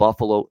 Let's go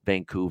Buffalo,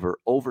 Vancouver,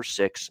 over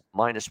 6,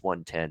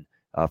 -110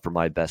 for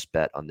my best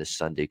bet on this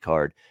Sunday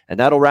card. And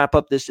that'll wrap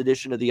up this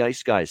edition of the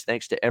Ice Guys.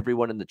 Thanks to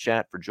everyone in the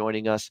chat for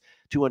joining us.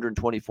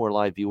 224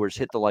 live viewers.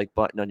 Hit the like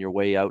button on your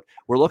way out.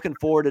 We're looking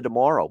forward to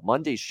tomorrow,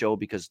 Monday's show,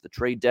 because the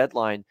trade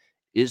deadline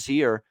is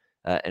here.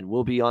 And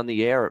we'll be on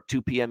the air at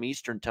 2 p.m.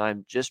 Eastern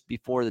time just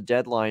before the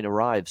deadline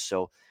arrives.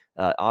 So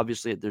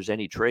obviously, if there's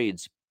any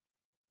trades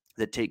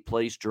that take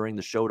place during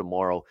the show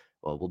tomorrow,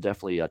 well, we'll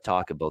definitely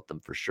talk about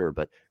them for sure.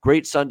 But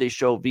great Sunday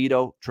show,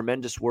 Vito.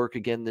 Tremendous work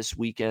again this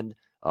weekend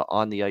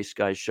on the Ice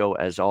Guys show.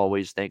 As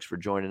always, thanks for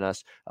joining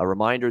us. A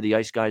reminder, the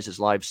Ice Guys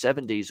is live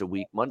 7 days a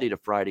week, Monday to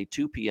Friday,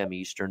 2 p.m.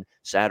 Eastern,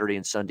 Saturday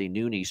and Sunday,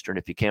 noon Eastern.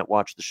 If you can't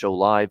watch the show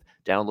live,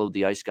 download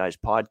the Ice Guys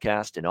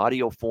podcast in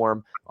audio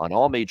form on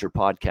all major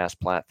podcast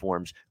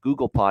platforms,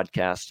 Google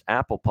Podcasts,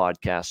 Apple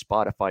Podcasts,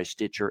 Spotify,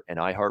 Stitcher, and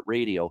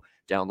iHeartRadio.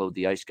 Download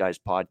the Ice Guys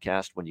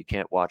podcast when you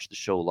can't watch the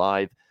show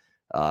live.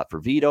 For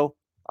Vito,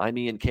 I'm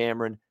Ian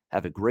Cameron.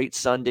 Have a great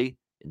Sunday.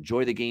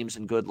 Enjoy the games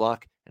and good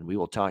luck. And we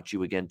will talk to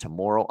you again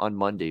tomorrow on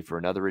Monday for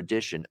another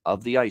edition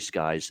of the Ice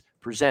Guys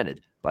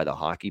presented by the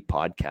Hockey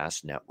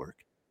Podcast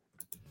Network.